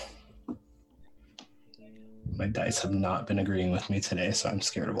 Okay. My dice have not been agreeing with me today, so I'm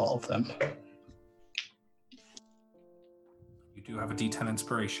scared of all of them. You do have a D10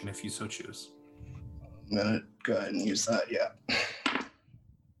 inspiration if you so choose. I'm gonna go ahead and use that, yeah.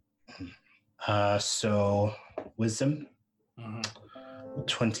 So wisdom,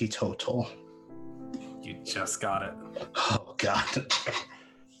 20 total. You just got it. Oh God.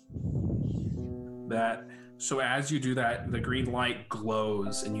 So as you do that, the green light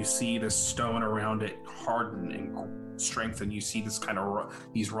glows, and you see the stone around it harden and strengthen. You see this kind of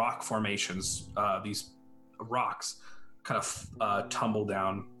these rock formations, these rocks, kind of tumble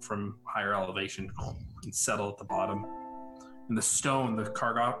down from higher elevation and settle at the bottom. And the stone, the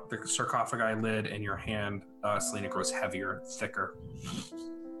sarcophagi lid in your hand, Selena, grows heavier, thicker,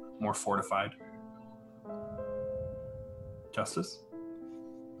 more fortified. Justice?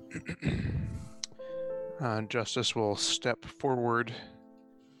 Justice will step forward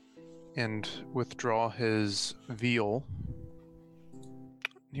and withdraw his veil.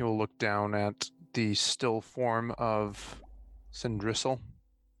 He will look down at the still form of Sindrissel.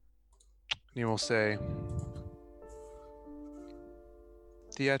 He will say,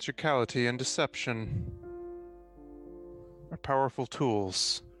 "Theatricality and deception are powerful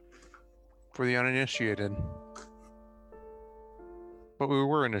tools for the uninitiated. But we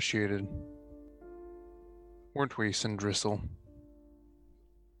were initiated. Weren't we, Sindrissel?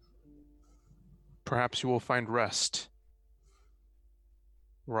 Perhaps you will find rest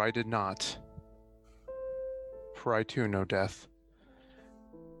where I did not. For I too know death.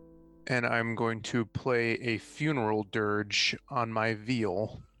 And I'm going to play a funeral dirge on my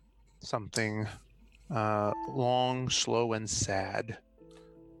veal. Something long, slow, and sad.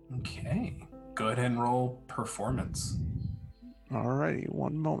 Okay. Go ahead and roll performance. Alrighty,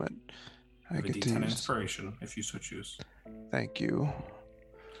 one moment. I Have a get to D10 use... inspiration if you so choose. Thank you.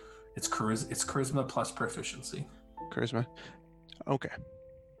 It's charisma plus proficiency. Charisma. Okay.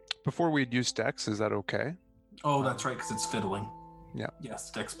 Before we'd use Dex, is that okay? Oh, that's right, because it's fiddling. Yeah. Yes,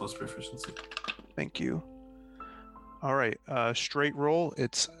 Dex plus proficiency. Thank you. All right. Straight roll.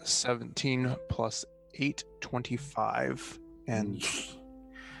 It's 17 plus 8, 25. And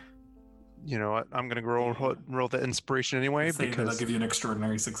you know what? I'm going to roll the inspiration anyway because that'll give you an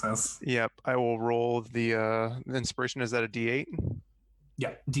extraordinary success. Yep. I will roll the inspiration. Is that a D8?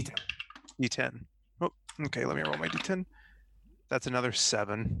 Yeah, D10. D10. Oh, okay. Let me roll my D10. That's another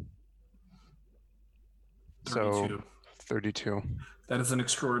 7. 32. So 32. That is an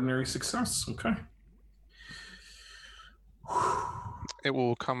extraordinary success. Okay. It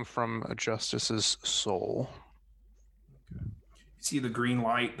will come from a Justice's soul. You see the green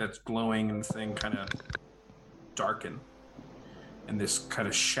light that's glowing and the thing kind of darken. And this kind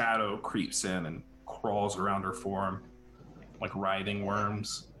of shadow creeps in and crawls around her form like writhing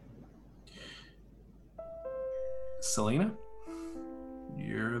worms. Selena,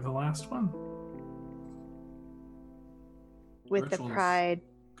 you're the last one. With the pride.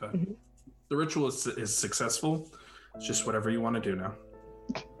 Go ahead. Mm-hmm. The ritual is successful. It's just whatever you want to do now.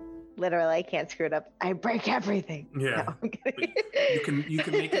 Literally, I can't screw it up. I break everything. Yeah. No, you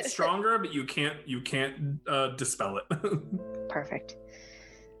can make it stronger, but you can't dispel it. Perfect.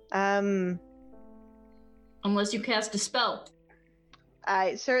 Unless you cast a spell.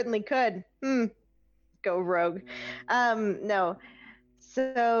 I certainly could. Go rogue. No.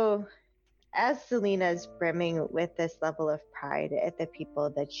 So as Selena's brimming with this level of pride at the people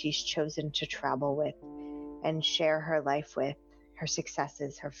that she's chosen to travel with and share her life with, her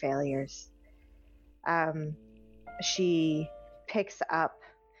successes, her failures, she picks up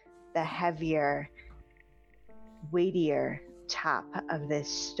the heavier, weightier top of this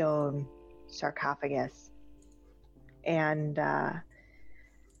stone sarcophagus. And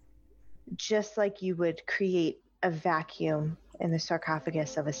just like you would create a vacuum in the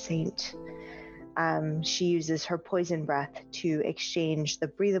sarcophagus of a saint, she uses her poison breath to exchange the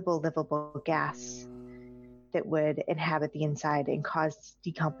breathable, livable gas that would inhabit the inside and cause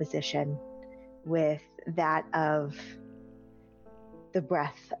decomposition with that of the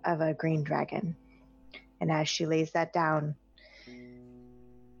breath of a green dragon. And as she lays that down,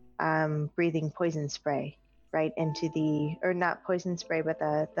 breathing poison spray right into the, or not poison spray, but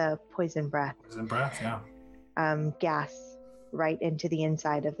the poison breath. Poison breath, yeah. Gas right into the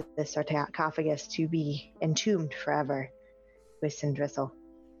inside of the sarcophagus to be entombed forever with Sindrissel.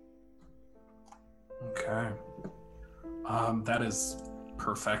 Okay. That is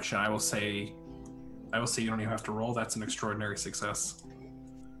perfection. I will say you don't even have to roll. That's an extraordinary success.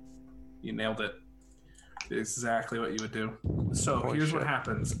 You nailed it. Exactly what you would do. So Holy here's what shit.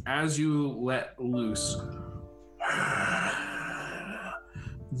 happens. As you let loose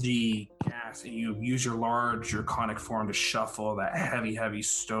the gas and you use your large draconic form to shuffle that heavy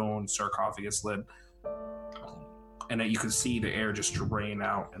stone sarcophagus lid, and you can see the air just drain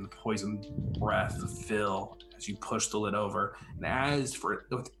out and the poison breath fill as you push the lid over. And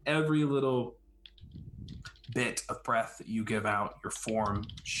with every little bit of breath that you give out, your form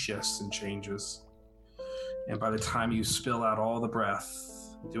shifts and changes. And by the time you spill out all the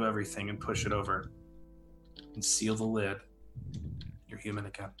breath, do everything and push it over and seal the lid, you're human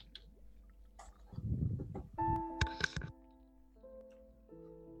again.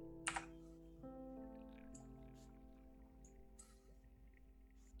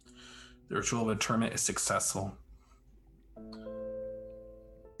 The ritual of interment is successful.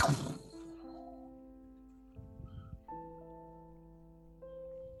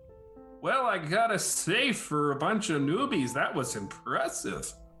 Well, I gotta say, for a bunch of newbies, that was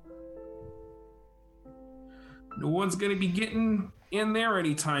impressive. No one's gonna be getting in there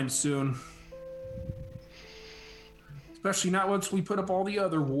anytime soon. Especially not once we put up all the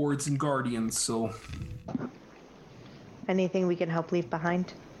other wards and guardians, so... Anything we can help leave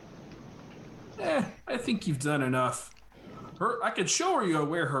behind? I think you've done enough. I could show you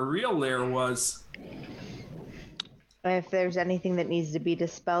where her real lair was. If there's anything that needs to be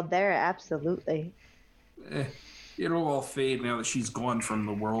dispelled there, absolutely. It'll all fade now that she's gone from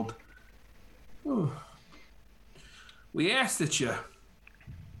the world. Whew. We ask that you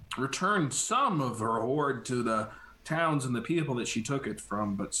return some of her hoard to the towns and the people that she took it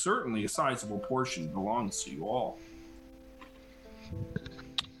from, but certainly a sizable portion belongs to you all.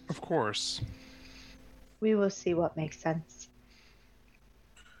 Of course. We will see what makes sense.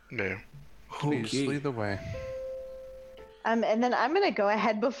 Yeah. Please lead the way. And then I'm gonna go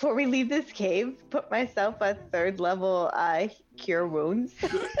ahead before we leave this cave, put myself a 3rd level cure wounds.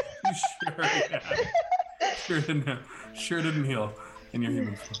 Sure didn't heal in your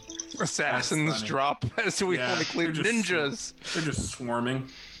human form. Assassins drop as we Yeah, quickly they're just ninjas. They're just swarming.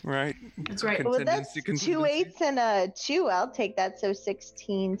 Right. That's right. Well, that's Contingency. 2 8s and a 2. I'll take that. So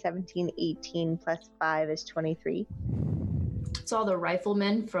 16, 17, 18 plus 5 is 23. It's all the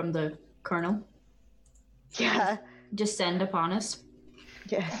riflemen from the colonel Yeah. descend upon us.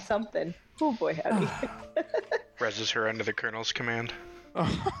 Yeah, something. Oh boy, howdy. Reses her under the colonel's command.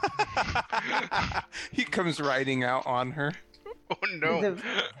 He comes riding out on her. Oh no.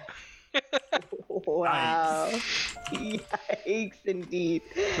 Wow. Yikes, indeed.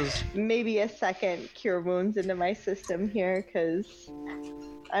 Maybe a second cure wounds into my system here, because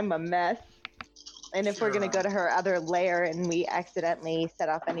I'm a mess. And if we're going to go to her other lair and we accidentally set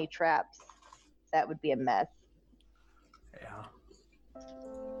off any traps, that would be a mess. Yeah.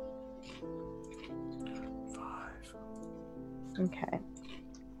 5. Okay.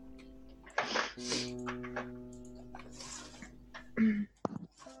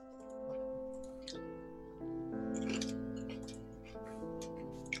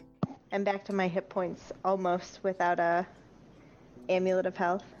 I'm back to my hit points almost without a amulet of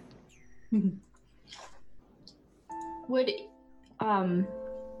health. Would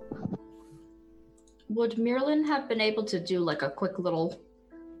Mirlin have been able to do like a quick little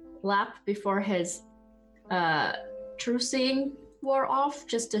lap before his true seeing wore off,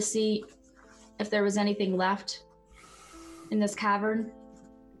 just to see if there was anything left in this cavern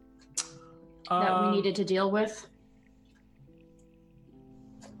that we needed to deal with?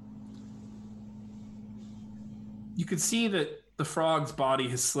 You can see that the frog's body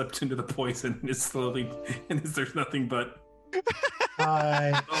has slipped into the poison and is slowly, and there's nothing but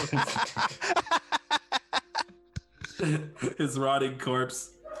Hi. his rotting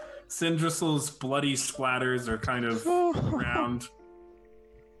corpse. Sindrisel's bloody splatters are kind of around.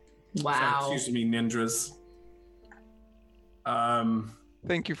 Wow. Excuse me, ninjas.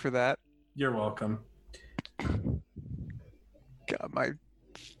 Thank you for that. You're welcome. Got my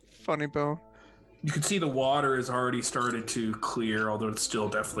funny bone. You can see the water has already started to clear, although it's still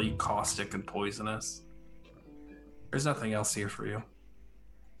definitely caustic and poisonous. There's nothing else here for you.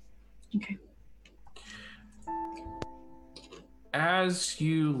 Okay. As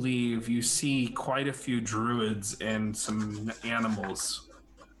you leave, you see quite a few druids and some animals.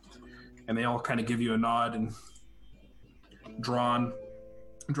 And they all kind of give you a nod, and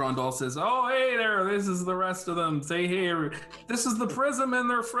Drondal says, "Oh, hey there, this is the rest of them. Say, hey, this is the Prism and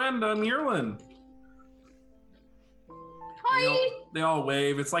their friend, Mirlin." Hi! They all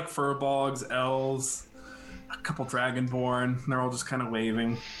wave. It's like furbolgs, elves, a couple dragonborn. They're all just kind of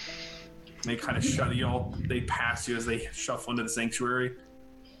waving. They kind of shut you all. They pass you as they shuffle into the sanctuary.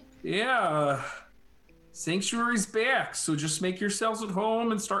 Yeah, Sanctuary's back, so just make yourselves at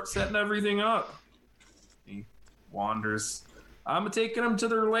home and start setting everything up. He wanders. I'm taking them to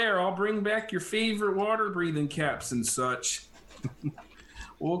their lair. I'll bring back your favorite water-breathing caps and such.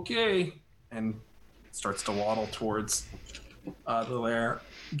 Okay. And starts to waddle towards the lair.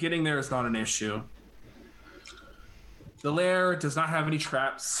 Getting there is not an issue. The lair does not have any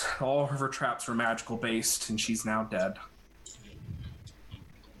traps. All of her traps were magical based, and she's now dead.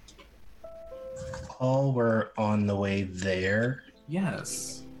 While we're on the way there,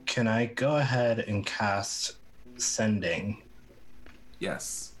 Yes. can I go ahead and cast Sending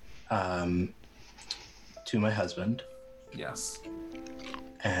Yes. to my husband? Yes.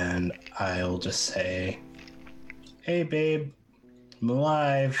 And I'll just say, hey, babe, I'm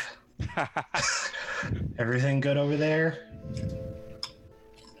alive. Everything good over there?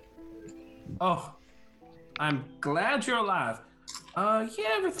 Oh, I'm glad you're alive. Yeah,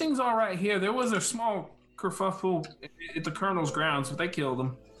 everything's all right here. There was a small kerfuffle at the Colonel's grounds, but they killed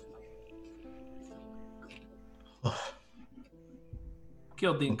him.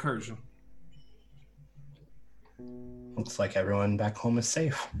 Killed the incursion. Looks like everyone back home is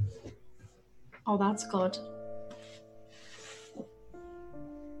safe. Oh, that's good.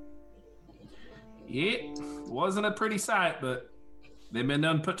 It wasn't a pretty sight, but they've been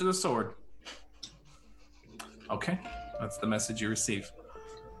done put to the sword. Okay, that's the message you receive.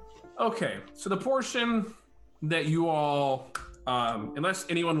 Okay, so the portion that you all, unless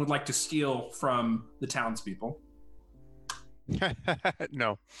anyone would like to steal from the townspeople,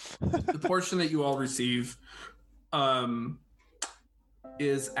 No. the portion that you all receive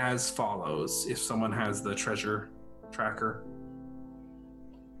is as follows. If someone has the treasure tracker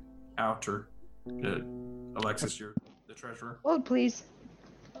out, or Alexis, you're the treasurer. Load, please.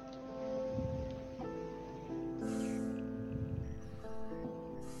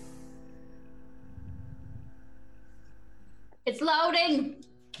 It's loading.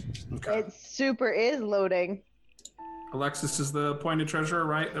 Okay. It super is loading. Alexis is the appointed treasurer,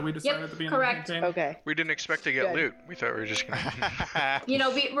 right? That we decided Yep, at the beginning correct. of the campaign? Okay. We didn't expect to get Good. loot. We thought we were just gonna. You know,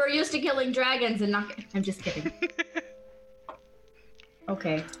 we're used to killing dragons and not. I'm just kidding.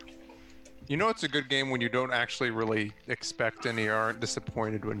 Okay. You know it's a good game when you don't actually really expect any or aren't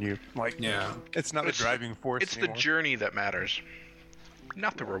disappointed when you, like, Yeah, it's not a It's- driving force It's the anymore. journey that matters,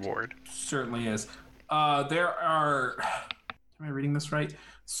 not the reward. certainly is. There are. Am I reading this right?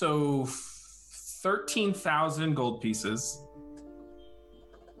 So, 13,000 gold pieces.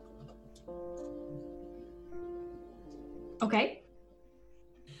 Okay.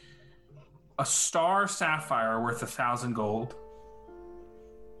 A star sapphire worth 1,000 gold.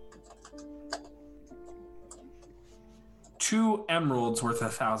 2 emeralds worth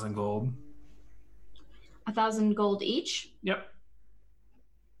 1,000 gold. 1,000 gold each. Yep.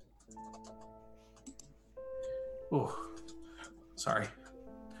 Oh, sorry.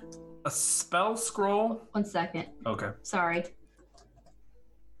 A spell scroll. 1 second. Okay. Sorry.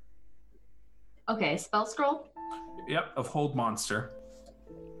 Okay, spell scroll. Yep, of hold monster.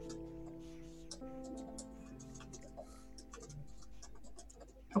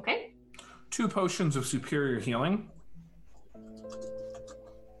 Okay. 2 potions of superior healing.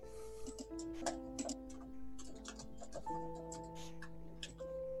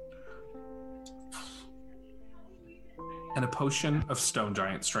 And a potion of stone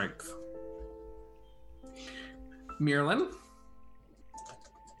giant strength. Mirlin,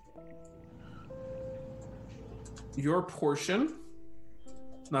 your portion,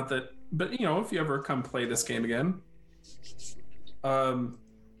 not that, but you know, if you ever come play this game again, to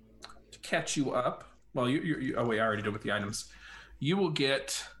catch you up, well, you oh wait, I already did with the items. You will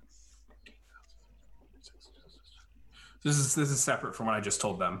get, this is separate from what I just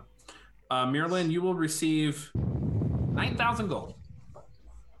told them. Mirlin, you will receive 9,000 gold.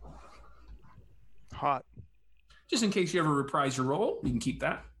 Hot. Just in case you ever reprise your roll, you can keep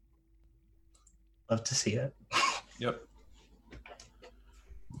that. Love to see it. Yep.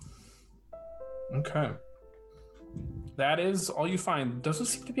 Okay. That is all you find. Doesn't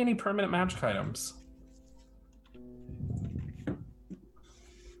seem to be any permanent magic items.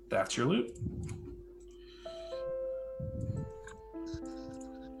 That's your loot.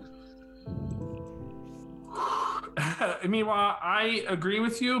 Meanwhile, I agree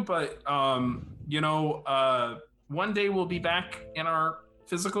with you, but one day we'll be back in our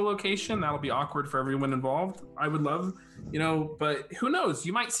physical location. That'll be awkward for everyone involved. I would love, but who knows?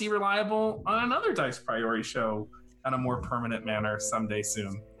 You might see Reliable on another Dice Priority show in a more permanent manner someday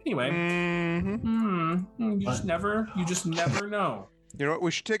soon. Anyway, Mm-hmm. you just never know. You know what?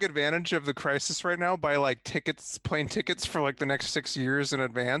 We should take advantage of the crisis right now by like plane tickets for like the next 6 years in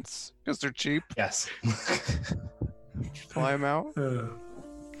advance because they're cheap. Yes. Fly them out.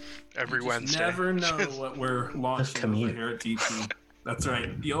 Every You just Wednesday. never know what we're launching over commute. here at DT. That's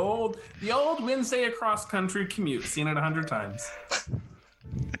right. The old Wednesday across country commute. Seen it 100 times.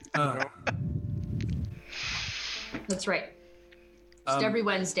 That's right. Just Um, every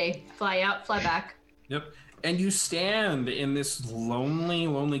Wednesday. Fly out, fly back. Yep. And you stand in this lonely,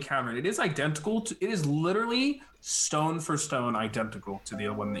 lonely cavern. It is identical to. It is literally stone for stone identical to the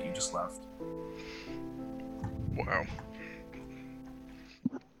one that you just left. Wow.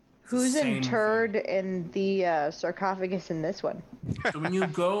 Who's Same interred in the sarcophagus in this one? So when you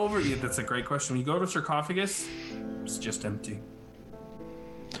go over, yeah, that's a great question. When you go to sarcophagus, it's just empty.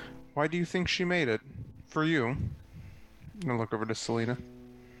 Why do you think she made it? For you. I'm gonna look over to Selena.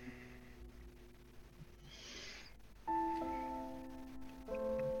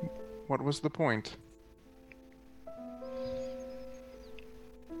 What was the point?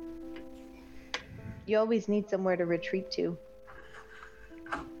 You always need somewhere to retreat to.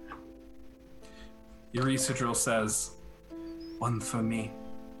 Eurysadril says, "One for me,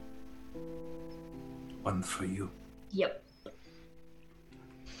 one for you." Yep.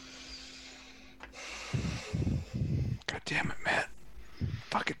 God damn it, Matt.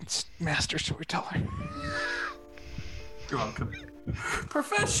 Fucking master storyteller. You're welcome.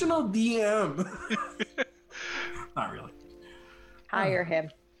 Professional DM. Not really. Hire him.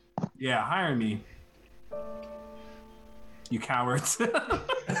 Yeah, hire me. You cowards.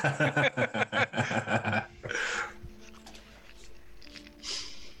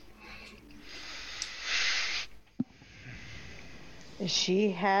 She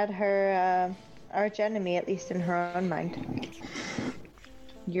had her arch enemy, at least in her own mind.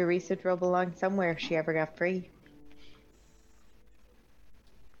 Eurysadril belonged somewhere if she ever got free.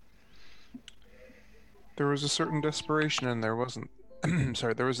 There was a certain desperation in there, wasn't?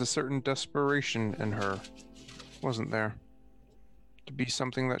 Sorry, there was a certain desperation in her, wasn't there? To be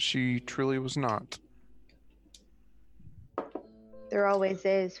something that she truly was not. There always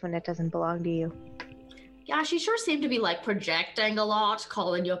is when it doesn't belong to you. Yeah, she sure seemed to be like projecting a lot,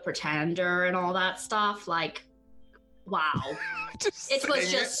 calling you a pretender and all that stuff. Like, wow. It was saying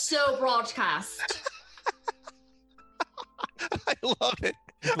just so broadcast. I love it.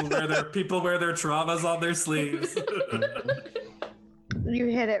 People wear their traumas on their sleeves. You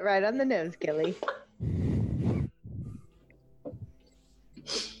hit it right on the nose, Gilly.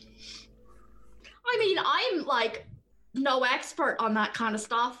 I mean, I'm like no expert on that kind of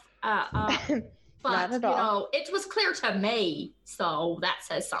stuff. But, Not at you all. know, it was clear to me, so that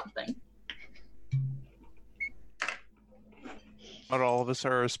says something. Not all of us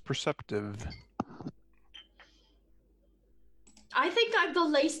are as perceptive. I think I'm the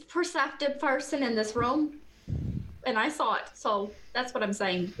least perceptive person in this room. And I saw it, so that's what I'm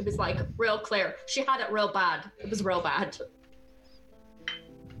saying. It was like real clear. She had it real bad. It was real bad.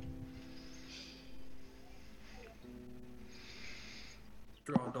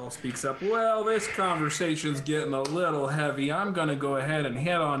 Drondal speaks up. Well, this conversation's getting a little heavy. I'm gonna go ahead and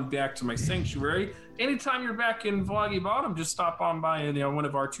head on back to my sanctuary. Anytime you're back in Vloggy Bottom, just stop on by one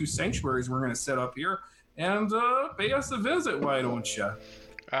of our 2 sanctuaries we're gonna set up here and pay us a visit. Why don't you?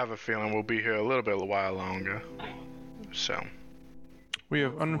 I have a feeling we'll be here a little bit while longer. So, We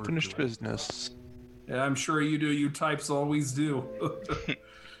have unfinished business. Yeah, I'm sure you do. You types always do.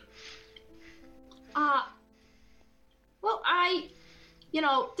 Well,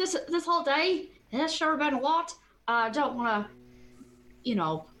 this whole day, it's sure been a lot. I don't want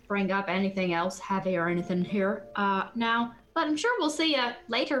to, bring up anything else heavy or anything here now. But I'm sure we'll see you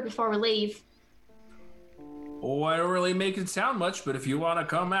later before we leave. Oh, I don't really make it sound much, but if you want to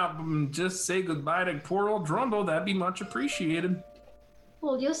come out and just say goodbye to poor old Drumbo, that'd be much appreciated.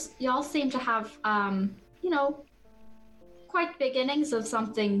 Well, y'all seem to have, quite beginnings of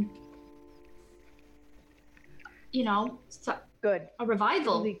something, Good. a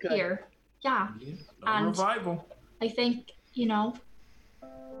revival Really good. here. Yeah, A And- revival. I think,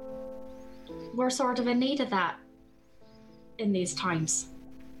 we're sort of in need of that in these times.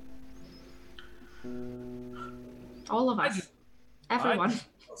 All of us. Everyone.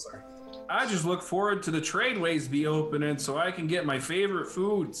 Oh, sorry. I just look forward to the tradeways be opening so I can get my favorite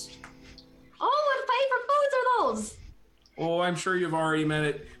foods. Oh, what favorite foods are those? Oh, I'm sure you've already met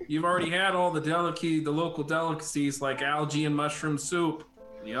it. You've already had all the local delicacies like algae and mushroom soup.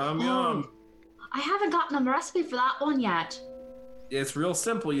 Yum, yum. I haven't gotten a recipe for that one yet. It's real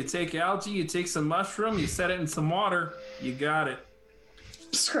simple. You take algae, you take some mushroom, you set it in some water. You got it.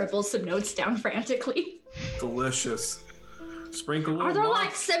 Scribble some notes down frantically. Delicious. Sprinkle a Are little there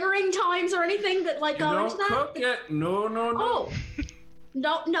like simmering times or anything that like You go don't into that? cook it. No. Oh,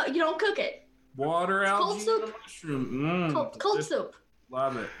 no, you don't cook it. Water, It's cold algae, soup. and a mushroom. Cold delicious. soup.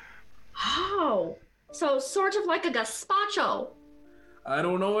 Love it. Oh, so sort of like a gazpacho. I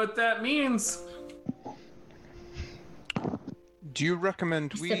don't know what that means. Do you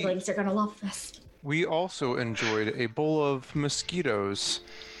recommend Your siblings are gonna love this. We also enjoyed a bowl of mosquitoes.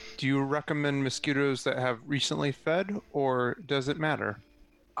 Do you recommend mosquitoes that have recently fed, or does it matter?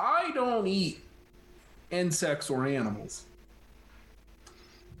 I don't eat insects or animals,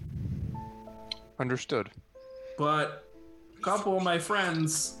 Understood. but a couple of my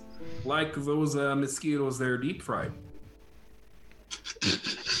friends like those mosquitoes. They're deep fried.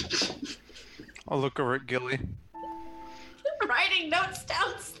 I'll look over at Gilly. Writing notes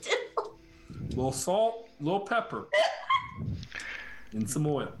down still. Little salt, little pepper, and some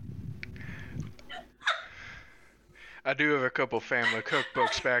oil. I do have a couple family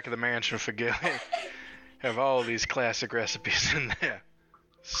cookbooks back at the mansion for Gilly. Have all these classic recipes in there.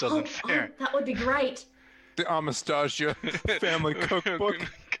 Southern fare. That would be great. The Anastasia family cookbook.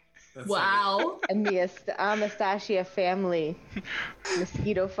 That's Wow. And the Anastasia family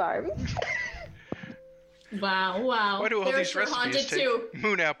mosquito farm. Wow. Why do all They're these sure haunted recipes take too.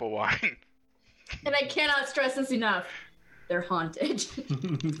 moon apple wine? And I cannot stress this enough. They're haunted.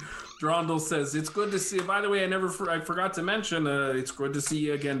 Drondel says it's good to see. By the way, I forgot to mention. It's good to see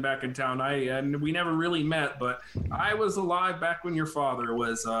you again back in town. And we never really met, but I was alive back when your father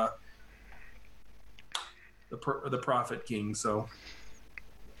was the Prophet King. So,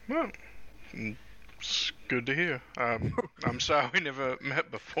 Well, it's good to hear. I'm sorry we never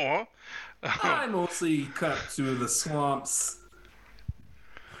met before. I mostly cut through the swamps.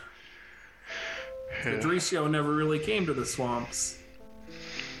 Adricio never really came to the swamps.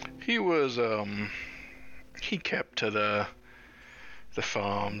 He was he kept to the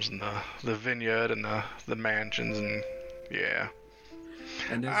farms and the vineyard and the mansions, and yeah.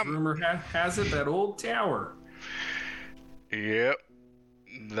 And as rumor has it, that old tower. Yep,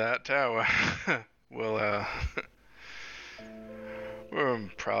 that tower. We'll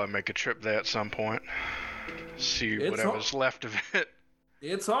probably make a trip there at some point. See It's whatever's left of it.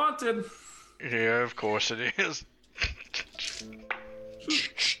 It's haunted. Yeah, of course it is.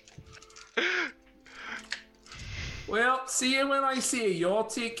 Well, see you when I see you. Y'all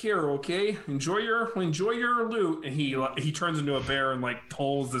take care, okay? Enjoy your loot. And he turns into a bear and like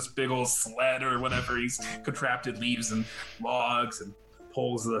pulls this big old sled or whatever he's contrapted, leaves and logs, and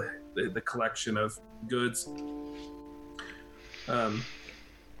pulls the collection of goods.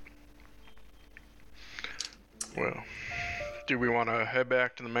 Well, do we want to head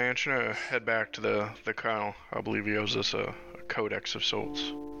back to the mansion or head back to the colonel? I believe he owes us a codex of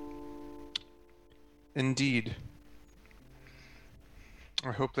sorts. Indeed.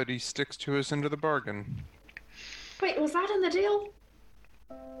 I hope that he sticks to his end of the bargain. Wait, was that in the deal?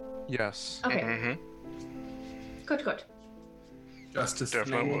 Yes. Okay. Mm-hmm. Good. Justice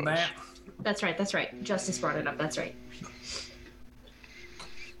Definitely enabled was. that. That's right. Justice brought it up. That's right.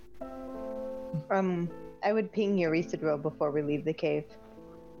 I would ping Eurysadro before we leave the cave.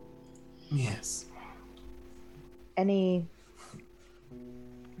 Yes. Any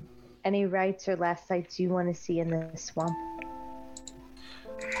rites or last sights you want to see in the swamp?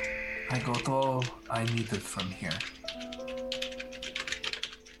 I got all I needed from here.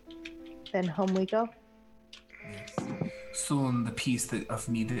 Then home we go. Yes. Soon the piece of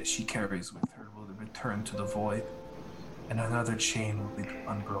me that she carries with her will return to the void, and another chain will be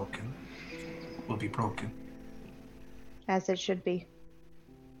unbroken. Will be broken. As it should be.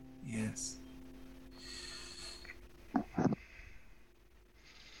 Yes.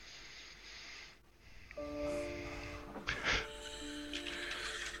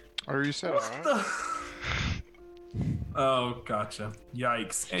 Are you satisfied? Oh, gotcha.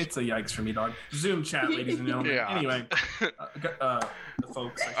 Yikes. It's a yikes for me, dog. Zoom chat, ladies and gentlemen. Yeah. Anyway, the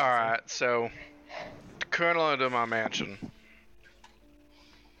folks. I should say. Alright, so Colonel into my mansion.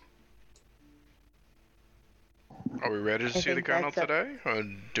 Are we ready to I see the think colonel that's today, or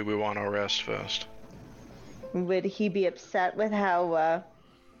do we want to rest first? Would he be upset with how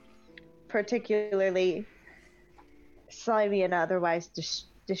particularly slimy and otherwise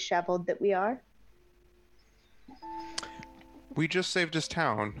disheveled that we are? We just saved his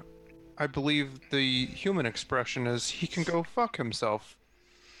town. I believe the human expression is he can go fuck himself.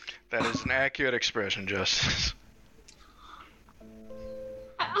 That is an accurate expression, Justice.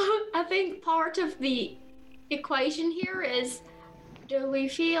 I think part of the equation here is, do we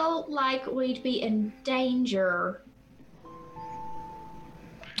feel like we'd be in danger?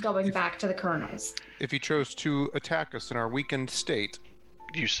 going back to the colonels. If he chose to attack us in our weakened state.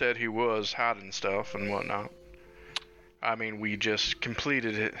 You said he was hiding stuff and whatnot. I mean, we just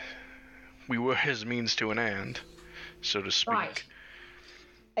completed it. We were his means to an end, so to speak. Right.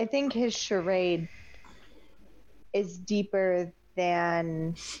 I think his charade is deeper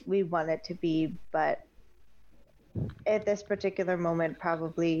than we want it to be, but at this particular moment,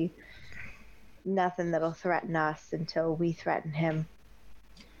 probably nothing that'll threaten us until we threaten him.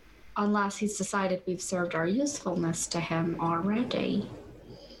 Unless he's decided we've served our usefulness to him already.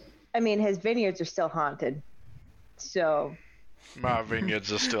 I mean, his vineyards are still haunted, so... My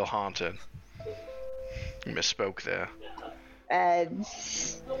vineyards are still haunted. Misspoke there. And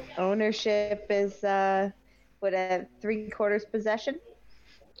ownership is, a 3/4 possession?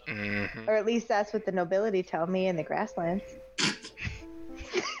 Mm-hmm. Or at least that's what the nobility tell me in the grasslands.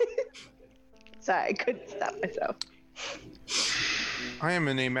 Sorry, I couldn't stop myself. I am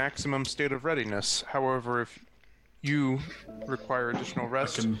in a maximum state of readiness. However, if you require additional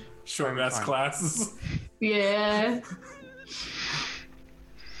rest, Fucking short I'm rest fine. classes. Yeah.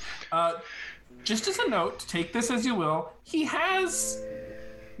 Just as a note, take this as you will. He has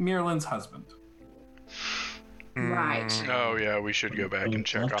Mirlin's husband. Right. Oh yeah, we should go back and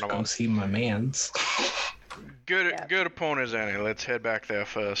check Love on to him. go see my man's. Good upon as any. Let's head back there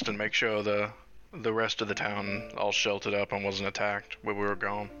first and make sure the rest of the town all sheltered up and wasn't attacked when we were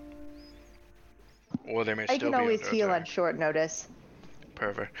gone. Or they may I still can be always under heal on attack. short notice.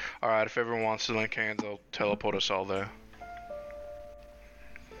 Perfect. Alright, if everyone wants to link hands, I'll teleport us all there.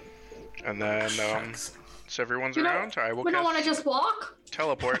 And then, Shucks. so everyone's We don't- around, I will We don't cast want to just walk?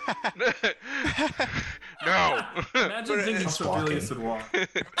 teleport. No! Imagine thinking Just Sibelius would walk.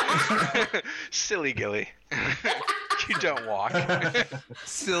 Silly Gilly. You don't walk.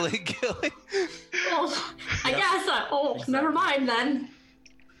 silly Gilly. Oh, I guess. Never mind then.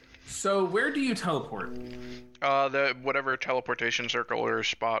 So where do you teleport? The whatever teleportation circle or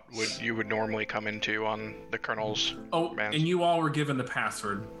spot you would normally come into on the Colonel's. Oh, Man's- and you all were given the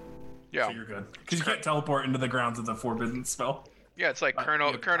password. Yeah, So you're good. Because you can't teleport into the grounds of the forbidden spell. yeah, it's like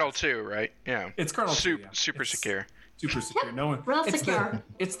Colonel yeah, Colonel pass. 2, right? Yeah. It's Colonel Super, 2, yeah. super It's secure. Super secure. No one. Real it's secure.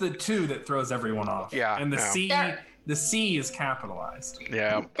 it's the 2 that throws everyone off. Yeah, And the no. C, There- the C is capitalized.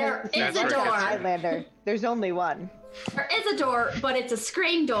 Yeah. There is That's a where it door. gets Highlander. There's only one. There is a door, but it's a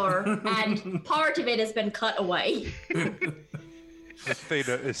screen door, and part of it has been cut away. The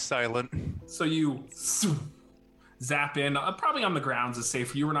theta is silent. So you zap in. Probably on the grounds is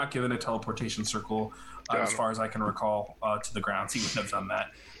safer. You were not given a teleportation circle, as far as I can recall, to the grounds. He wouldn't have done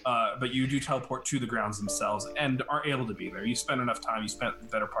that. But you do teleport to the grounds themselves and are able to be there. You spent enough time. You spent the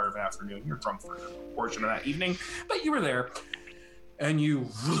better part of an afternoon. You're drunk for a portion of that evening, but you were there. And you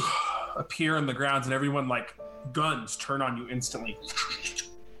appear in the grounds, and everyone, like guns, turn on you instantly.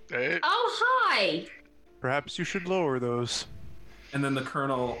 Hey, Oh, hi! Perhaps you should lower those. And then the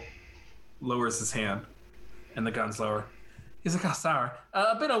colonel lowers his hand, and the guns lower. He's like, "Oh, sorry.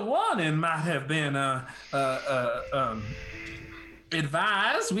 A bit of warning might have been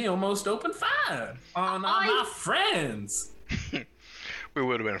advised. We almost opened fire on my friends." we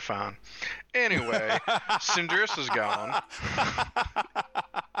would have been fine. Anyway, Cindrus is gone.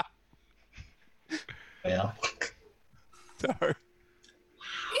 Yeah. Sorry.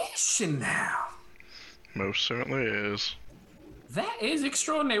 Is she now? Most certainly is. That is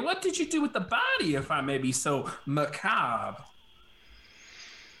extraordinary. What did you do with the body, if I may be so macabre?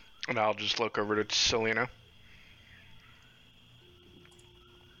 And I'll just look over to Selena.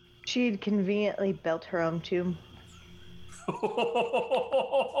 She'd conveniently built her own tomb.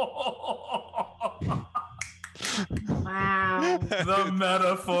 Wow. The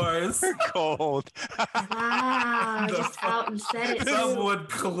metaphors. Cold. Wow. The Just out and said it. Someone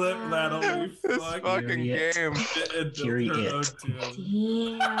clip that on your This fucking Period. game. Period.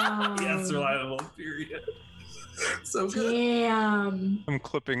 Damn. Yes, reliable. Period. So good. Damn. I'm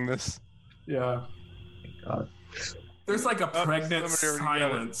clipping this. Yeah. God. There's like a pregnant somebody already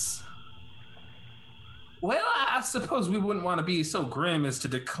got it. silence. Well, I suppose we wouldn't want to be so grim as to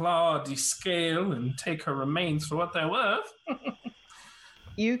declaw, descale, and take her remains for what they're worth.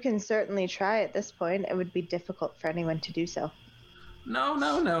 You can certainly try at this point. It would be difficult for anyone to do so.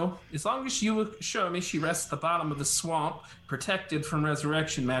 No. As long as you assure me she rests at the bottom of the swamp, protected from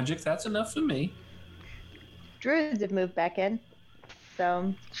resurrection magic, that's enough for me. Druids have moved back in,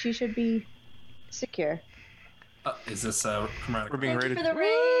 so she should be secure. Is this Chromatic? We're being Thank you rated. for the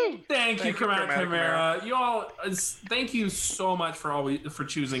raid. Thank you, Chromatic Chromatic Chimera. You all, thank you so much for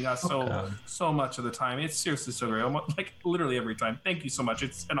choosing us so much of the time. It's seriously so great. Almost, like literally every time. Thank you so much.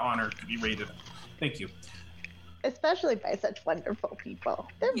 It's an honor to be rated. Thank you. especially by such wonderful people.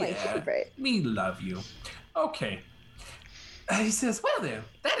 They're my favorite. We love you. Okay. He says, well then,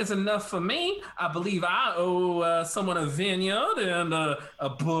 that is enough for me. I believe I owe someone a vineyard and a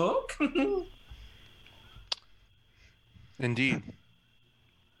book. Indeed.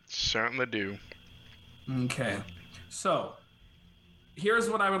 Certainly do. Okay. So, here's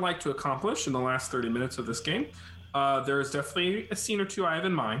what I would like to accomplish in the last 30 minutes of this game. There's definitely a scene or two I have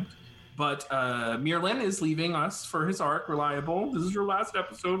in mind, but Mirlin is leaving us for his arc, Reliable. This is your last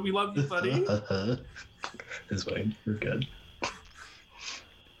episode. We love you, buddy. This way, we're good.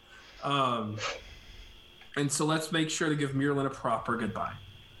 And so let's make sure to give Mirlin a proper goodbye.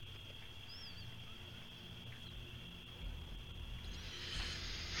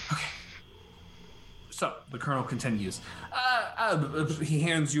 Okay. So the Colonel continues. He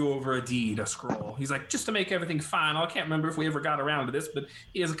hands you over a deed, a scroll. He's like, just to make everything final. I can't remember if we ever got around to this, but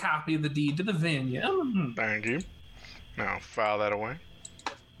he has a copy of the deed to the vineyard. Thank you. Now file that away.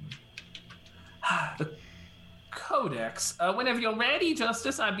 The Codex. Whenever you're ready,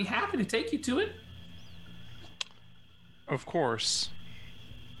 Justice, I'd be happy to take you to it. Of course.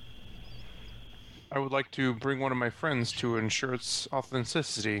 I would like to bring one of my friends to ensure its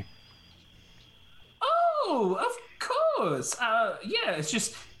authenticity. Oh, of course. Yeah,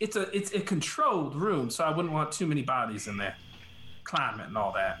 it's a controlled room, so I wouldn't want too many bodies in there. Climate and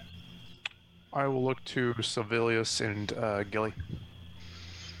all that. I will look to Sylvilius and Gilly.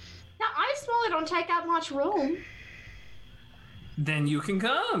 Now, I smell don't take up much room. Then you can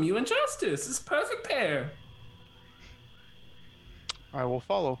come. You and Justice. It's a perfect pair. I will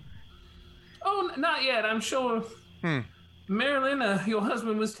follow. Oh, not yet. I'm sure. Marilyn, your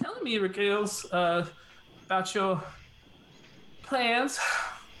husband was telling me, Raquel's, about your plans.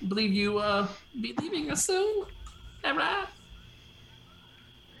 I believe you be leaving us soon. Is that right?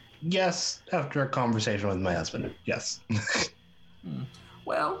 Yes, after a conversation with my husband. Yes.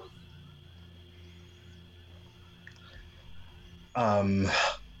 Well.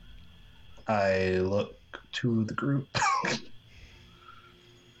 I look to the group.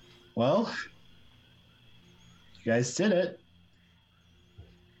 Well, you guys did it.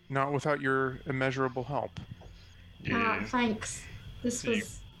 Not without your immeasurable help. Yeah. Thanks. This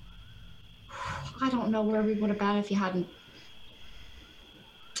was... I don't know where we would have been if you hadn't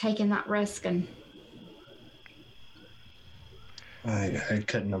taken that risk, and... I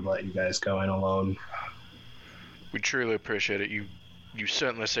couldn't have let you guys go in alone. We truly appreciate it. You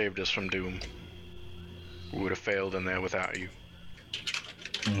certainly saved us from doom. We would have failed in there without you.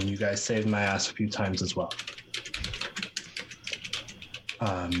 And you guys saved my ass a few times as well.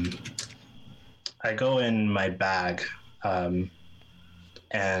 I go in my bag, and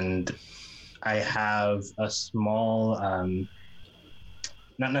I have a small,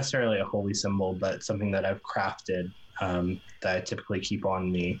 not necessarily a holy symbol, but something that I've crafted that I typically keep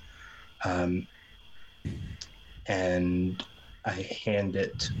on me. And I hand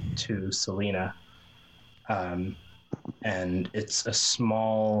it to Selena. And it's a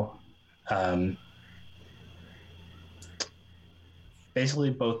small, basically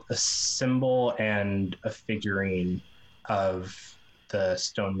both a symbol and a figurine of the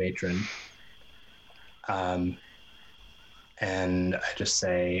stone matron. And I just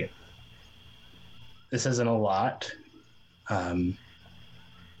say, this isn't a lot, but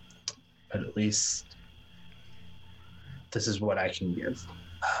at least this is what I can give.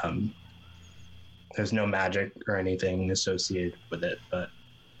 There's no magic or anything associated with it, but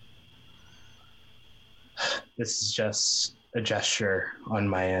this is just a gesture on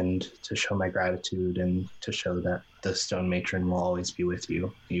my end to show my gratitude and to show that the stone matron will always be with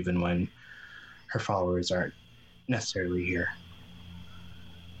you, even when her followers aren't necessarily here.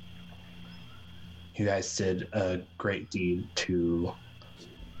 You guys did a great deed to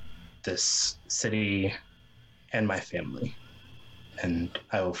this city and my family, and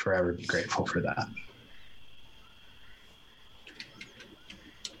I will forever be grateful for that.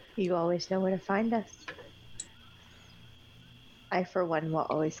 You always know where to find us. I, for one, will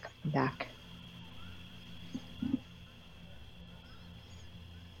always come back.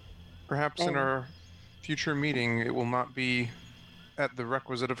 Perhaps in our future meeting, it will not be at the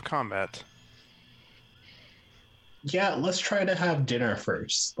requisite of combat. Yeah, let's try to have dinner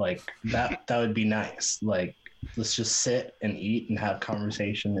first. Like, that would be nice. Like, let's just sit and eat and have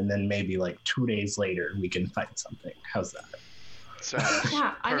conversation, and then maybe like 2 days later we can fight something. How's that?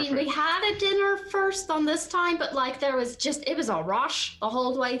 Yeah, I mean, we had a dinner first on this time, but like it was a rush the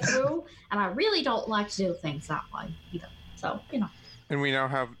whole way through, and I really don't like to do things that way either. So, And we now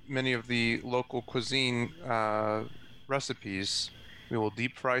have many of the local cuisine recipes. We will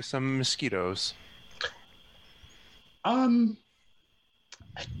deep fry some mosquitoes. I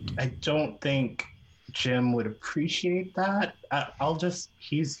don't think Jim would appreciate that. I'll just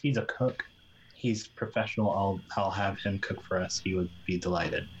he's a cook. He's professional. I'll have him cook for us. He would be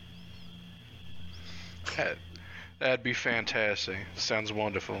delighted. That'd be fantastic. Sounds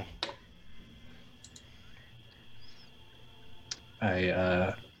wonderful.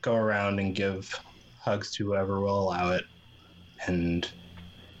 I go around and give hugs to whoever will allow it, and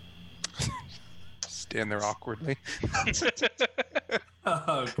stand there awkwardly.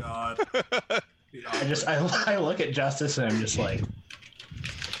 Oh God. I look at Justice and I'm just like,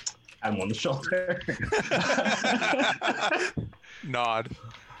 I'm on the shoulder. Nod.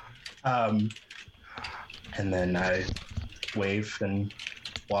 And then I wave and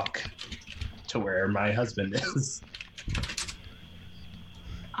walk to where my husband is.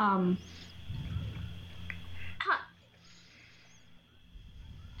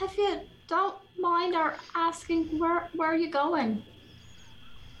 If you don't mind our asking, where are you going?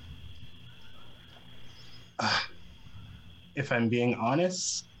 If I'm being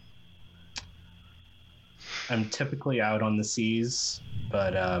honest, I'm typically out on the seas,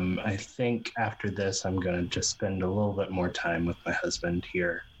 but I think after this, I'm going to just spend a little bit more time with my husband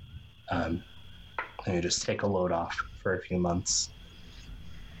here. Maybe just take a load off for a few months.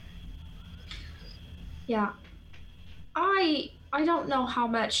 Yeah. I don't know how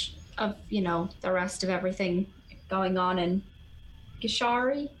much of, the rest of everything going on in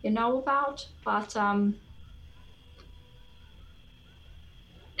Gishari you know about, but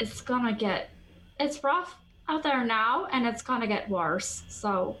it's rough out there now, and it's gonna get worse.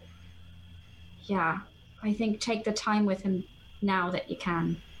 So yeah, I think take the time with him now that you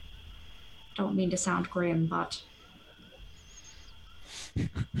can. Don't mean to sound grim, but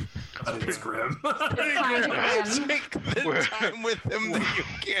That is grim. it's kind of grim. Take the time with him that you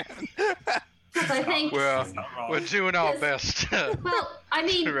can. Because I think, Well, Not wrong. we're doing our Because- best to well, I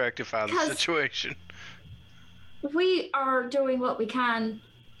mean, rectify the 'cause- situation. we are doing what we can,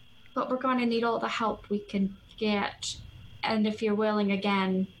 but we're going to need all the help we can get. And if you're willing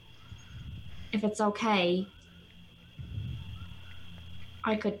again, if it's okay,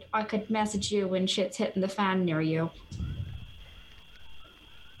 I could message you when shit's hitting the fan near you.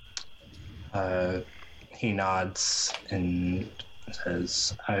 He nods and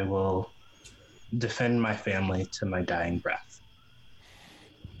says, I will defend my family to my dying breath.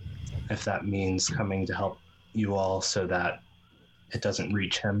 If that means coming to help you all so that it doesn't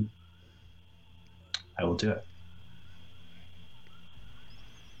reach him, I will do it.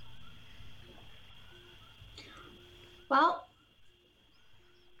 Well,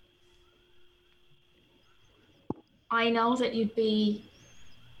 I know that you'd be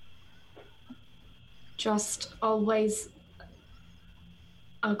just always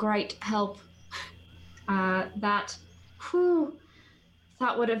a great help.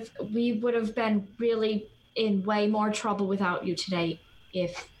 We would have been really in way more trouble without you today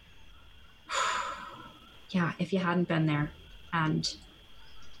if you hadn't been there. And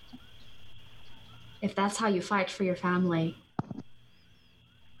if that's how you fight for your family,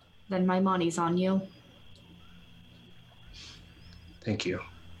 then my money's on you. Thank you.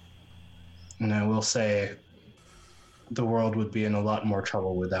 And I will say, the world would be in a lot more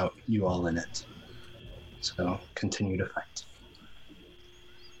trouble without you all in it. So continue to fight.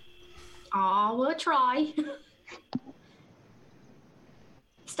 Aw, we'll try.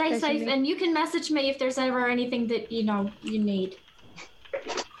 Stay Does she safe, need- and you can message me if there's ever anything that you need.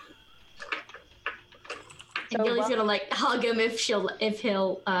 And So Gilly's what- gonna hug him if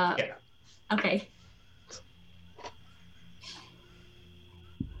he'll. Yeah. Okay.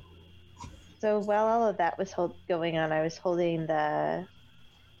 So while all of that was going on, I was holding the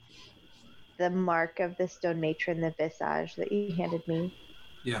mark of the stone matron, the visage that you handed me.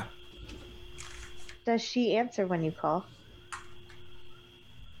 Yeah. Does she answer when you call?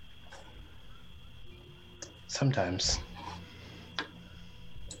 Sometimes.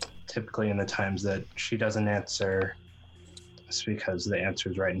 Typically in the times that she doesn't answer, it's because the answer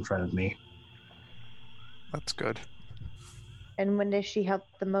is right in front of me. That's good. And when does she help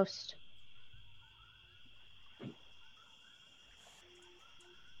the most?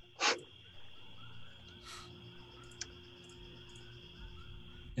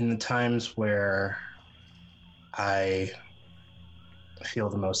 In the times where I feel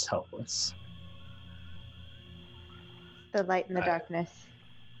the most helpless. The light in the I- darkness.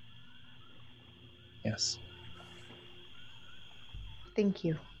 Yes. Thank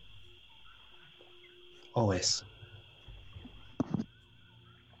you. Always.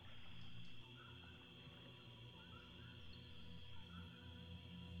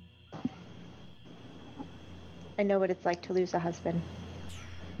 I know what it's like to lose a husband.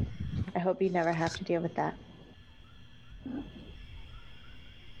 I hope you never have to deal with that.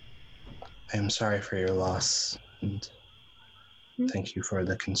 I am sorry for your loss, and thank you for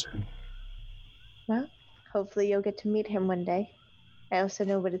the concern. Well, hopefully you'll get to meet him one day. I also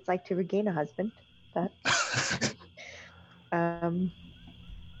know what it's like to regain a husband, but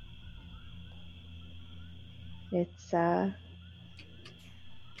it's the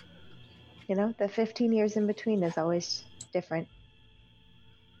 15 years in between is always different.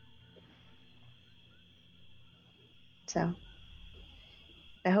 So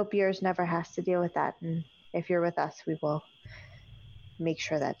I hope yours never has to deal with that, and if you're with us, we will make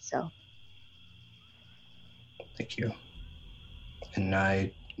sure that's so. Thank you.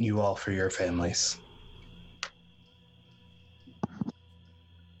 And you all for your families.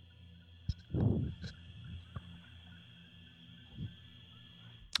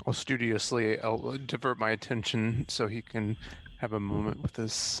 I'll divert my attention so he can have a moment with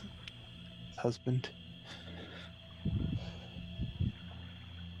his husband.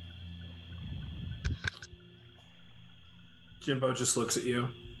 Jimbo just looks at you.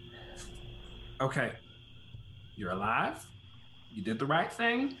 Okay. You're alive. You did the right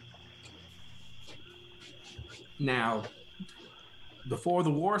thing. Now, before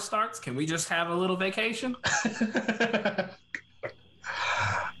the war starts, can we just have a little vacation?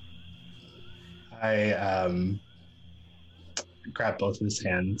 I grab both of his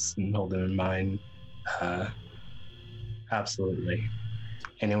hands and hold them in mine. Absolutely.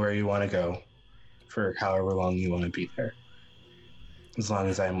 Anywhere you want to go for however long you want to be there. As long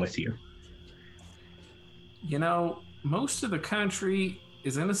as I'm with you. Most of the country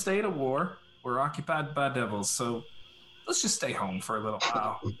is in a state of war. We're occupied by devils, so let's just stay home for a little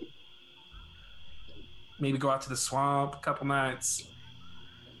while. Maybe go out to the swamp a couple nights.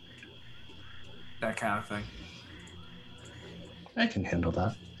 That kind of thing. I can handle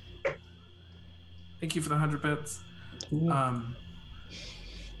that. Thank you for the 100 bits.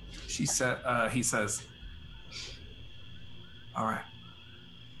 He says, all right.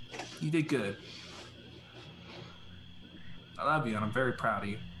 You did good. I love you, and I'm very proud of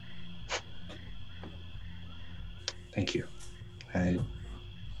you. Thank you.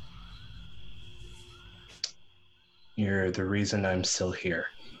 You're the reason I'm still here.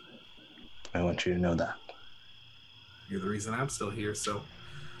 I want you to know that. You're the reason I'm still here, so...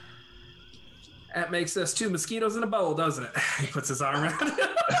 That makes us 2 mosquitoes in a bowl, doesn't it? He puts his arm around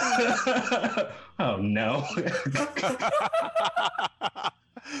it. Oh, no.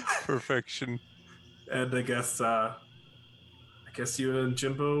 Perfection. And I guess you and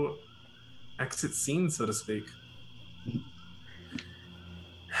Jimbo exit scene, so to speak.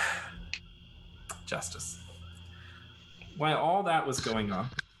 Justice. While all that was going on,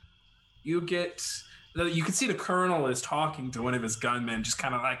 you can see the colonel is talking to one of his gunmen, just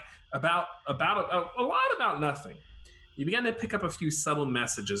kind of like about a lot about nothing. You begin to pick up a few subtle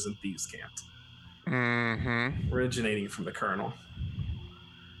messages in Thieves' Cant, originating from the colonel.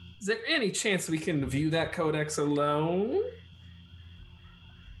 Is there any chance we can view that codex alone?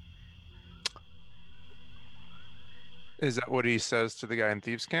 Is that what he says to the guy in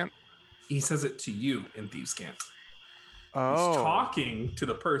Thieves' Cant? He says it to you in Thieves' Cant. Oh. He's talking to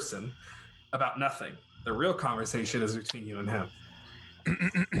the person about nothing. The real conversation is between you and him.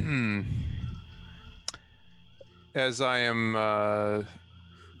 As I am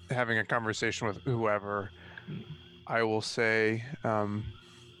having a conversation with whoever, I will say,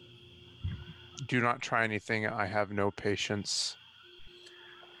 do not try anything. I have no patience.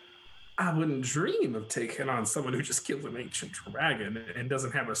 I wouldn't dream of taking on someone who just killed an ancient dragon and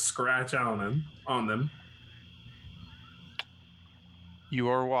doesn't have a scratch on them. You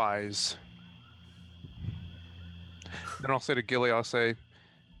are wise. Then I'll say to Gilly,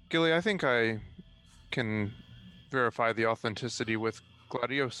 Gilly, I think I can verify the authenticity with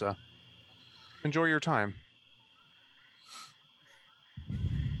Gladiosa. Enjoy your time.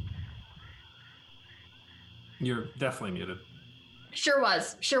 You're definitely muted. Sure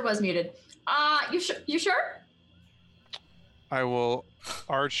was muted. You sure? I will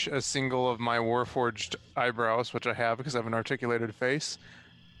arch a single of my Warforged eyebrows, which I have because I have an articulated face,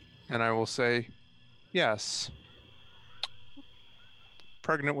 and I will say, yes.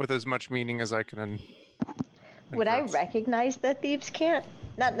 Pregnant with as much meaning as I can. Would I recognize the Thieves' Cant?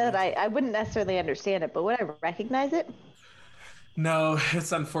 Not that I wouldn't necessarily understand it, but would I recognize it? No,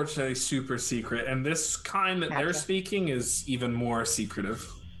 it's unfortunately super secret, and this kind that they're speaking is even more secretive.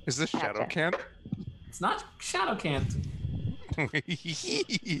 Is this Shadow Cant? It's not Shadow Cant. But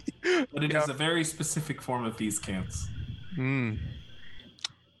it is a very specific form of these cants.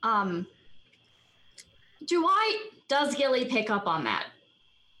 Does Gilly pick up on that?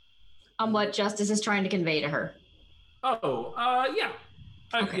 On what Justice is trying to convey to her? Oh, yeah.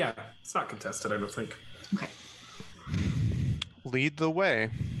 Okay. Yeah, it's not contested, I don't think. Okay. Lead the way.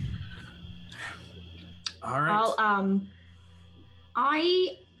 All right.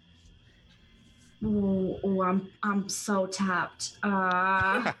 I'm so tapped.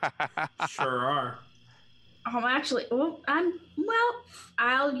 Sure are.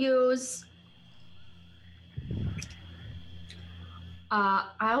 I'll use.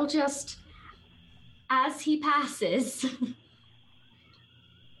 I'll just, as he passes,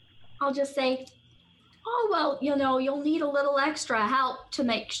 I'll just say, oh, well, you'll need a little extra help to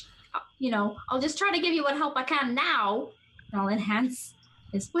make, I'll just try to give you what help I can now. And I'll enhance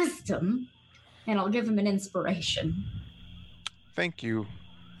his wisdom, and I'll give him an inspiration. Thank you,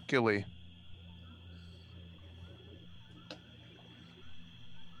 Gilly.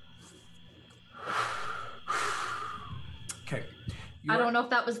 Okay. I don't know if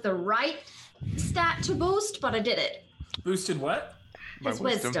that was the right stat to boost, but I did it. Boosted what? His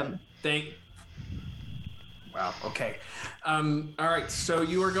wisdom. Wow, okay. All right, so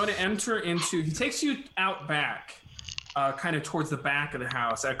you are going to enter into... He takes you out back, kind of towards the back of the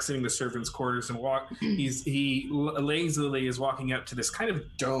house, exiting the servants' quarters, and he lazily is walking up to this kind of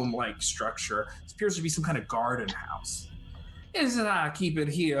dome-like structure. It appears to be some kind of garden house. As I keep it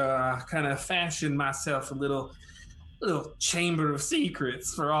here, kind of fashion myself a little chamber of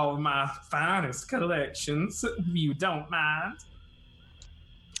secrets for all of my finest collections, if you don't mind.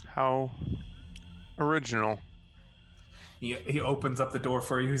 How original. He opens up the door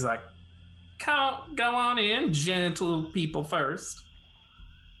for you. He's like, go on in, gentle people first.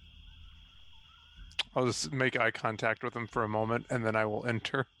 I'll just make eye contact with him for a moment, and then I will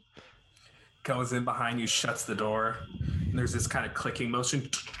enter. Goes in behind you, shuts the door, and there's this kind of clicking motion.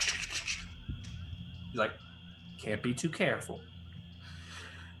 He's like, can't be too careful.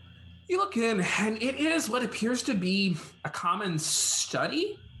 You look in, and it is what appears to be a common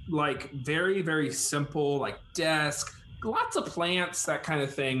study, like very, very simple, like desk, lots of plants, that kind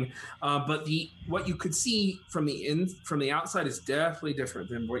of thing. But what you could see from the outside is definitely different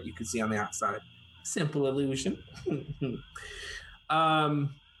than what you could see on the outside. Simple illusion. I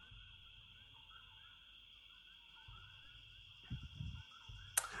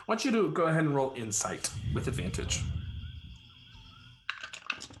want you to go ahead and roll insight with advantage.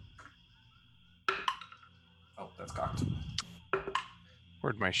 Oh, that's cocked.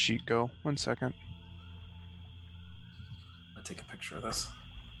 Where'd my sheet go? 1 second. I'll take a picture of this.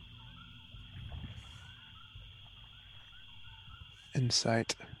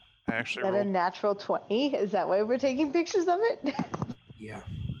 Insight. I actually Is that a rolled. natural 20? Is that why we're taking pictures of it? Yeah.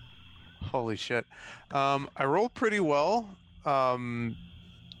 Holy shit. I rolled pretty well. And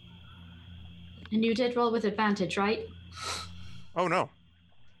you did roll with advantage, right? Oh no.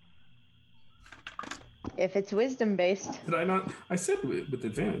 If it's wisdom based. Did I not? I said with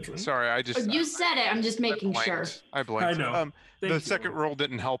advantage, right? Sorry, I just. You said it. I'm just making sure. I blanked. I know. Thank The you. second roll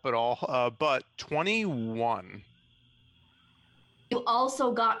didn't help at all, but 21. You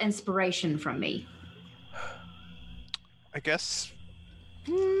also got inspiration from me. I guess.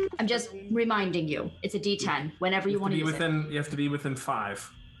 I'm just reminding you. It's a D10 whenever you want to use it. You have to be within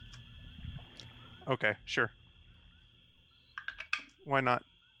 5. Okay, sure. Why not?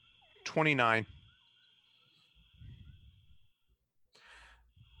 29.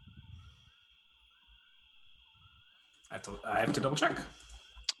 I have to double check.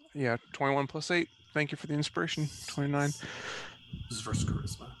 Yeah, 21 plus 8. Thank you for the inspiration. 29. This is versus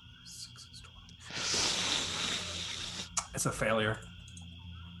charisma. 6 is 20. It's a failure.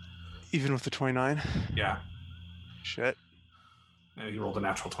 Even with the 29? Yeah. Shit. You rolled a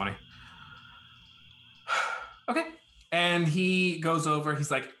natural 20. Okay. And he goes over.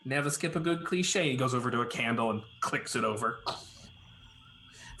 He's like, never skip a good cliche. He goes over to a candle and clicks it over.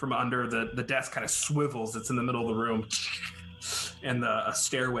 From under the desk kind of swivels. It's in the middle of the room. And a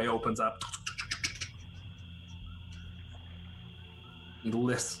stairway opens up. He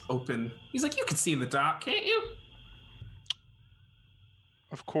lifts open. He's like, you can see in the dark, can't you?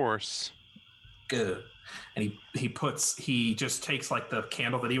 Of course. Good. And he just takes like the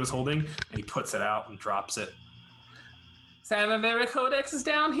candle that he was holding and he puts it out and drops it. Samavera Codex is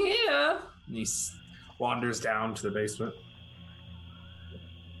down here. And he wanders down to the basement.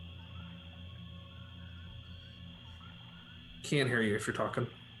 Can't hear you if you're talking.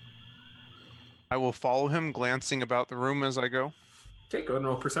 I will follow him, glancing about the room as I go. Okay, go ahead and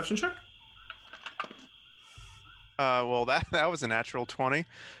roll a perception check. Well, that was a natural 20.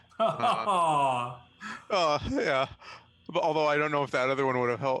 Oh, Yeah. But although I don't know if that other one would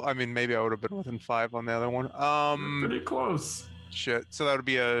have helped. I mean, maybe I would have been within 5 on the other one. Pretty close. Shit. So that would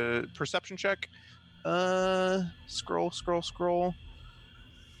be a perception check. Scroll.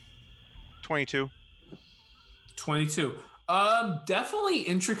 22. 22. Definitely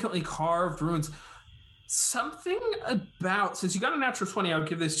intricately carved runes. Something about, since you got a natural 20, I would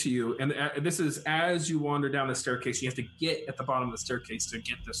give this to you. And this is as you wander down the staircase. You have to get at the bottom of the staircase to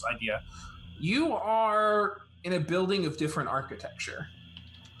get this idea. You are in a building of different architecture.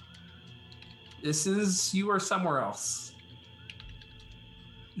 You are somewhere else.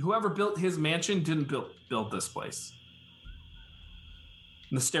 Whoever built his mansion didn't build this place.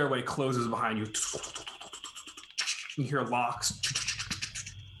 And the stairway closes behind you. You hear locks.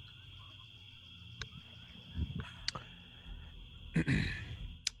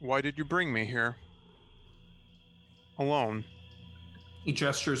 Why did you bring me here? Alone. He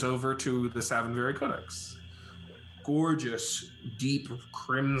gestures over to the Savinveri Codex. Gorgeous, deep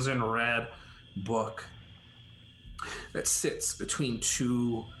crimson red book that sits between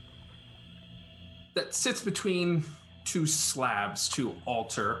two slabs, two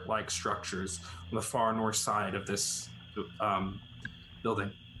altar-like structures on the far north side of this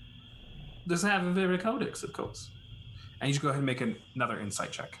building. The Savinveri Codex, of course. And you just go ahead and make another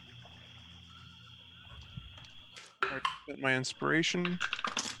insight check. My inspiration.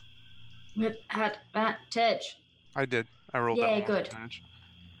 With advantage. I did. I rolled Yay, that one. good. Advantage.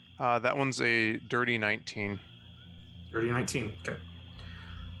 That one's a dirty 19. Dirty 19. Okay.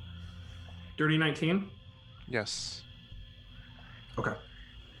 Dirty 19? Yes. Okay.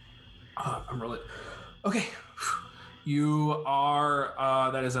 I'm rolling. Okay. You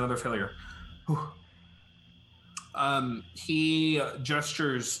are. That is another failure. Whew. He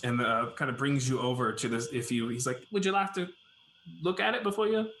gestures and kind of brings you over to this. He's like, would you like to look at it before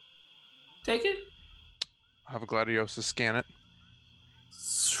you take it? I'll have a Gladiosa scan it.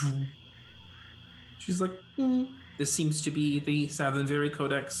 She's like, this seems to be the Savinveri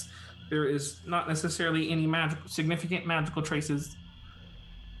Codex. There is not necessarily any significant magical traces.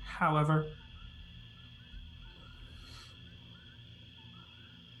 However,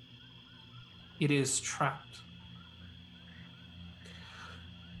 it is trapped.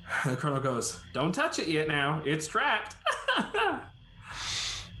 The colonel goes, don't touch it yet now. It's trapped.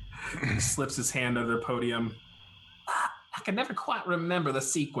 He slips his hand under the podium. I can never quite remember the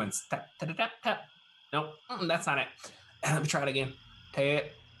sequence. Tap, tap, tap, tap. Nope, that's not it. Let me try it again. Tap,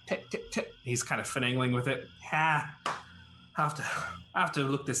 tap, tap, tap. He's kind of finagling with it. I have to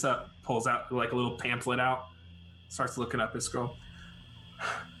look this up. Pulls out like a little pamphlet out. Starts looking up his scroll.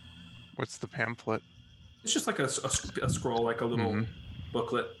 What's the pamphlet? It's just like a scroll, like a little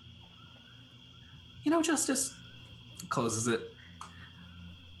booklet. You know, Justice, closes it.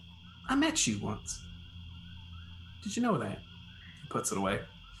 I met you once. Did you know that? He puts it away.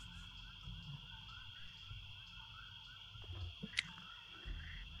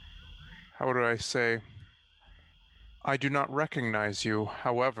 How do I say? I do not recognize you.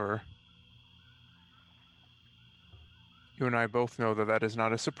 However, you and I both know that that is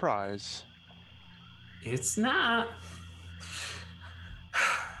not a surprise. It's not.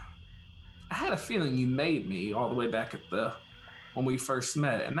 I had a feeling you made me all the way back when we first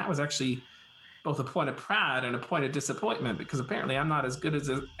met, and that was actually both a point of pride and a point of disappointment, because apparently I'm not as good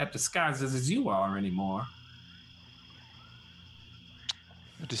at disguises as you are anymore.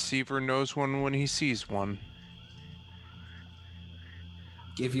 A deceiver knows one when he sees one.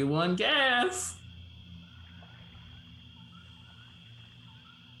 Give you one guess.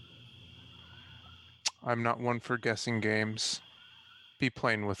 I'm not one for guessing games. Be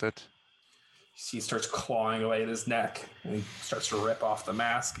plain with it. He starts clawing away at his neck, and he starts to rip off the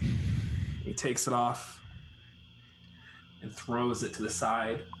mask. He takes it off and throws it to the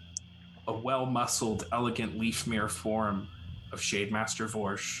side. A well-muscled, elegant leaf-mirror form of Shademaster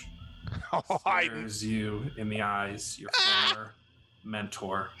Vorsh stares you in the eyes, your former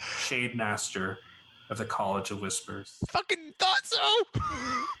mentor, Shademaster of the College of Whispers. Fucking thought so!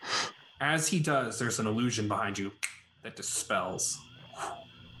 As he does, there's an illusion behind you that dispels.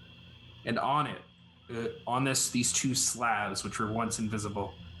 And on it, on these two slabs, which were once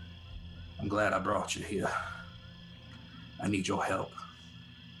invisible, I'm glad I brought you here. I need your help.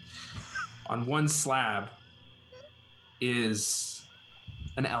 On one slab is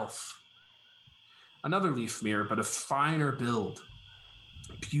an elf. Another leaf mirror, but a finer build.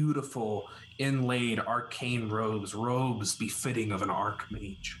 Beautiful, inlaid, arcane robes befitting of an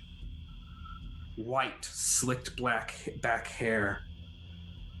archmage. White, slicked back hair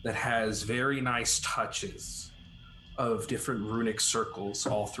that has very nice touches of different runic circles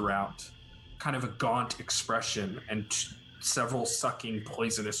all throughout, kind of a gaunt expression and several sucking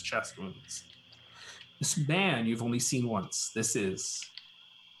poisonous chest wounds. This man you've only seen once. This is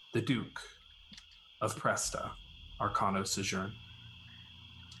the Duke of Presta, Arcano Sojourn.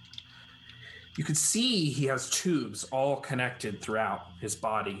 You can see he has tubes all connected throughout his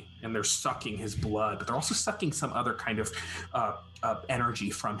body, and they're sucking his blood, but they're also sucking some other kind of energy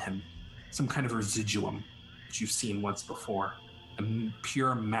from him, some kind of residuum that you've seen once before, a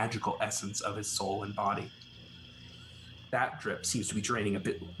pure magical essence of his soul and body. That drip seems to be draining a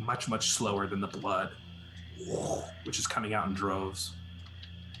bit much slower than the blood, which is coming out in droves.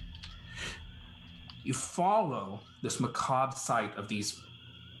 You follow this macabre sight of these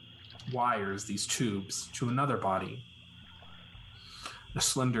wires, these tubes, to another body. The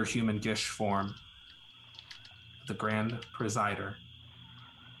slender human Gish form, the Grand Presider,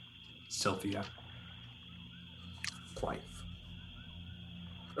 Sylvia Plythe.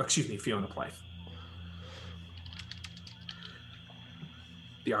 Oh, excuse me, Fiona Plythe.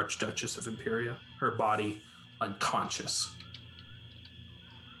 The Archduchess of Imperia, her body unconscious.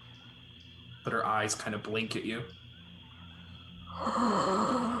 But her eyes kind of blink at you.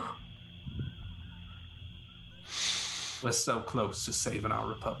 We're so close to saving our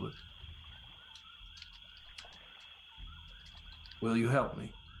republic. Will you help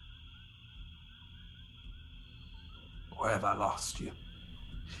me? Or have I lost you?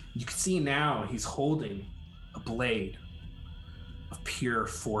 You can see now he's holding a blade of pure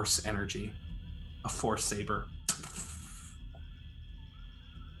force energy, a force saber.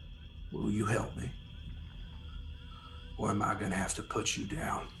 Will you help me? Or am I gonna have to put you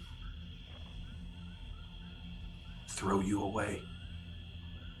down? Throw you away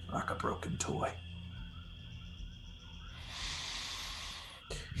like a broken toy?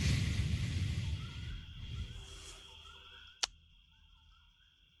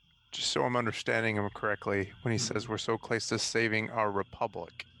 Just so I'm understanding him correctly, when he says we're so close to saving our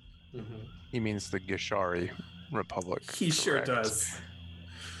republic, he means the Gishari Republic. He sure does.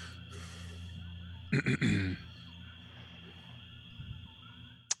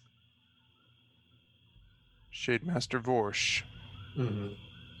 Shademaster Vorsh.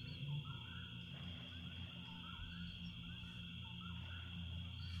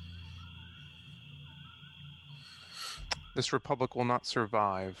 This republic will not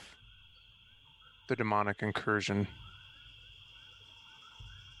survive the demonic incursion.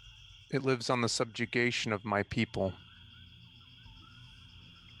 It lives on the subjugation of my people.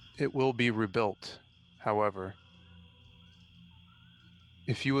 It will be rebuilt, however.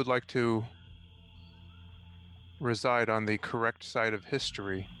 If you would like to reside on the correct side of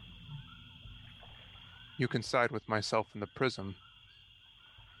history, you can side with myself in the Prism,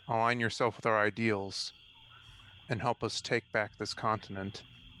 align yourself with our ideals, and help us take back this continent.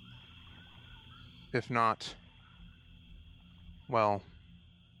 If not, well,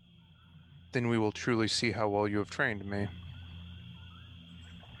 then we will truly see how well you have trained me.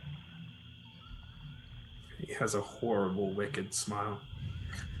 He has a horrible, wicked smile.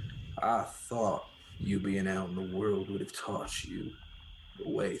 I thought you being out in the world would have taught you the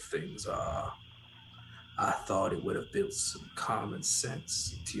way things are. I thought it would have built some common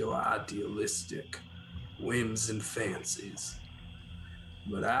sense into your idealistic whims and fancies.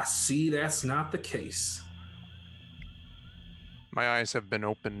 But I see that's not the case. My eyes have been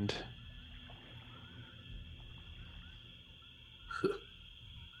opened.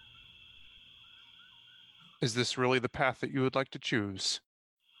 Is this really the path that you would like to choose?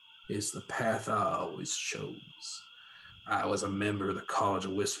 It's the path I always chose. I was a member of the College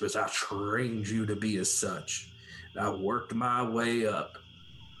of Whispers. I trained you to be as such. And I worked my way up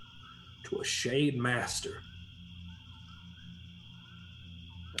to a Shade Master.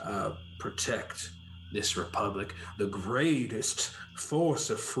 Protect this republic, the greatest force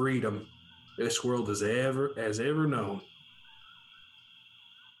of freedom this world has ever known.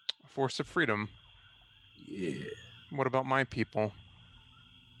 A force of freedom? Yeah. What about my people?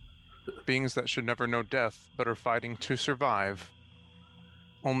 Beings that should never know death, but are fighting to survive,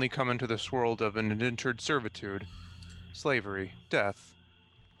 only come into this world of an indentured servitude, slavery, death.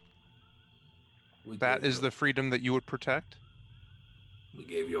 That is the freedom that you would protect? We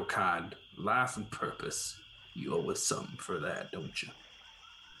gave your kind life and purpose. You owe us something for that, don't you?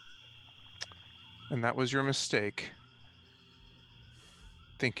 And that was your mistake,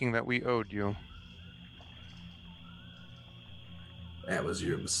 thinking that we owed you. That was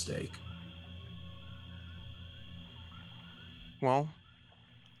your mistake. Well,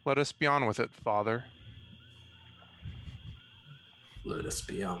 let us be on with it, Father. Let us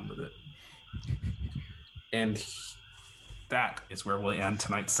be on with it. And that is where we'll end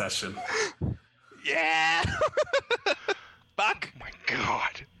tonight's session. Yeah. Fuck. Oh my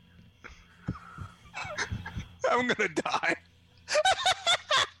god. I'm gonna die.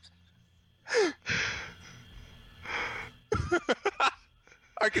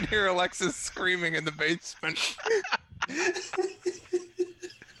 I can hear Alexis screaming in the basement.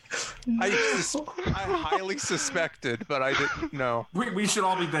 I highly suspected, but I didn't know. We should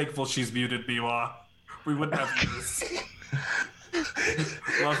all be thankful she's muted, Miwa. We wouldn't have this.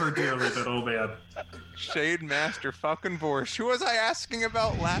 Love her dearly, but oh man. Shade Master fucking Vorsh. Who was I asking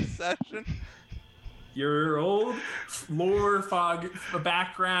about last session? Your old lore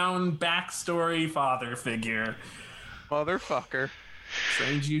backstory father figure. Motherfucker.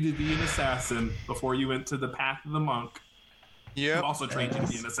 Trained you to be an assassin before you went to the path of the monk. Yep. Who also trained you to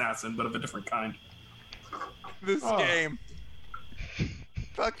be an assassin, but of a different kind. This game.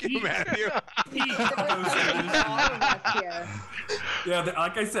 Fuck you, Matthew. All of us here. Yeah,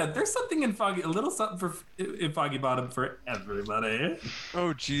 like I said, there's something in Foggy, a little something in Foggy Bottom for everybody.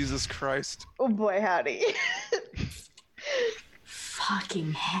 Oh, Jesus Christ. Oh boy, howdy.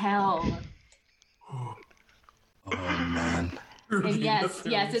 Fucking hell. Oh man. And yes,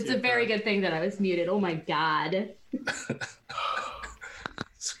 it's a very good thing that I was muted. Oh my god.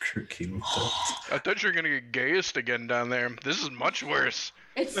 Screw King. I thought you were gonna get gayest again down there. This is much worse.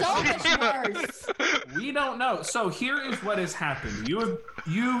 It's so much worse. We don't know. So here is what has happened. You,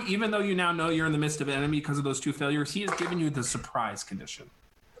 even though you now know you're in the midst of an enemy because of those two failures, he has given you the surprise condition.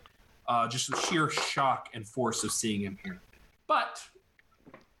 Just the sheer shock and force of seeing him here. But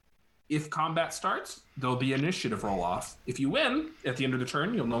if combat starts, there'll be initiative roll off. If you win at the end of the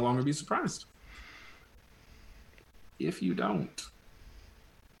turn, you'll no longer be surprised. If you don't,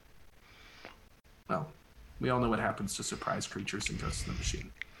 well, we all know what happens to surprise creatures in Ghost in the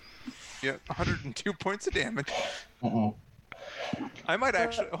Machine. Yeah, 102 points of damage. Uh-oh. I might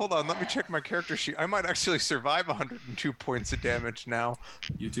actually... Hold on, let me check my character sheet. I might actually survive 102 points of damage now.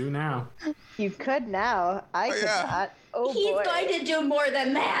 You do now. You could now. I could yeah. not. Oh He's boy. going to do more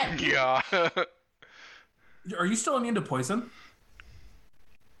than that. Yeah. Are you still immune to poison?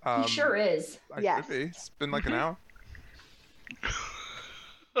 He sure is. I Yes. should be. It's been like an hour.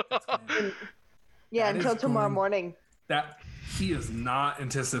 Yeah, That until is tomorrow going- morning. That he is not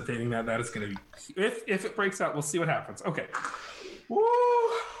anticipating that is going to be. If it breaks out, we'll see what happens. Okay. Woo!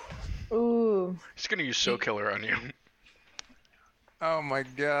 Ooh. He's gonna use Soul Killer on you. Oh my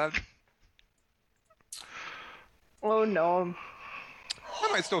god. Oh no.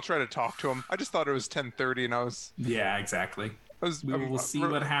 I might still try to talk to him. I just thought it was 10:30 and I was... Yeah, exactly. We will see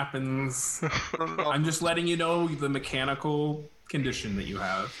ro- what happens. running off- I'm just letting you know the mechanical condition that you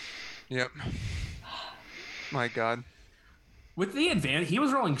have. Yep. My god. With the advantage, he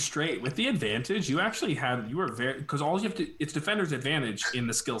was rolling straight. With the advantage, you were very, because all you have to, it's defender's advantage in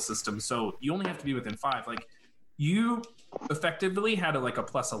the skill system. So you only have to be within 5. Like, you effectively had a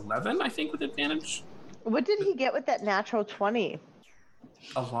plus 11, I think, with advantage. What did he get with that natural 20?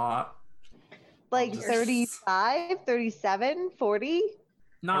 A lot. Like Yes. 35, 37, 40?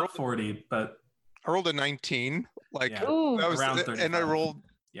 Not 40, but I rolled a 19. Like, Yeah. Ooh. that was... Around And I 35. rolled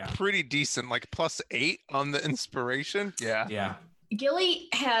yeah. pretty decent. Like, +8 on the inspiration. Yeah. Yeah. Gilly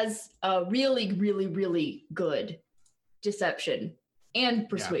has a really, really, really good deception and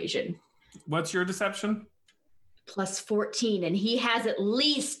persuasion. What's your deception? Plus 14, and he has at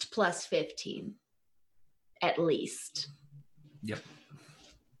least plus 15. At least. Yep.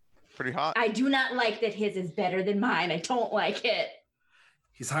 Pretty hot. I do not like that his is better than mine. I don't like it.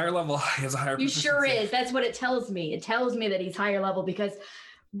 He's higher level. He has a higher He sure proficiency. is. That's what it tells me. It tells me that he's higher level because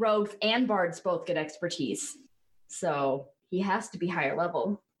rogues and bards both get expertise. So he has to be higher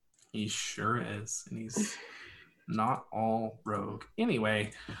level. He sure is. And he's not all rogue.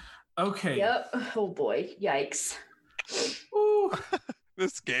 Anyway, okay. Yep. Oh boy. Yikes. Ooh.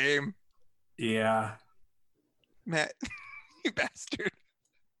 This game. Yeah. Matt, you bastard.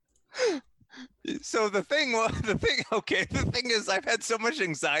 So the thing is I've had so much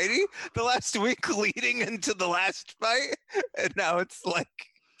anxiety the last week leading into the last fight, and now it's like...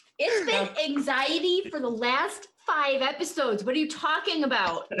 It's been anxiety for the last 5 episodes. What are you talking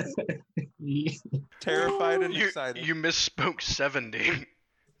about? Terrified and You excited. misspoke 70.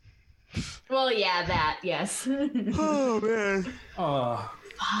 Well, yeah, that, yes. Oh, man. Oh,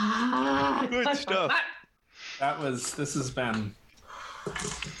 Good stuff. this has been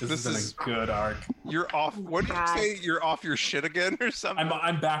is- a good arc. You're off. What did you God. say? You're off your shit again or something?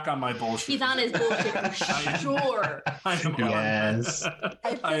 I'm back on my bullshit. He's on his bullshit for sure. I am on- Yes.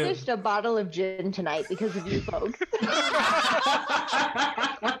 I I am- finished a bottle of gin tonight because of you folks.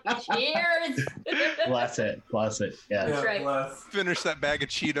 Cheers. Bless it. Yeah. That's right. Finish that bag of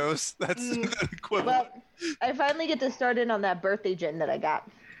Cheetos. That's the equivalent. Well, I finally get to start in on that birthday gin that I got.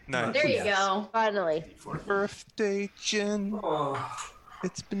 Nice. There you Yes. go. Finally. Birthday gin. Oh.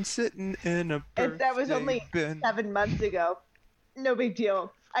 It's been sitting in a birthday That was only bin. 7 months ago. No big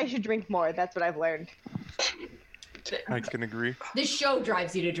deal. I should drink more. That's what I've learned. I can agree. This show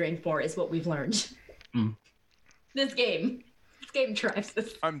drives you to drink more, is what we've learned. Mm. This game drives us.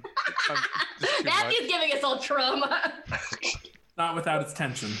 I'm this is too much. Matthew's giving us all trauma. Not without its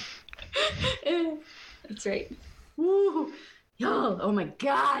tension. That's right. Woo! Yo, oh my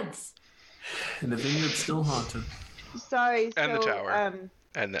God! And the vineyard's still haunted. Sorry. And the so, tower.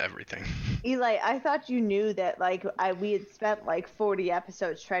 And everything. Eli, I thought you knew that we had spent like 40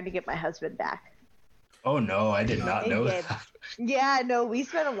 episodes trying to get my husband back. Oh no, I did not know In-game. that. Yeah, no, we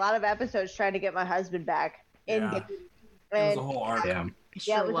spent a lot of episodes trying to get my husband back. Yeah. In-game. It was And a whole arc. Damn. It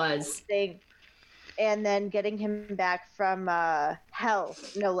yeah, sure it was. was. Thing. And then getting him back from hell,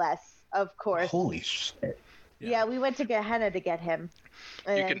 no less, of course. Holy shit. Yeah, we went to Gehenna to get him,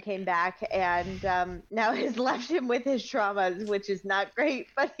 and You then can- came back, and now has left him with his traumas, which is not great.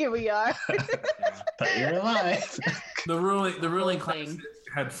 But here we are. But you're alive. The ruling Whole class thing.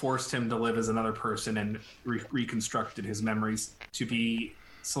 had forced him to live as another person and reconstructed his memories to be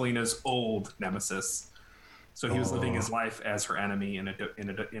Selena's old nemesis. So he was living Oh. his life as her enemy in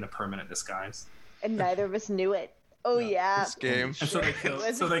a permanent disguise. And neither of us knew it. Oh No. yeah. This game. And so they It killed,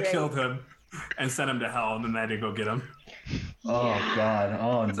 was so they great. killed him and sent him to hell, and then they had to go get him. Oh god.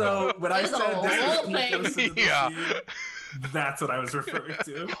 Oh no. So when I It was a said this whole is thing. Ethos of the Yeah. Sea, that's what I was referring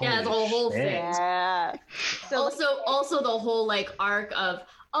to. Yeah, the whole shit. thing. Yeah. So Also the whole like arc of,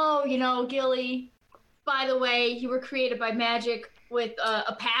 oh, you know, Gilly, by the way, you were created by magic with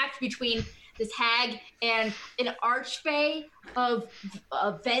a pact between this hag and an archfey of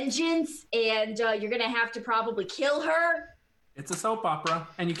vengeance, and you're gonna have to probably kill her. It's a soap opera,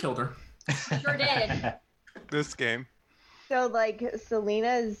 and you killed her. Sure did. This game. So like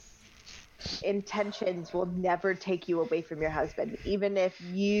Selena's intentions will never take you away from your husband, even if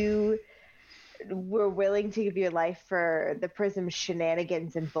you were willing to give your life for the Prism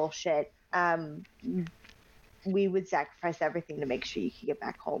shenanigans and bullshit. We would sacrifice everything to make sure you could get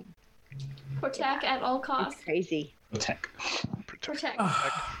back home. Protect at all costs. It's crazy. Tech. Protect.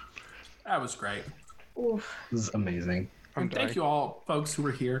 That was great. Oof. This is amazing. I'm And thank dying. you all, folks who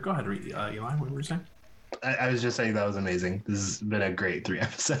were here. Go ahead, Eli. What were you saying? I was just saying that was amazing. This has been a great 3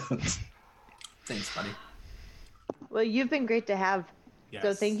 episodes. Thanks, buddy. Well, you've been great to have. Yes.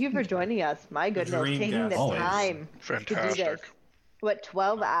 So thank you for joining us. My goodness, dream taking guest. the Always. time to do this. Fantastic. What,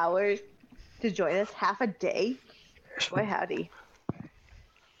 12 hours to join us? Half a day? Boy, howdy.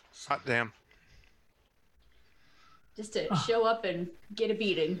 Hot damn. Just to show up and get a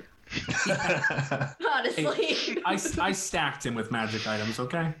beating. Honestly. I stacked him with magic items.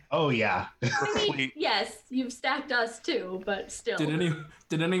 Okay. Oh yeah. I mean, Wait. yes, you've stacked us too, but still.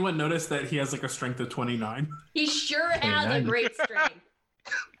 Did anyone notice that he has like a strength of 29? He sure has a 29. great strength.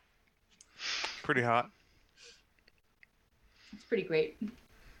 Pretty hot. It's pretty great.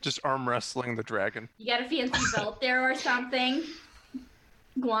 Just arm wrestling the dragon. You got a fancy belt there or something?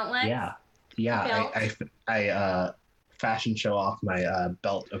 Gauntlet? Yeah. Yeah. I fashion show off my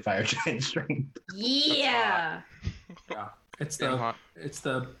belt of fire giant strength. Yeah. Yeah. It's Damn the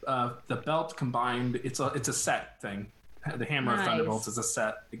hot. the belt combined. It's a set thing. The hammer of Nice. thunderbolts is a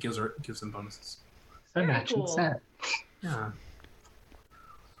set. It gives him bonuses. A Very matching cool. set. Yeah.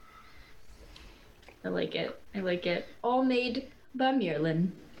 I like it. I like it. All made by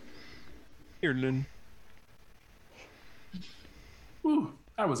Merlin. Ireland. Woo,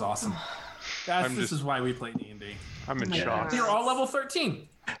 that was awesome. I'm This just- is why we play D&D. I'm in Oh my shock. God. You're all level 13.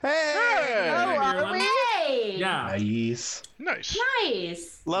 Hey! Oh, are Ireland. we? Hey! Yeah. Nice. Nice.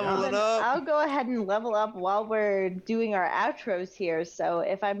 Nice. Leveling up. I'll go ahead and level up while we're doing our outros here. So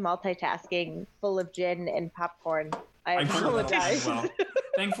if I'm multitasking full of gin and popcorn, I I'm sure that'll do apologize. well.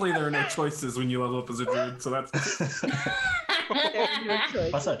 Thankfully, there are no choices when you level up as a druid, so that's There's no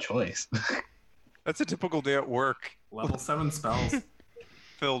choice. What's that choice? That's a typical day at work, level 7 spells.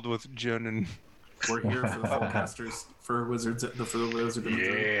 filled with gin and We're here for the spellcasters, for wizards, for the wizard and the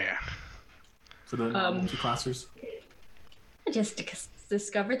druid, Yeah. for the multi-classers. I just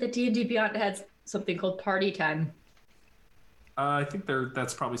discovered that D&D Beyond had something called party time. I think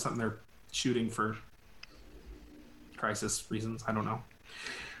that's probably something they're shooting for crisis reasons. I don't know.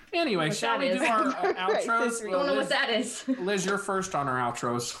 Anyway, What shall that we do is. our Crisis outros? reasons. I don't know what that is. Liz, you're first on our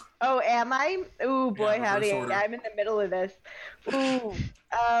outros. Oh, am I? Ooh, boy, reverse howdy. order. I'm in the middle of this. Ooh.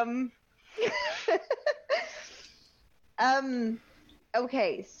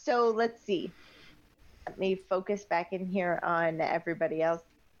 Okay, so let's see. let me focus back in here on everybody else.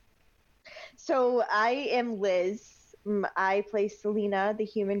 So I am Liz. I play Selena, the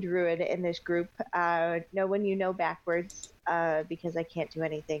human druid in this group. No one you know backwards, because I can't do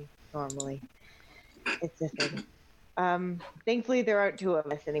anything normally. It's a thing. Thankfully, there aren't two of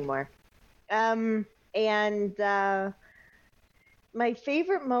us anymore. And my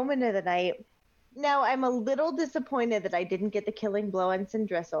favorite moment of the night. Now, I'm a little disappointed that I didn't get the killing blow on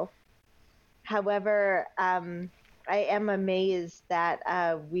Sindrissel. However, I am amazed that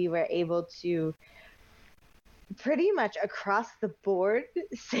we were able to pretty much across the board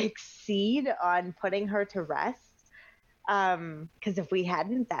succeed on putting her to rest. Because if we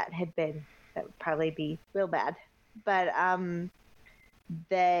hadn't, that would probably be real bad. But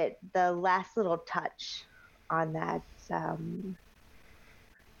the last little touch on that,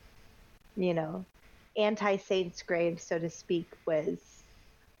 anti-Saint's grave, so to speak, was,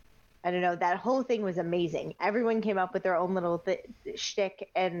 I don't know, that whole thing was amazing. Everyone came up with their own little shtick,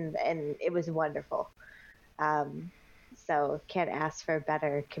 and it was wonderful. So can't ask for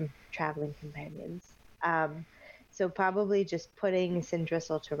better traveling companions. So probably just putting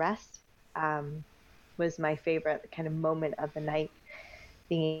Sindrissel to rest was my favorite kind of moment of the night,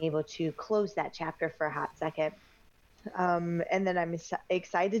 being able to close that chapter for a hot second. And then I'm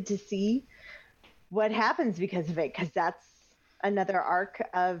excited to see what happens because of it, because that's another arc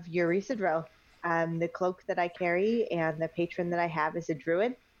of Eurysidro. The cloak that I carry and the patron that I have is a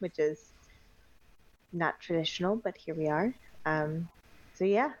druid, which is not traditional, but here we are. So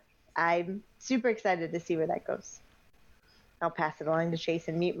yeah, I'm super excited to see where that goes. I'll pass it along to Chase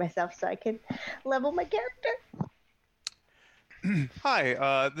and mute myself so I can level my character.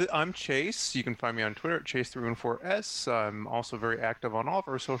 Hi, I'm Chase. You can find me on Twitter at Chase314S. I'm also very active on all of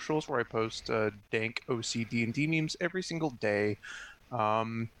our socials where I post dank OCD&D memes every single day.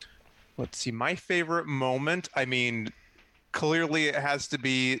 Let's see, my favorite moment, I mean, clearly it has to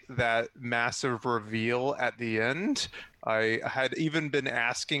be that massive reveal at the end. I had even been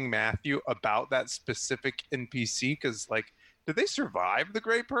asking Matthew about that specific NPC because, like, did they survive the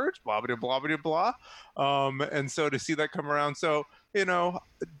Great Purge? Blah, blah, blah, blah, blah. And so to see that come around. So,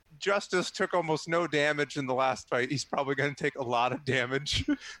 Justice took almost no damage in the last fight. He's probably going to take a lot of damage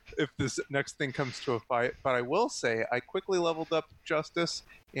if this next thing comes to a fight. But I will say I quickly leveled up Justice,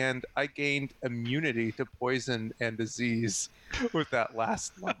 and I gained immunity to poison and disease with that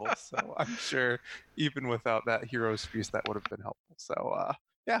last level. So I'm sure even without that Hero's Feast, that would have been helpful. So,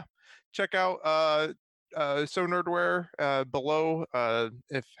 yeah, check out So Nerdware below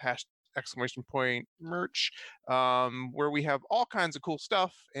if !merch, where we have all kinds of cool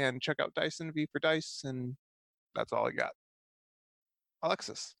stuff, and check out Dyson V for Dice, and that's all I got.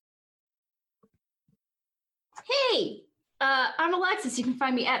 Alexis. Hey, I'm Alexis. You can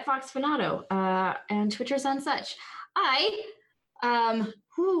find me at FoxFanato and Twitter's and such.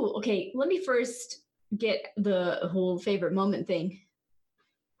 Okay, let me first get the whole favorite moment thing.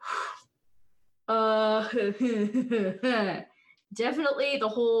 Definitely the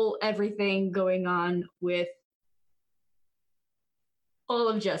whole everything going on with all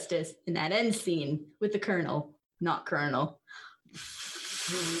of Justice in that end scene with the Colonel, not Colonel.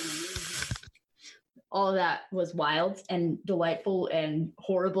 All of that was wild and delightful and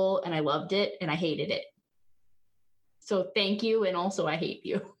horrible, and I loved it and I hated it. So thank you, and also I hate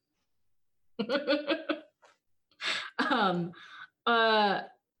you.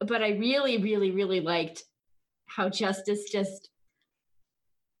 But I really, really, really liked how Justice just,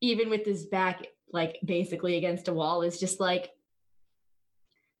 even with his back, like, basically against a wall, is just like,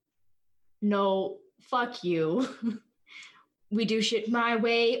 no, fuck you. We do shit my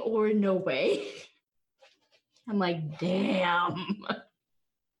way or no way. I'm like, damn.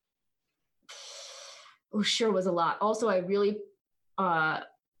 Oh, sure was a lot. Also, I really, I'm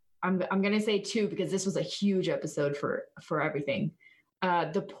going to say too, because this was a huge episode for everything.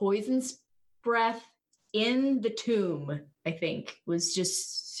 The poison's breath in the tomb, I think, was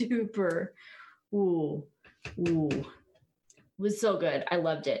just super, was so good. I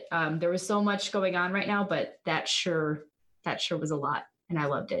loved it. There was so much going on right now, but that sure was a lot, and I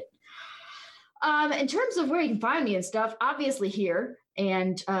loved it. In terms of where you can find me and stuff, obviously here,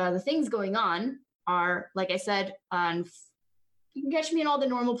 and the things going on are, like I said, you can catch me in all the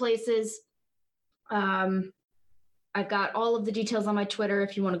normal places. I've got all of the details on my Twitter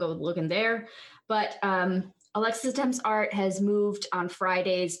if you want to go look in there. But Alexis Attempts Art has moved on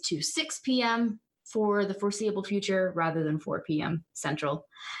Fridays to 6 p.m. for the foreseeable future rather than 4 p.m. Central.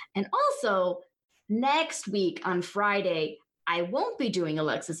 And also, next week on Friday, I won't be doing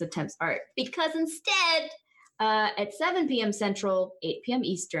Alexis Attempts Art because instead, at 7 p.m. Central, 8 p.m.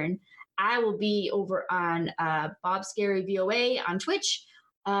 Eastern, I will be over on Bob Scary VOA on Twitch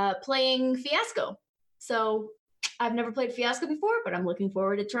playing Fiasco. So I've never played Fiasco before, but I'm looking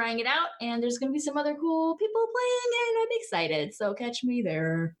forward to trying it out. And there's going to be some other cool people playing, and I'm excited. So catch me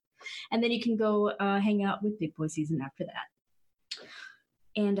there. And then you can go hang out with Big Boy Season after that.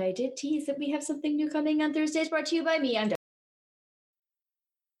 And I did tease that we have something new coming on Thursdays brought to you by me. I'm done.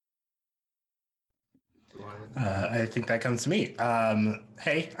 I think that comes to me.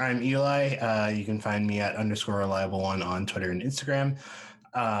 Hey, I'm Eli. You can find me at _reliable1 on Twitter and Instagram.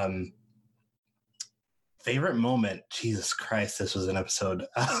 Favorite moment? Jesus Christ, this was an episode.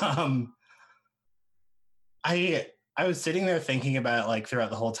 I was sitting there thinking about it like throughout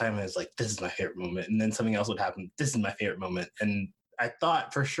the whole time. I was like, this is my favorite moment. And then something else would happen. This is my favorite moment. And I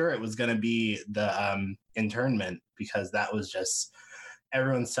thought for sure it was going to be the internment, because that was just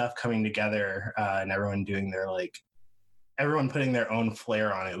everyone's stuff coming together and everyone doing their everyone putting their own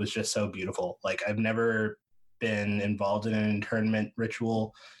flair on it. It was just so beautiful. Like, I've never been involved in an internment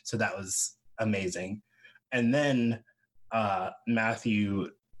ritual, so that was amazing. And then Matthew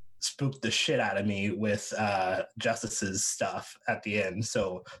spooked the shit out of me with Justice's stuff at the end.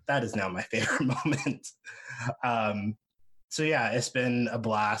 So that is now my favorite moment. So yeah, it's been a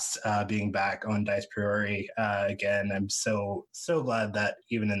blast being back on Dice Priori again. I'm so glad that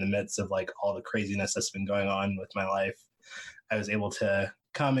even in the midst of like all the craziness that's been going on with my life, I was able to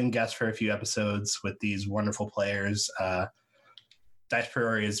come and guest for a few episodes with these wonderful players. Dice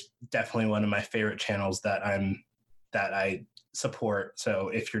Priori is definitely one of my favorite channels that I support. So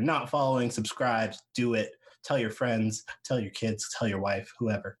if you're not following, subscribe, do it. Tell your friends, tell your kids, tell your wife,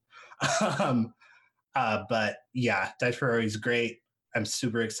 whoever. But yeah, Dice Priori is great. I'm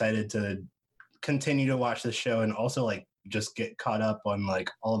super excited to continue to watch the show and also like just get caught up on like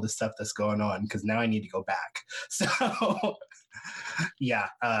all the stuff that's going on, because now I need to go back. So yeah,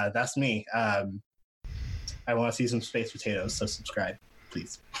 that's me. I want to see some space potatoes, so subscribe,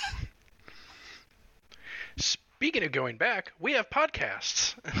 please. Speaking of going back, we have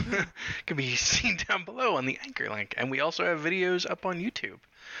podcasts. Can be seen down below on the Anchor link, and we also have videos up on YouTube.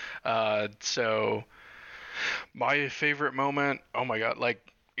 So my favorite moment, oh my god, like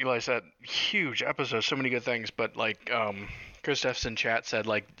Eli said, huge episode, so many good things, but like Chris F's in chat said,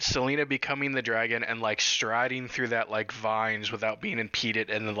 like Selena becoming the dragon and like striding through that like vines without being impeded,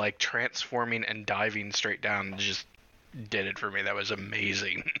 and then like transforming and diving straight down just did it for me. That was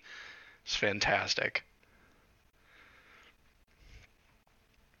amazing. It's fantastic.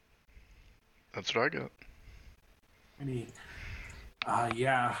 That's what I got.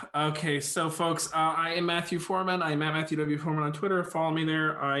 Yeah. Okay. So, folks, I am Matthew Foreman. I am at Matthew W. Foreman on Twitter. Follow me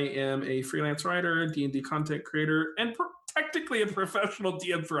there. I am a freelance writer, D&D content creator, and technically a professional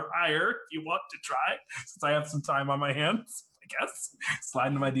DM for hire. If you want to try, since I have some time on my hands, I guess slide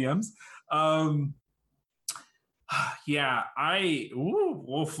into my DMs. Yeah.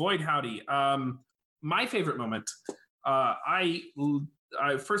 Floyd Howdy. My favorite moment. I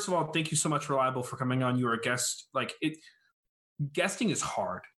first of all, thank you so much, Reliable, for coming on. You are a guest. Guesting is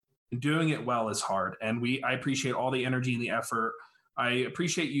hard. Doing it well is hard. And I appreciate all the energy and the effort. I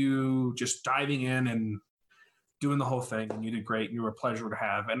appreciate you just diving in and doing the whole thing. And you did great. And you were a pleasure to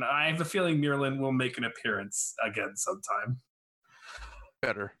have. And I have a feeling Mirlin will make an appearance again sometime.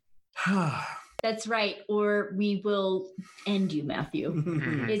 Better. That's right. Or we will end you, Matthew.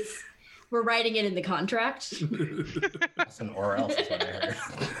 We're writing it in the contract. That's an or else is what I heard.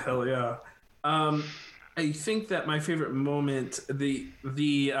 Hell yeah. I think that my favorite moment, the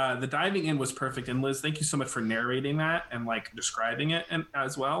diving in was perfect. And Liz, thank you so much for narrating that and like describing it and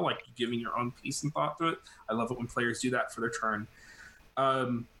as well, like giving your own piece and thought to it. I love it when players do that for their turn.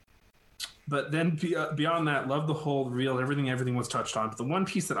 But then beyond that, love the whole reveal. Everything was touched on. But the one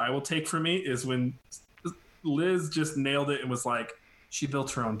piece that I will take for me is when Liz just nailed it and was like, she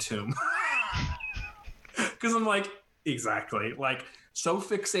built her own tomb. Because I'm like, exactly. Like, so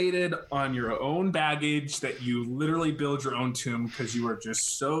fixated on your own baggage that you literally build your own tomb because you are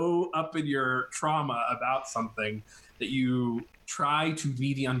just so up in your trauma about something that you try to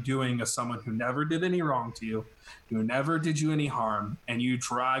be the undoing of someone who never did any wrong to you, who never did you any harm, and you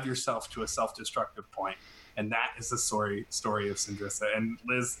drive yourself to a self-destructive point. And that is the story of Syndrissa. And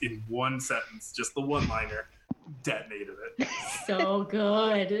Liz, in one sentence, just the one-liner, detonated it. So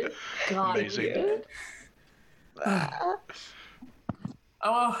good. God, amazing. Good.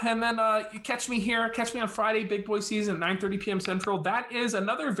 And then you catch me on Friday, Big Boy Season, 9:30 p.m. Central. That is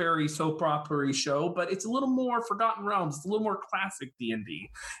another very soap opera show, but it's a little more Forgotten Realms. It's a little more classic D&D,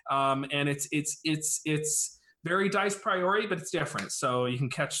 and it's very dice priority, but it's different. So you can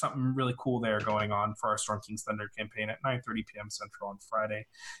catch something really cool there going on for our Storm King's Thunder campaign at 9:30 p.m. Central on Friday.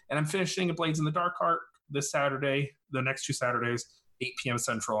 And I'm finishing a Blades in the Dark arc this Saturday, the next 2 Saturdays, 8 p.m.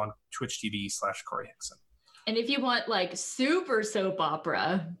 Central on Twitch TV/Corey Hickson. And if you want like super soap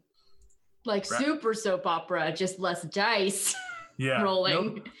opera, just less dice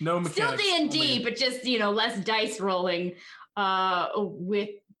rolling. No mechanics. Still D&D, but just, less dice rolling with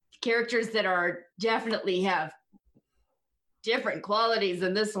characters that are definitely have different qualities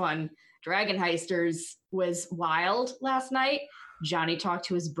than this one. Dragon Heisters was wild last night. Johnny talked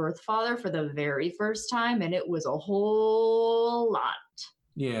to his birth father for the very first time, and it was a whole lot.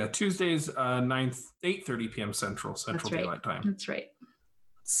 Yeah, Tuesdays, 8:30 p.m. Central Daylight Time. That's right.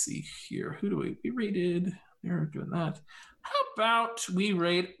 Let's see here. Who do we rated? They're doing that. How about we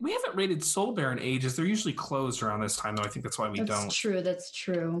haven't rated Soul Bear in ages. They're usually closed around this time, though. I think that's why we don't. That's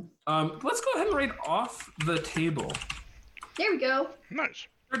true. Let's go ahead and rate Off the Table. There we go. Nice.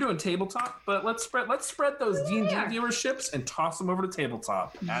 We're doing tabletop, but let's spread those D&D viewerships and toss them over to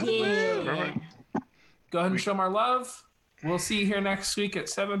tabletop. Yeah. Go ahead and show them our love. We'll see you here next week at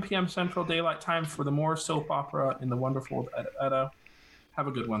 7 p.m. Central Daylight Time for the more soap opera in the wonderful Edda. Have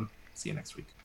a good one. See you next week.